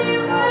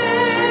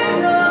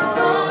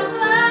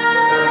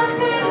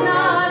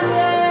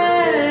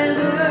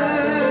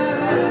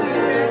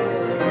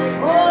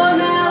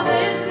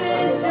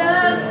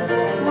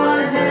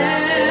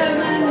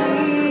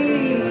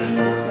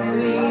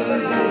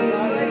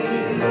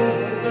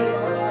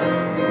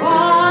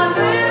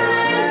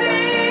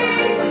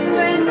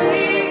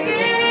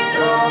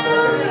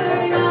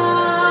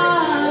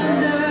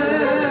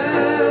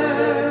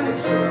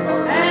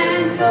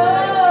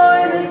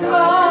joy that's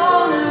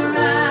all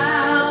around.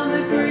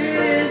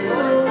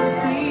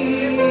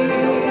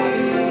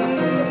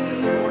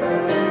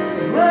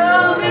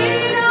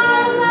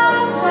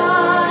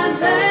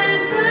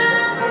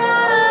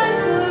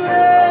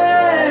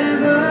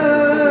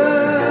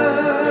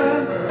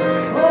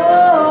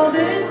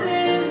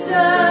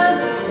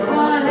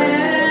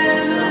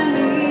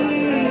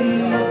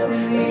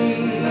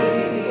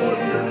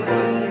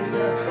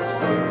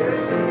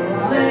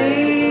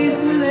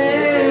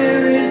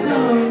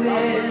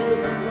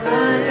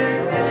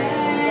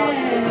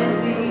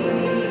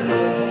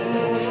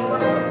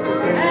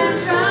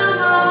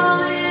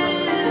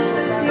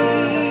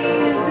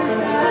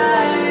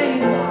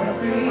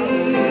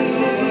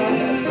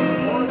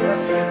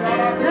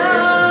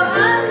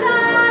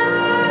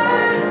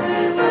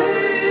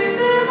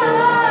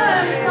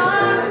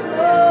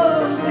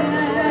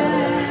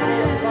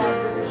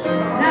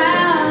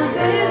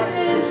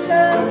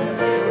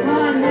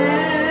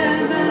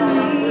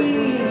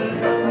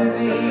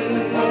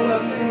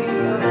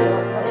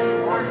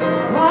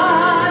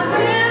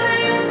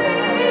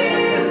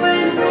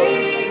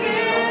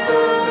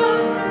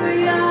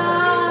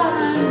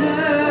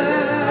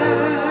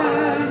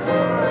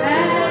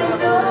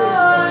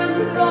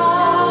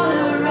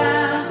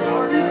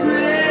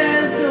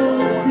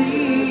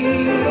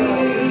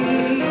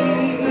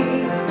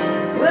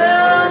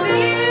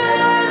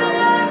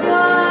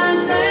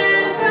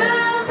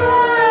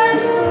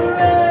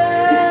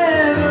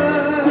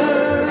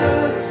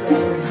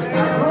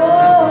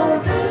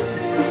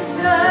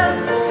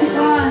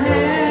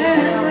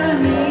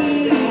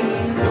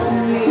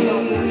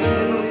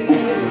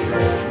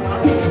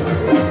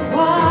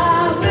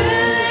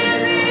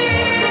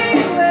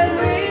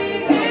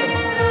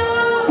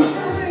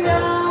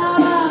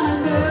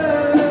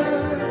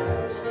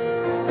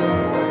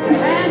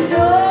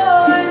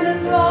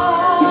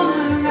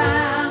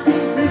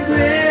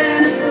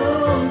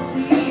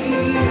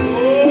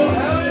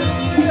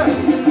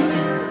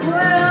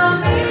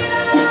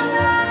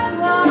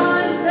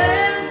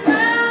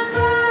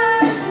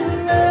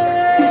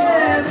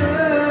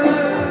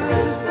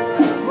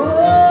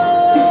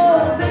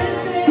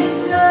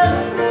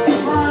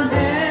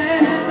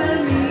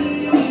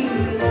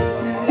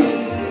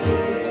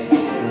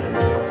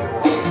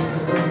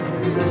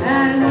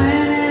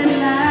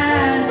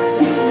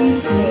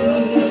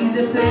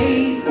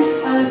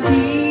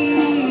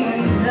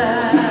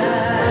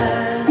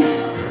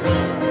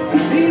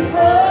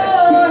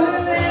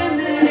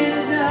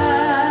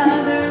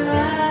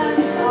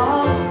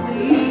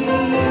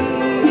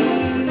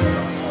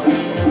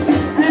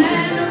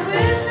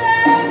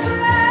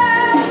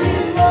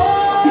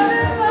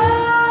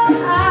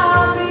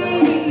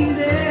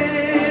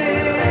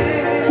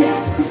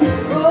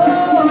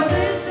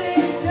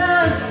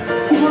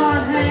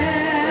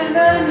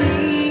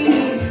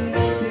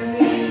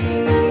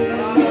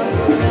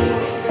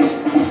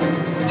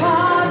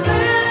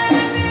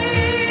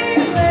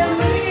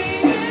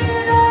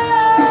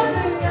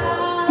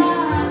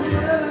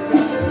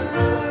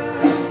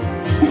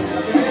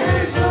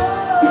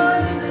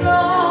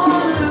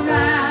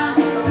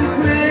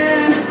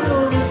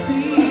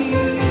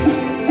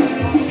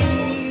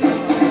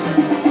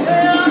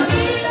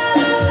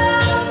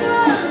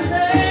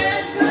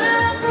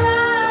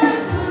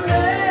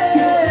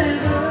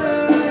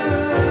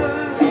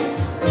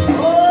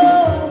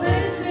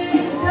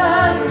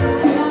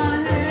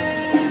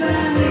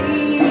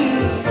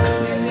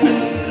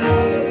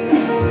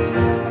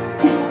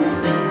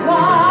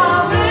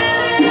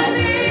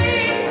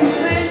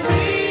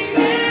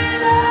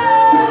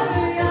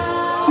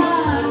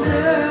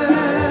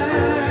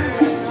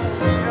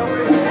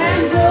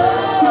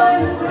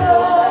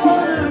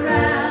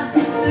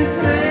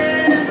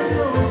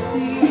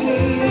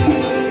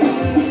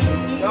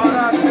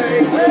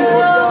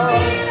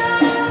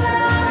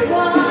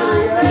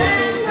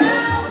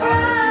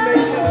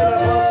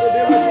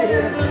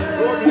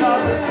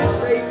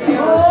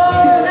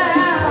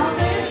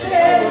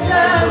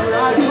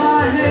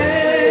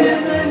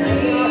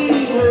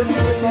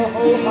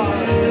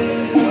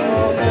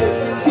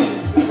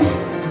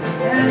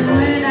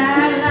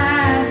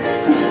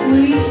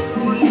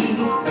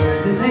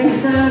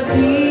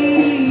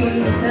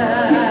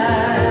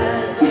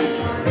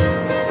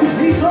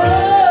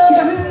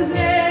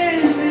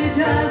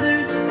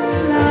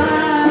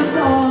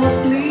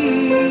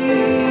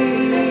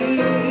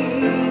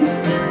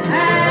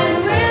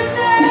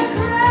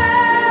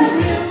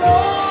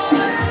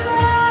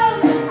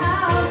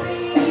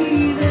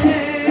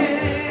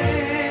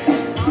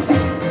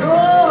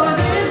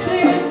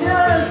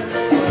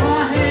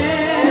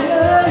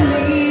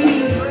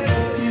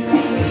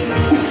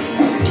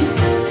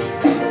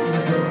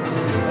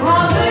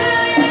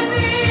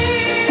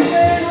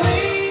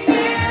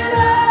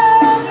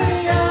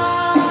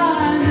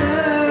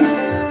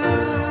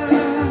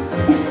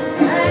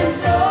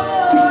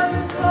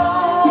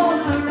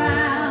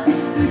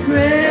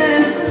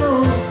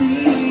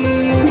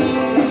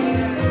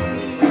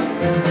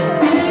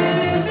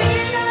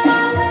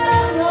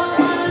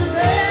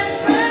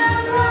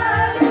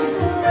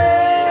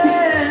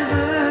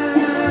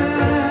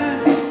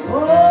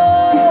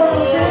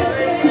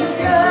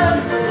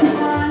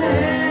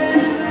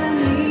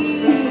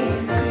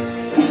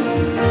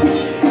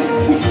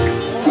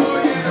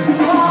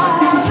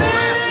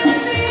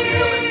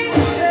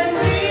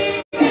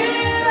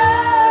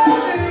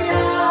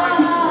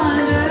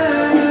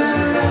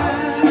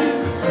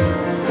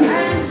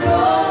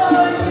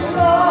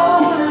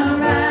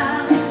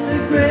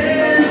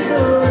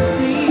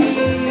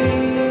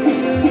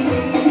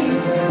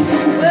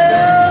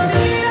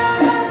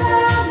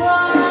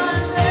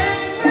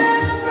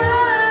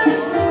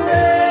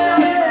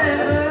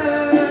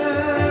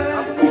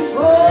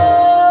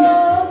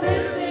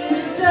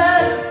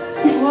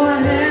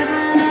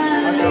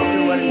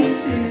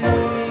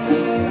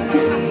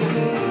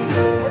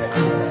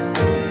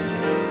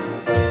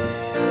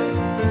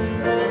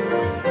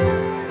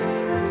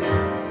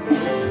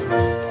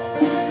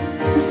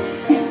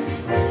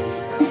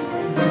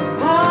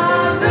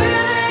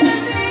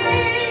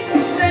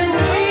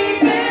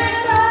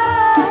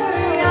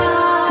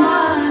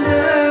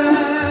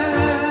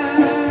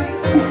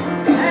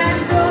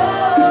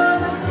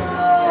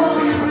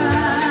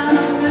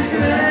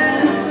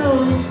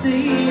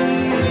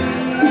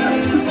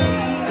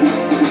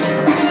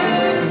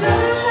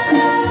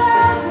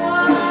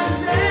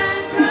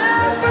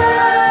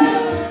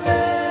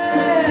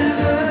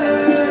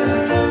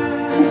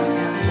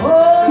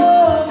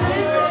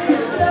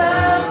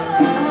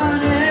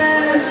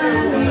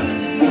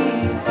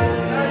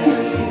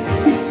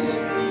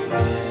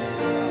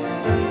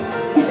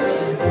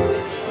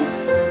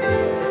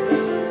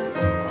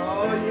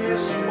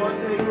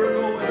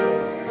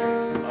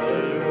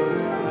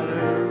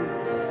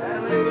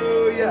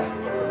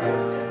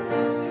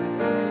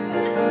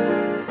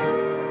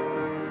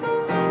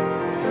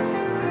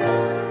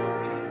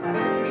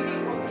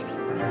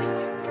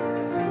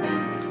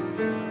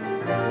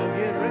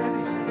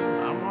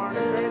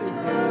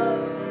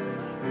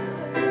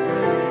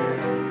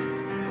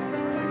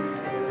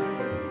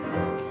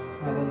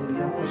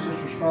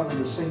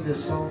 sing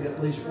this song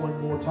at least one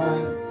more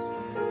time.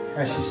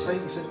 As she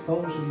sings it,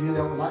 those of you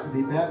that would like to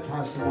be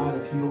baptized tonight,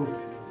 if you would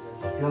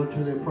go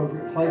to the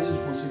appropriate places.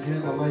 Once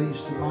again, the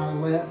ladies to my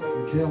left,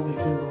 the gentlemen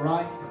to the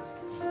right,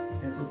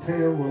 and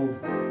prepare. We'll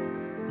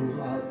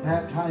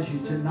baptize you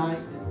tonight.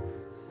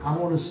 I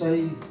want to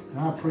say, and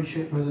I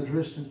appreciate Brother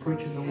Driston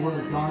preaching the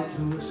Word of God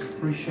to us.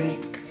 Appreciate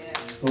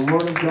the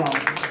Word of God.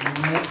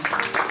 Amen.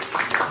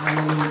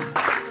 Hallelujah.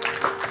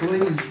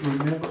 Please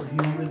remember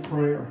him in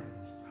prayer.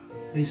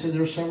 He said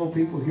there's several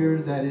people here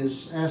that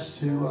is asked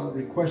to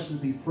request to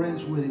be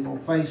friends with him on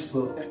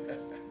Facebook.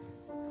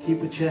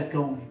 Keep a check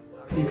on him.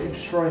 Keep him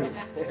straight.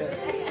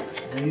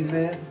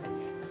 Amen.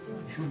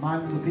 Just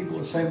reminding the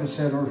people, as Sam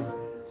said,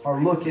 are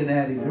looking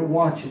at him. They're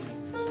watching him.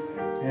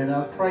 And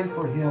I pray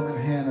for him and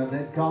Hannah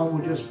that God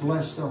will just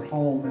bless their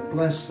home and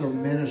bless their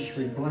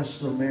ministry, bless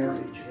their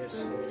marriage.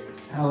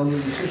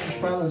 Hallelujah. Sister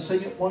Spradlin,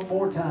 sing it one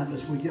more time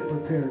as we get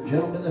prepared.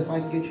 Gentlemen, if I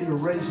can get you to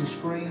raise the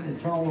screen and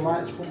turn on the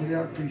lights for me,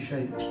 I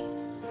appreciate it.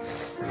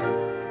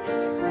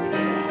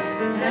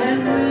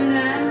 And when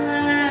at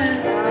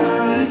last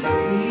we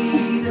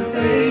see the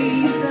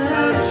face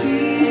of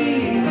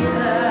Jesus,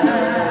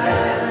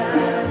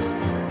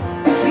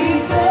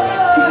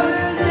 before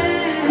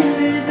then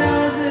the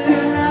other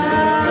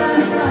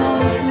lies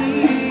all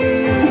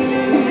clear.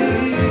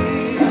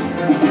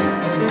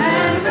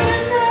 And when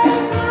they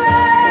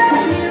cry,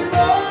 you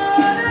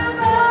Lord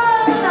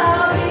above,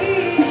 I'll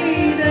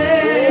be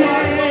there.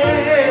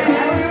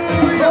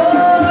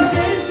 Oh,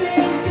 this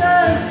is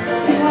just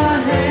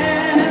what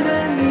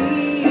heaven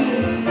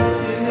means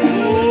to me.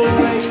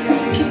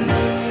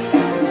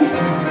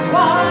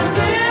 What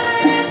will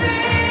it be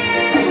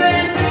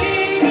when we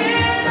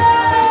get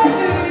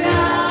over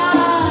yonder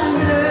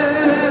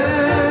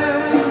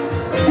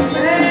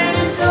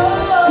and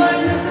join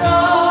the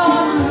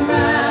throng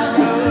around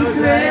the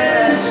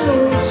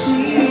crystal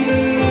sea?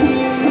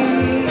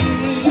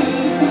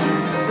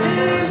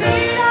 To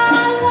meet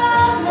our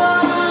loved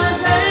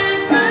ones and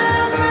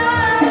find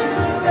us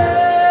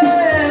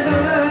forever.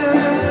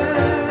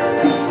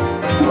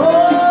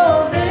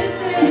 Oh, this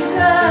is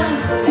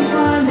just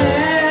what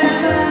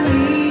heaven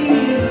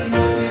means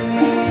to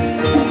me.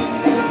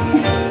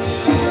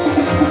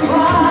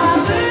 What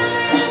will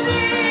it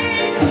be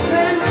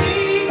when we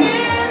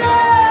get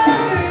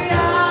over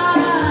yonder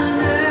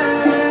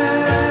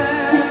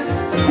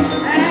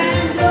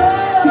and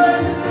join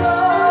the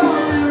throng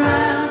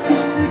around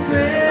the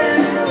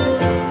crystal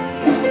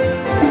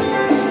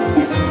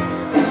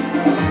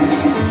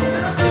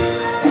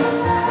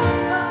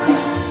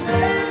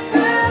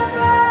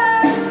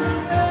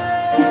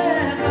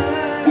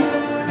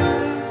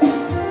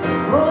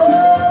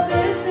Oh,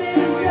 this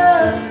is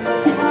just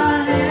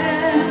what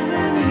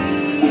heaven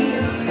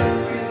means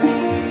to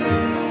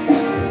me.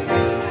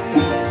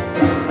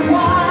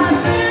 What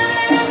will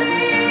it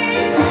be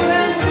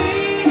when we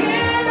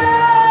get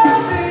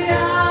over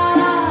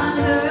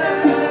yonder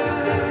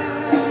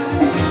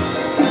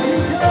and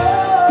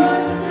join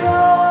the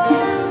throng,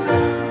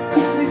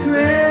 the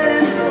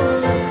crystal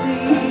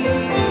sea?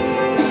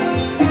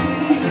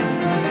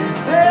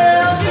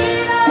 We'll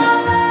meet our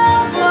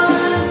loved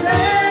ones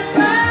and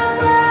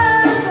find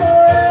us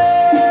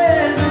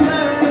forever.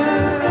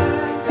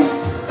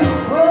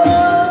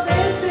 Oh,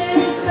 this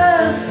is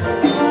just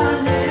what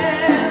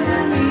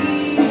heaven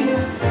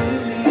means to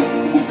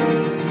me.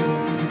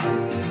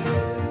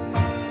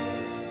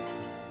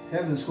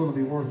 Heaven's going to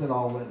be worth it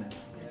all, isn't it?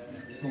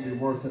 It's going to be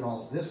worth it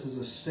all. This is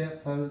a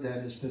step, though,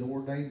 that has been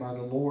ordained by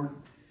the Lord.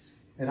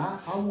 And I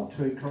want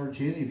to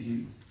encourage any of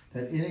you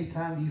that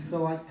anytime you feel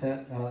like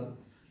that the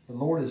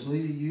Lord is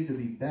leading you to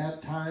be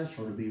baptized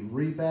or to be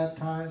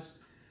rebaptized,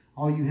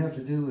 all you have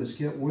to do is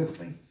get with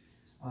me.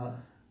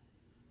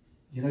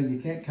 You know, you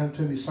can't come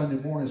to me Sunday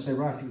morning and say,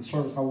 right after the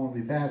service, I want to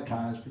be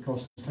baptized,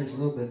 because it takes a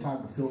little bit of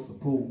time to fill up the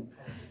pool.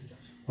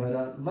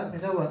 But let me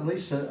know at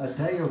least a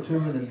day or two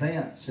in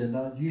advance,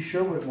 and you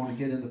sure wouldn't want to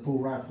get in the pool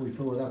right before we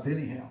fill it up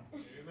anyhow.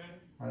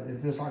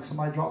 It feels like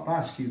somebody dropped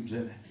ice cubes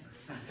in it.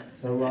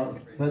 So,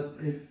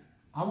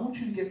 I want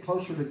you to get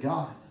closer to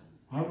God.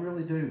 I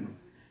really do.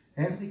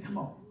 Anthony, come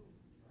on.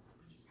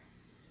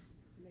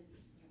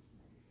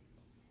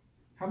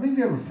 How many of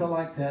you ever feel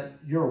like that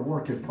you're a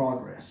work in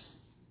progress?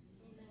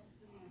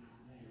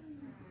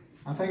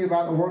 I think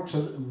about the words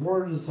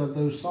of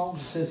those songs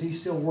that says he's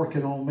still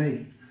working on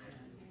me.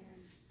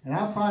 And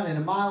I'm finding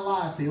in my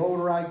life, the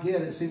older I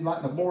get, it seems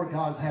like the more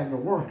God's having to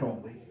work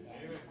on me.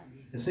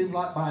 It seems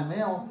like by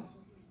now,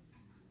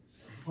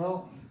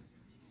 well,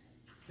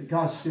 that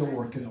God's still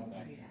working on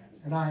me.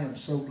 And I am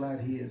so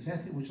glad he is.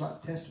 Anthony, would you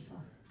like to testify?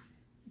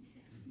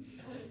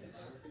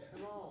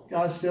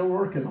 God's still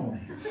working on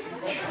me.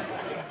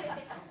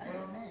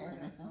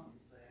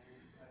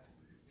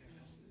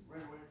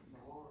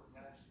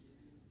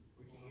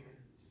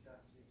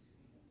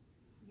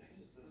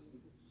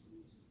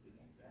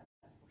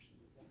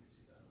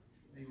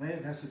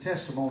 Amen. That's a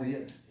testimony,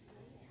 isn't it?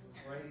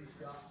 Praise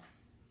God.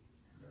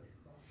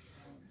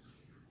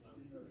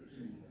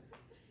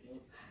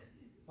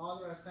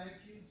 Father, I thank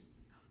you.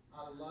 I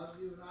love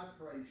you and I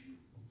praise you.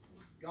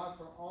 God,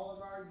 for all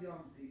of our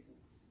young people.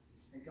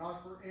 And God,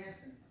 for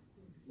Anthony,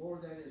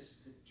 Lord, that is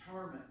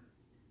determined.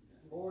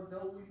 Lord,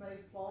 though we may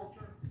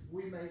falter,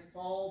 we may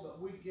fall,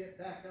 but we get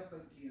back up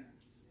again.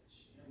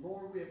 And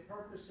Lord, we have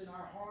purpose in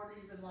our heart,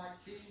 even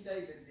like King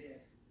David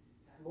did.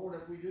 And Lord,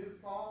 if we do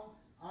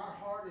fall, our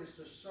heart is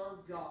to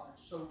serve God,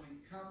 so we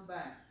come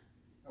back.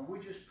 And we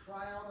just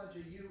cry out unto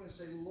you and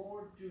say,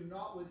 Lord, do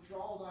not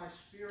withdraw thy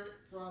spirit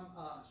from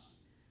us,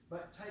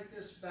 but take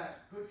us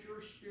back. Put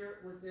your spirit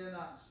within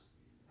us.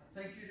 I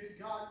thank you to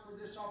God for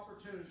this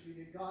opportunity,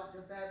 to God,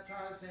 to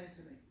baptize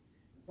Anthony.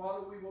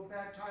 Father, we will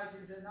baptize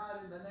him tonight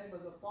in the name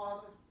of the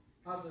Father,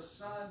 of the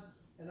Son,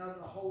 and of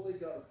the Holy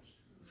Ghost.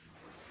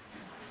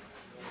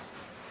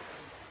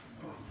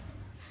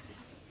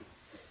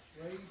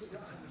 Praise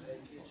God.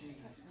 Thank you,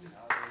 Jesus.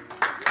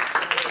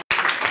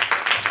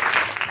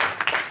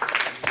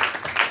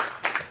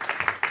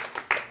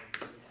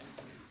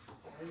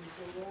 Praise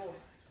the Lord.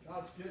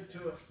 God's good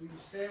to us. Will you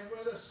stand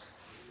with us?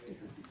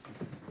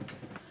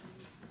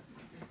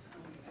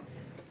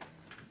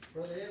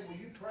 Brother Ed, will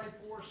you pray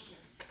for us?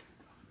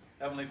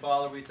 Heavenly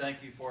Father, we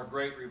thank you for a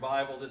great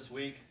revival this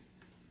week.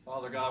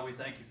 Father God, we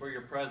thank you for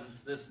your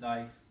presence this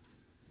night.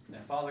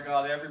 And Father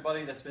God,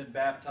 everybody that's been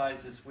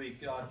baptized this week,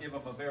 God, give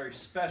them a very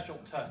special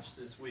touch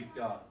this week,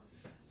 God.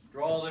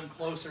 Draw them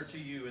closer to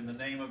you in the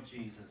name of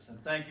Jesus. And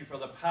thank you for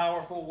the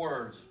powerful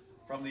words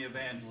from the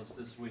evangelist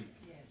this week.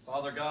 Yes.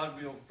 Father God,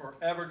 we will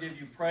forever give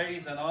you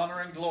praise and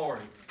honor and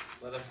glory.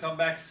 Let us come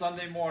back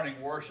Sunday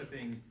morning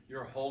worshiping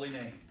your holy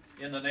name.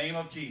 In the name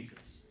of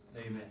Jesus,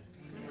 amen.